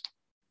sense.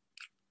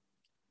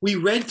 We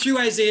read through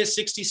Isaiah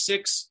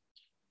 66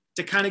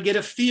 to kind of get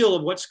a feel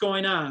of what's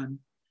going on,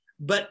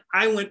 but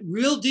I went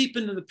real deep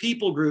into the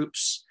people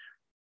groups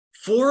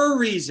for a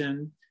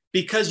reason,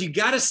 because you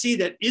got to see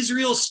that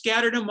Israel's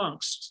scattered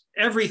amongst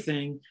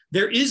everything.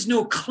 There is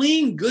no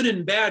clean, good,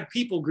 and bad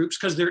people groups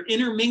because they're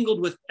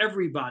intermingled with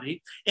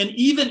everybody. And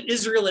even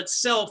Israel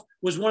itself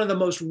was one of the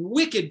most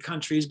wicked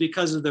countries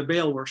because of their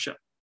Baal worship.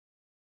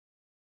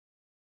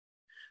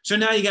 So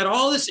now you got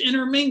all this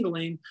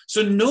intermingling.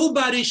 So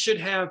nobody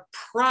should have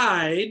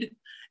pride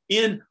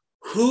in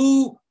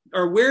who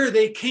or where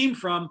they came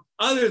from,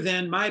 other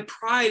than my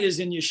pride is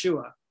in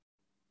Yeshua.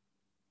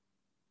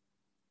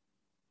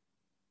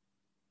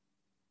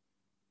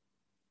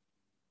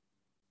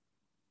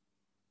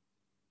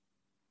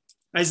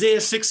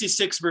 Isaiah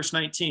 66, verse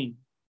 19.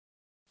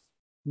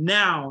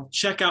 Now,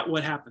 check out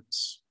what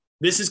happens.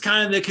 This is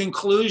kind of the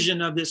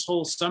conclusion of this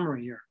whole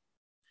summary here.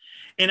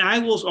 And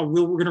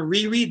we're going to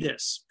reread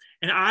this.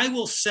 And I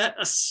will set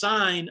a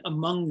sign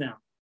among them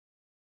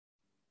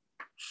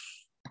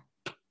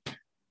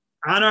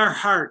on our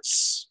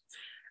hearts,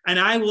 and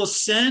I will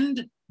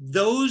send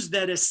those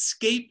that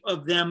escape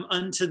of them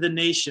unto the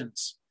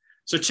nations.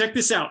 So check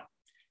this out.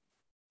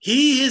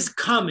 He is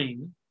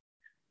coming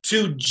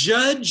to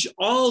judge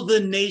all the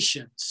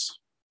nations.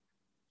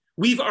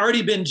 We've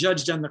already been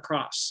judged on the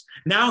cross.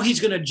 Now he's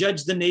going to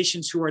judge the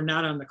nations who are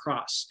not on the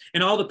cross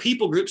and all the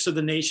people groups of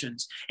the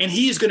nations. And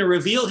he is going to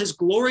reveal his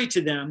glory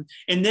to them.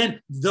 And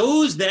then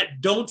those that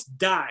don't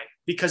die,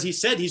 because he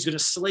said he's going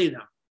to slay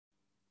them.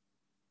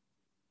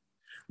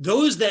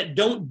 Those that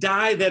don't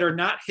die that are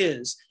not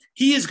his,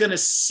 he is going to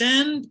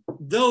send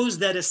those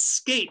that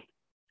escape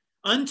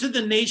unto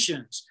the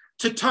nations,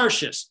 to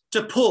Tarshish,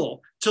 to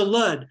Pul, to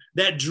Lud,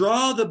 that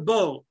draw the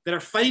bow, that are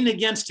fighting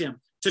against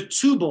him, to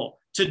Tubal,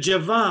 to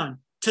Javan,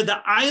 to the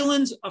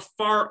islands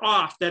afar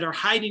off that are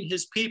hiding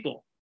his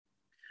people,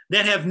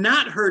 that have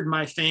not heard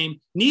my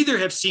fame, neither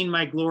have seen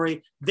my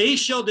glory. They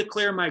shall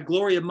declare my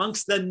glory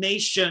amongst the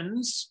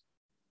nations,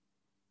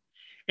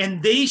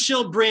 and they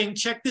shall bring,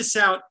 check this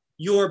out,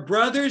 your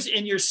brothers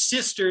and your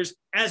sisters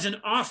as an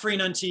offering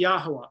unto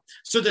Yahweh.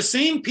 So the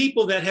same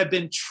people that have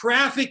been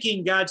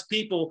trafficking God's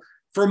people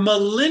for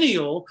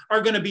millennial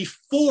are going to be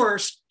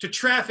forced to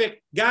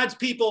traffic God's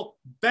people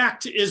back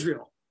to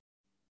Israel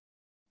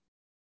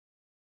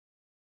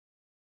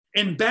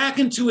and back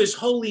into his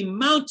holy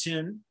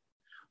mountain,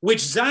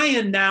 which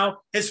Zion now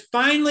has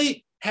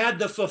finally had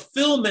the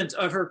fulfillment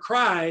of her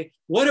cry,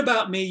 what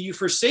about me? You've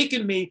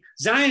forsaken me.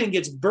 Zion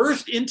gets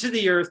birthed into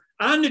the earth,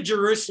 onto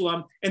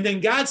Jerusalem. And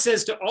then God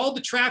says to all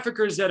the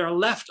traffickers that are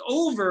left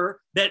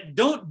over that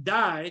don't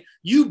die,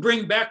 you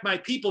bring back my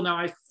people. Now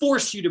I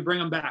force you to bring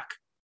them back.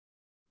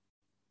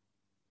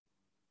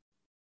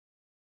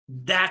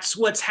 That's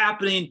what's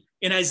happening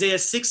in Isaiah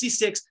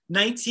 66,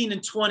 19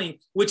 and 20,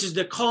 which is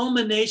the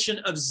culmination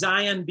of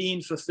Zion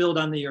being fulfilled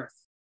on the earth.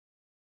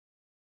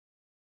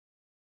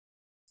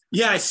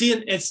 Yeah, I see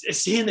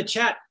in the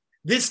chat.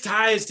 This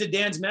ties to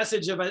Dan's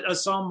message of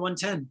Psalm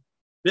 110.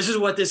 This is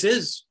what this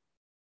is.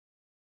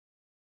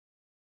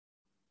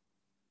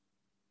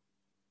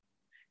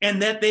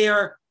 And that they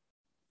are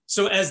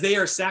So as they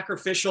are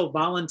sacrificial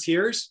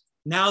volunteers,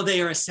 now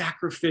they are a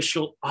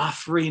sacrificial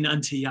offering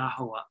unto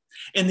Yahweh.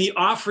 And the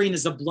offering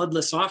is a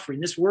bloodless offering.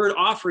 This word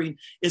offering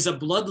is a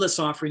bloodless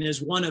offering, is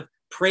one of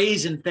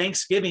praise and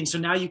thanksgiving. So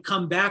now you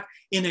come back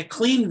in a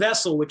clean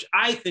vessel, which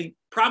I think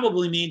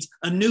probably means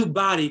a new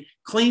body,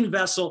 clean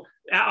vessel,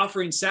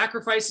 offering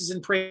sacrifices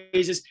and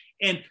praises,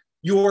 and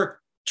your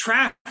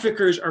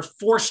traffickers are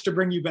forced to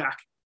bring you back.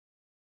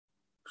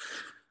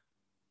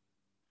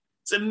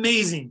 It's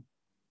amazing.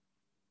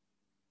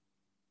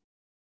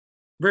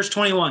 Verse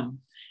 21,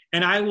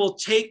 and I will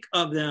take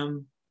of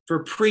them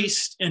for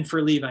priests and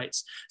for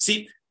Levites.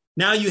 See,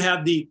 now you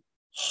have the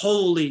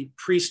holy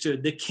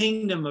priesthood, the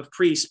kingdom of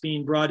priests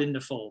being brought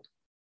into fold.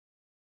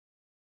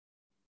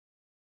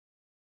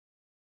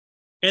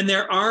 And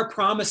there are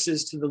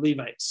promises to the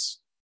Levites.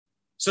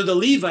 So the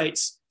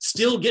Levites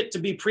still get to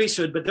be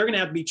priesthood, but they're going to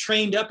have to be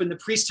trained up in the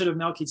priesthood of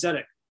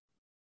Melchizedek.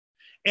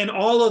 And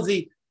all of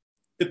the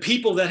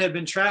people that have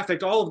been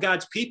trafficked, all of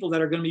God's people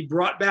that are going to be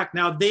brought back,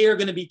 now they are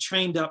going to be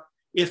trained up.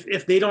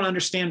 If they don't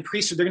understand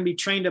priesthood, they're going to be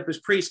trained up as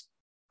priests.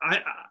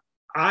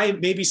 I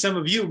maybe some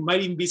of you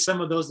might even be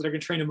some of those that are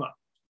going to train them up.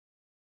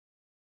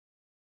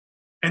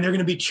 And they're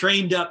going to be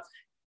trained up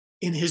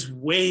in his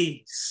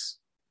ways,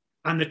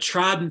 on the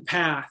trodden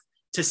path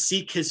to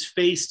seek his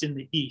face in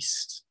the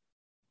east.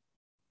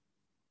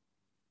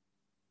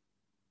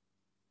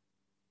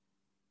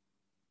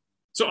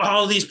 So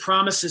all these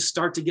promises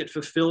start to get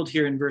fulfilled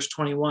here in verse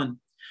 21.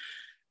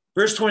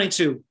 Verse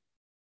 22,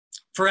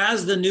 for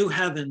as the new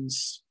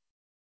heavens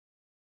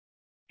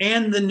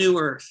and the new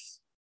earth,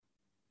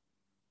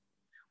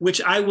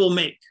 which I will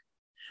make.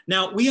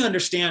 Now we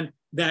understand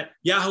that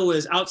Yahweh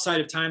is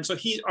outside of time, so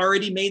he's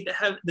already made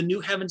the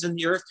new heavens and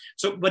the earth.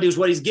 So, but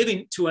what he's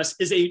giving to us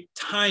is a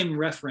time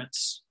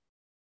reference.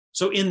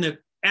 So in the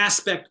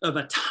aspect of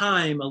a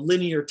time, a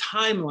linear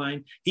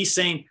timeline, he's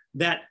saying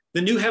that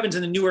the new heavens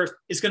and the new earth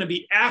is going to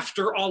be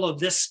after all of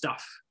this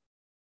stuff.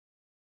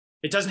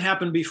 It doesn't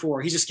happen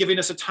before. He's just giving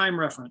us a time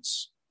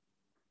reference.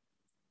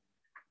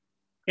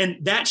 And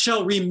that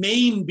shall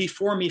remain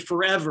before me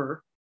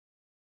forever,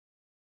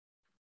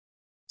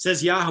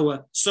 says Yahweh,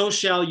 so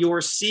shall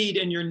your seed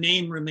and your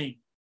name remain.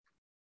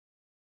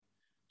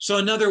 So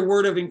another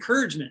word of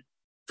encouragement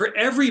for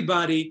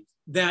everybody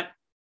that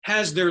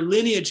has their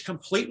lineage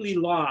completely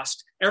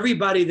lost,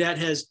 everybody that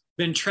has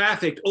been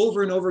trafficked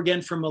over and over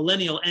again for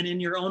millennial and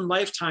in your own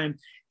lifetime,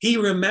 he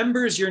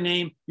remembers your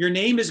name. Your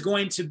name is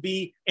going to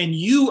be, and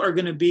you are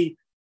going to be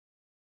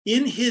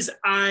in his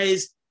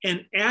eyes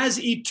and as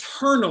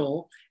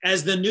eternal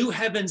as the new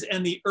heavens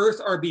and the earth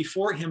are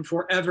before him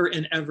forever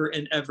and ever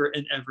and ever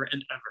and ever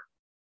and ever.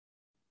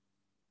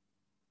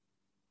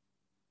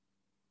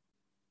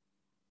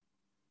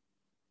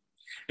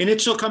 And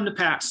it shall come to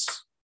pass,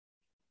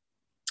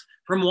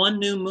 from one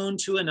new moon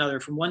to another,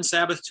 from one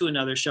Sabbath to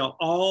another, shall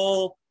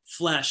all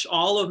flesh,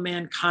 all of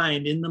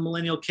mankind in the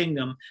millennial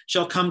kingdom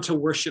shall come to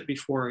worship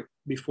before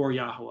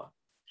Yahweh.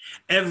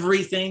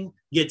 Everything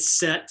gets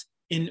set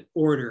in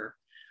order.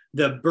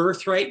 The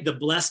birthright, the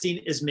blessing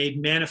is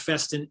made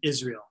manifest in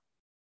Israel.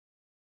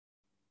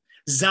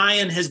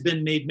 Zion has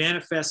been made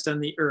manifest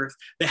on the earth.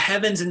 The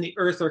heavens and the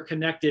earth are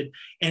connected,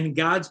 and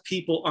God's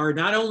people are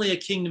not only a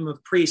kingdom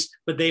of priests,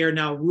 but they are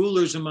now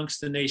rulers amongst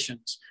the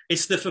nations.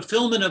 It's the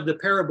fulfillment of the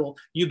parable.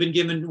 You've been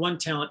given 1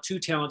 talent, 2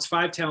 talents,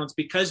 5 talents.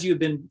 Because you've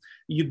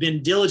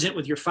been diligent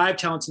with your 5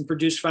 talents and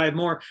produced 5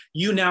 more,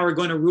 you now are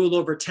going to rule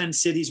over 10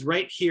 cities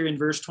right here in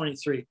verse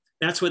 23.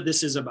 That's what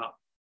this is about.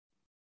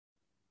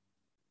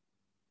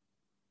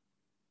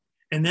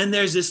 And then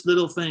there's this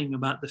little thing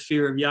about the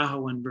fear of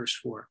Yahweh in verse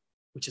 4,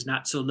 which is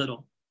not so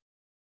little.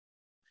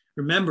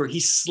 Remember, he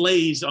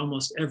slays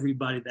almost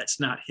everybody that's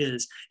not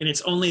his. And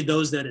it's only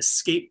those that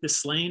escape the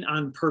slaying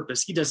on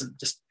purpose.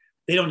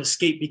 They don't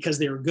escape because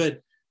they were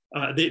good.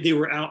 They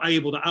were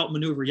able to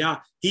outmaneuver Yah.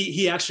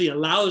 He actually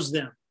allows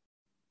them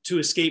to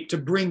escape, to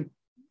bring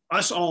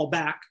us all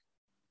back,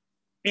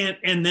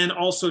 and then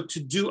also to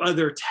do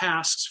other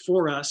tasks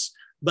for us.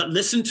 But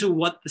listen to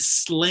what the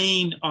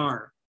slain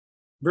are.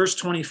 Verse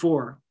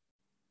 24,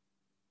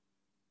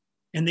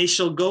 and they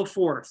shall go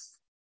forth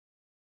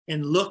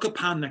and look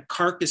upon the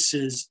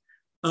carcasses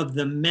of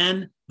the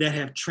men that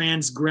have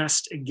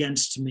transgressed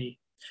against me.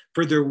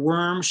 For their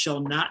worm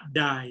shall not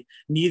die,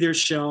 neither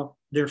shall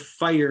their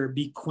fire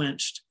be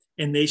quenched,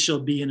 and they shall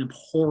be an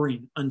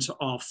abhorring unto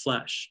all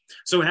flesh.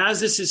 So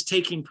as this is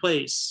taking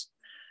place,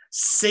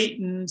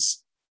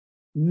 Satan's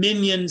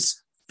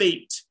minions'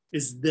 fate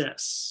is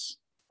this.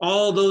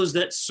 All those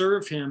that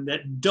serve him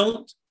that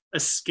don't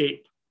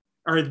escape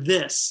are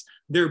this: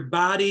 their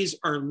bodies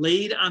are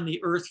laid on the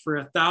earth for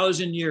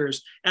 1,000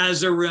 years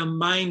as a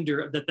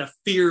reminder that the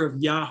fear of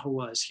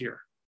Yahweh is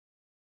here.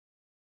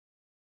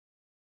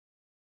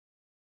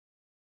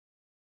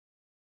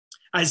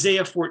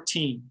 Isaiah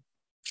 14.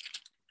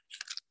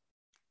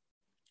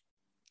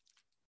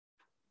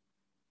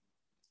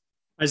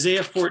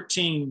 Isaiah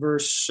 14,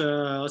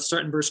 let's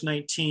start in verse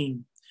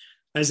 19.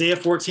 Isaiah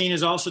 14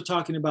 is also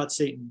talking about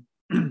Satan.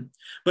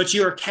 But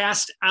you are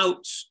cast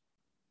out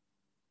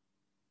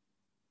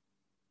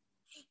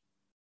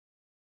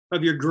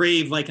of your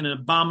grave like an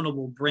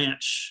abominable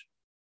branch,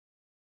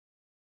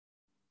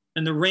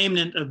 and the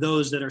remnant of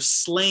those that are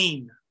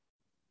slain,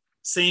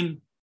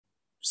 same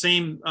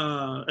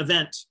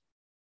event,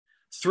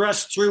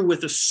 thrust through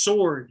with a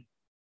sword,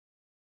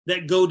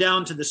 that go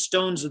down to the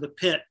stones of the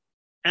pit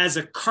as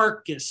a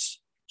carcass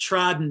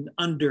trodden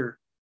under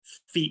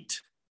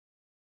feet.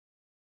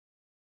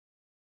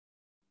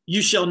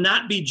 You shall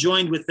not be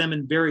joined with them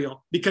in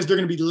burial, because they're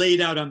going to be laid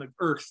out on the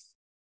earth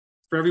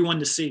for everyone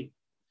to see.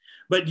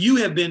 But you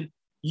have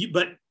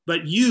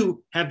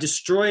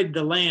destroyed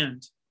the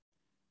land,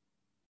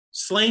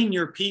 slain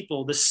your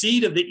people. The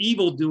seed of the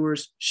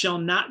evildoers shall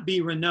not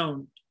be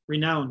renowned.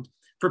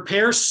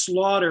 Prepare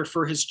slaughter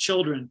for his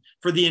children,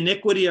 for the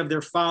iniquity of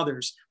their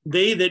fathers,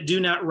 they that do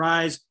not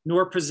rise,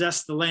 nor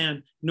possess the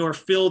land, nor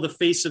fill the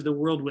face of the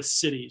world with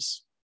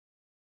cities.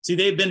 See,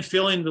 they've been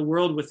filling the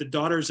world with the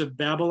daughters of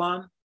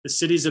Babylon, the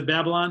cities of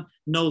Babylon.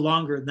 No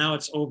longer. Now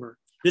it's over.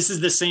 This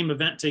is the same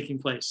event taking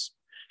place.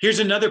 Here's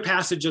another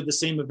passage of the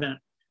same event,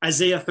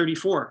 Isaiah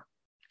 34.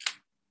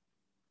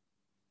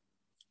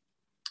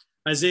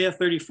 Isaiah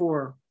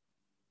 34.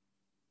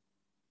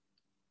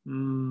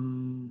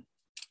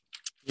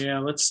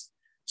 Let's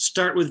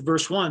start with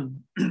verse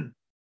 1.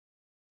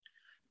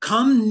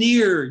 Come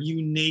near,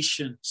 you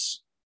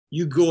nations,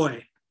 you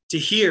Goy, to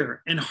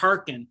hear and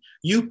hearken.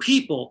 You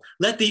people,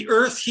 let the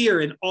earth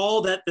hear and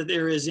all that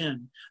there is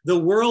in, the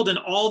world and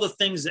all the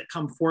things that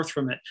come forth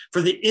from it.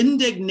 For the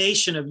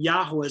indignation of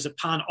Yahweh is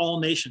upon all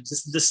nations.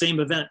 This is the same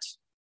event.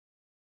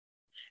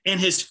 And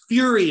his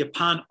fury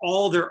upon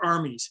all their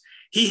armies.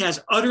 He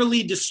has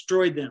utterly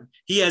destroyed them.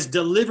 He has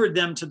delivered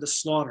them to the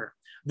slaughter.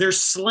 Their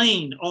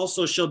slain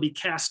also shall be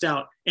cast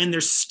out, and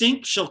their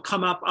stink shall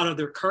come up out of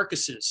their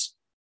carcasses.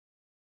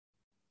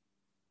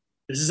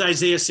 This is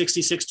Isaiah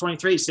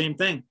 66:23, same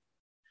thing.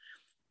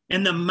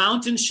 And the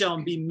mountains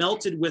shall be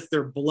melted with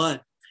their blood,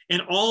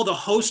 and all the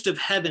host of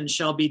heaven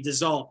shall be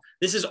dissolved.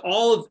 This is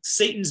all of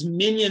Satan's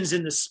minions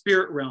in the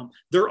spirit realm.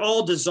 They're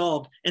all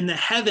dissolved. And the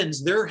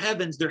heavens, their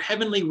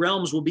heavenly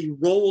realms will be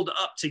rolled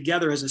up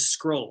together as a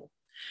scroll.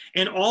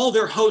 And all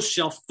their hosts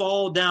shall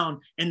fall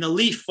down, and the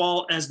leaf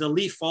fall as the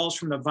leaf falls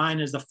from the vine,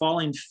 as the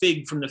falling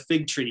fig from the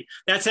fig tree.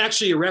 That's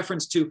actually a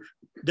reference to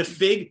the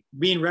fig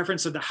being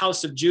reference of the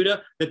house of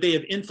Judah, that they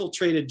have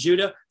infiltrated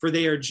Judah, for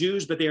they are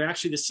Jews, but they are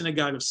actually the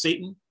synagogue of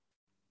Satan.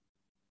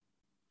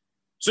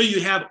 So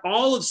you have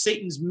all of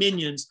Satan's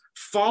minions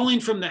falling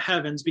from the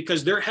heavens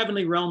because their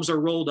heavenly realms are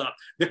rolled up.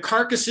 The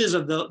carcasses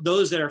of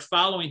those that are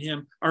following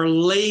him are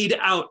laid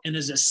out, and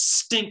as a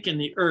stink in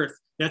the earth.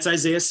 That's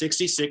Isaiah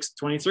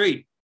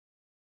 66:23.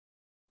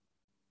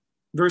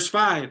 Verse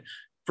 5,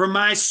 for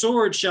my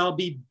sword shall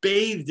be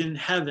bathed in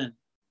heaven.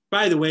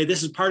 By the way,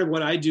 this is part of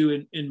what I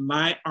do in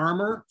my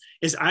armor,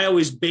 is I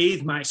always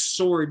bathe my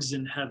swords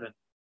in heaven.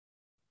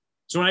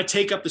 So when I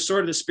take up the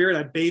sword of the Spirit,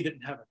 I bathe it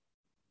in heaven.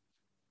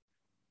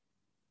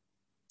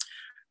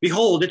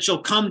 Behold, it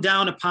shall come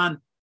down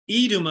upon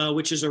Edom,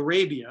 which is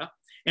Arabia,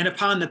 and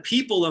upon the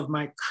people of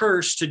my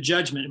curse to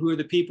judgment. Who are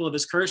the people of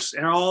his curse?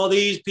 And all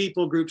these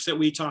people groups that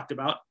we talked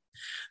about.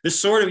 The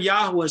sword of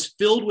Yahweh is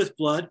filled with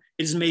blood.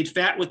 It is made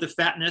fat with the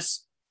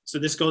fatness. So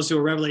this goes to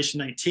Revelation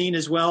 19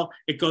 as well.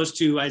 It goes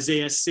to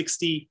Isaiah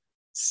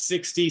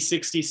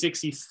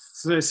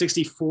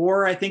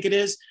 64, I think it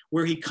is,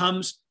 where he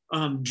comes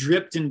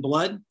dripped in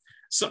blood.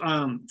 So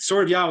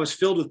sword of Yahweh is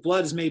filled with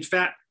blood, is made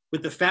fat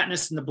with the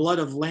fatness and the blood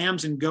of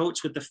lambs and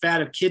goats, with the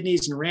fat of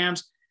kidneys and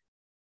rams.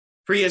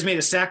 For he has made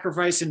a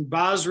sacrifice in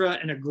Basra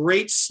and a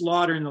great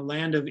slaughter in the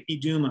land of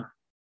Edom.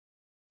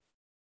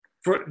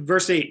 For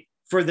verse 8,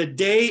 for the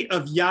day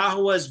of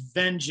Yahweh's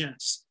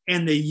vengeance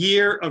and the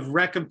year of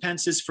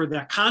recompenses, for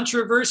the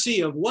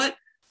controversy of what?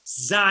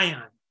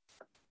 Zion.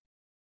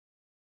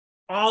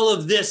 All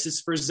of this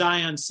is for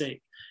Zion's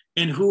sake.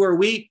 And who are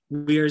we?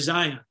 We are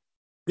Zion.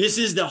 This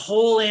is the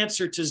whole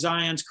answer to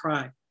Zion's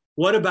cry.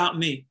 What about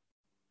me?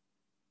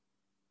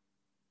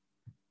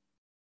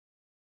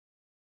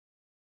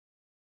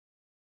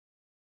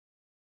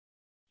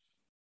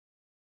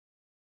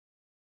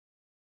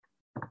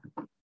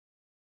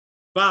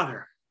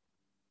 Father,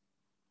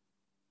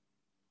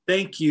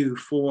 thank you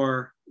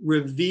for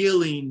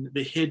revealing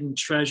the hidden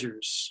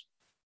treasures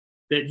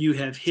that you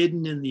have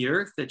hidden in the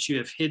earth, that you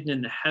have hidden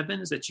in the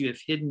heavens, that you have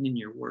hidden in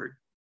your word.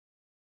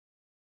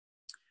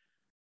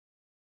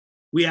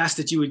 We ask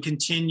that you would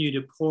continue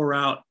to pour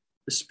out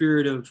the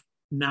spirit of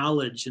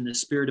knowledge and the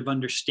spirit of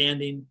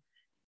understanding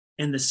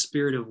and the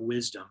spirit of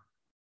wisdom.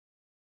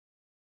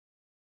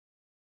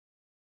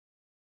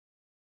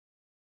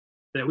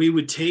 That we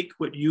would take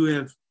what you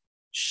have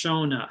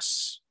shown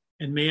us,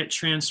 and may it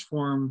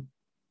transform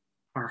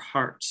our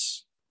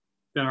hearts,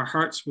 that our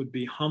hearts would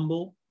be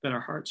humble, that our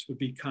hearts would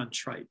be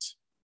contrite,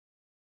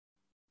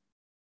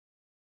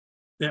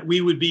 that we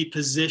would be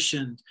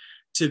positioned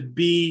to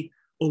be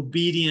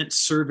obedient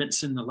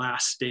servants in the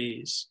last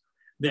days,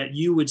 that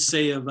you would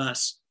say of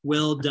us,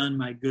 well done,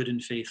 my good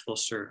and faithful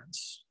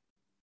servants.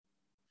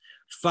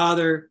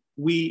 Father,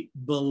 we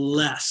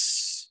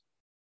bless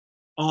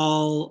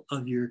all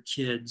of your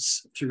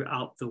kids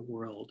throughout the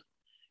world.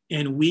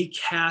 and we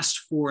cast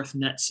forth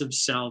nets of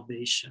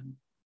salvation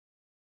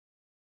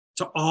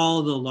to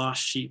all the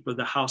lost sheep of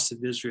the house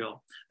of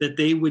Israel, that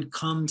they would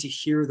come to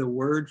hear the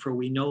word, for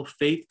we know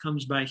faith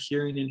comes by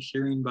hearing, and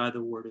hearing by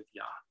the word of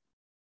Yah.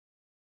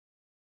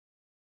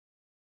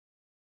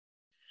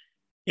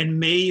 And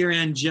may your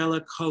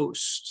angelic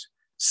host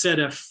set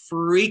a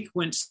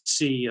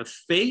frequency of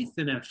faith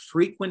and a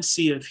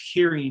frequency of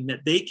hearing,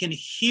 that they can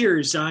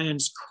hear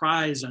Zion's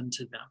cries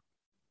unto them.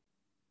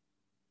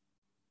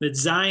 That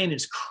Zion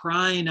is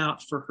crying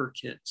out for her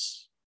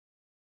kids.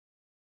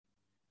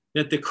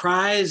 That the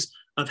cries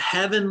of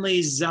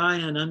heavenly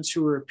Zion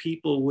unto her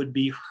people would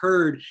be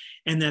heard,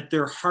 and that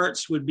their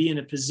hearts would be in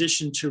a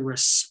position to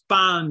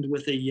respond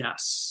with a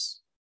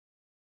yes.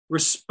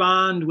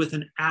 Respond with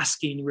an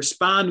asking,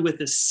 respond with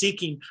a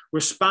seeking,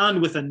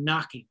 respond with a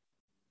knocking.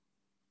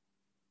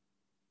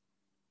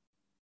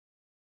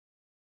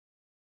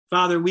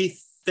 Father, we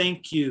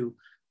thank you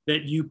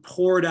that you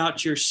poured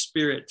out your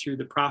spirit through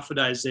the prophet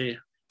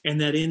Isaiah,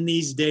 and that in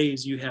these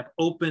days you have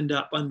opened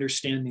up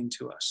understanding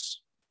to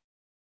us.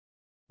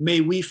 May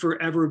we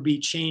forever be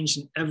changed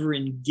and ever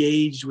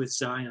engaged with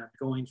Zion,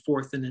 going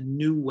forth in a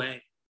new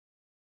way.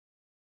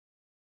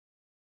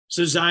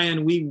 So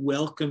Zion, we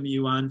welcome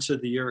you onto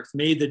the earth.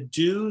 May the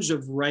dews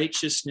of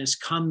righteousness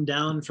come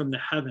down from the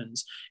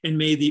heavens, and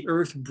may the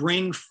earth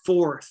bring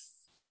forth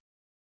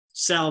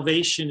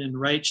salvation and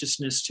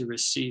righteousness to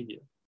receive you.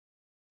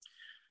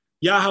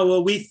 Yahweh,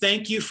 we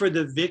thank you for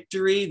the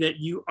victory that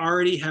you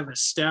already have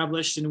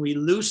established, and we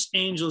loose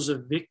angels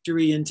of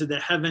victory into the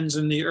heavens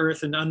and the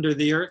earth and under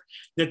the earth,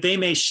 that they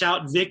may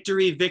shout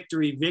victory,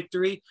 victory,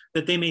 victory,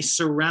 that they may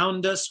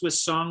surround us with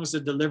songs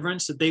of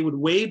deliverance, that they would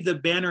wave the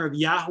banner of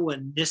Yahweh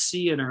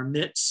Nissi in our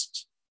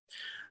midst,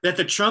 that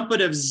the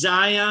trumpet of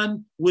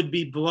Zion would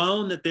be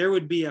blown, that there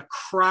would be a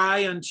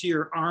cry unto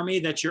your army,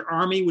 that your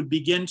army would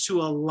begin to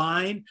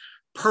align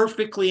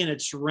perfectly in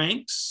its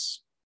ranks,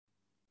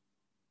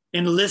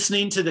 and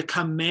listening to the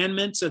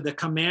commandments of the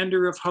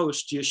commander of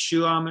hosts,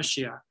 Yeshua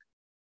Mashiach.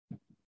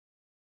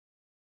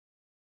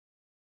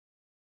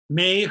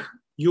 May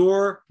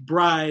your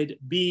bride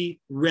be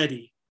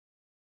ready.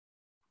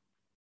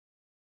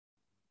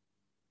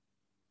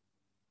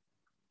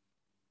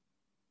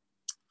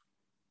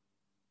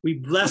 We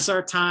bless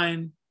our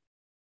time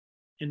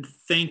and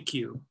thank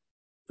you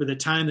for the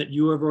time that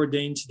you have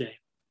ordained today.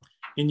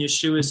 In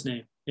Yeshua's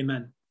name,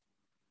 amen.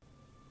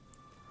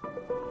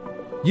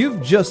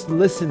 You've just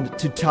listened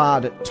to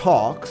Todd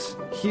Talks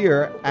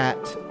here at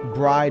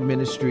BRIDE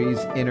Ministries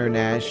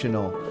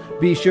International.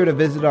 Be sure to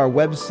visit our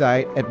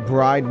website at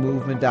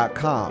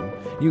bridemovement.com.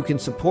 You can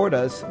support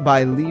us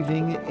by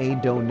leaving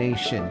a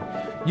donation.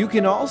 You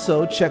can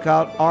also check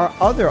out our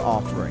other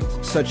offerings,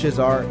 such as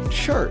our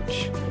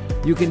church.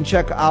 You can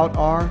check out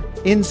our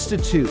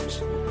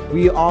institute.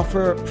 We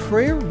offer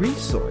prayer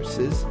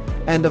resources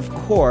and, of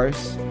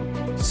course,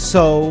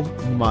 so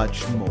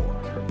much more.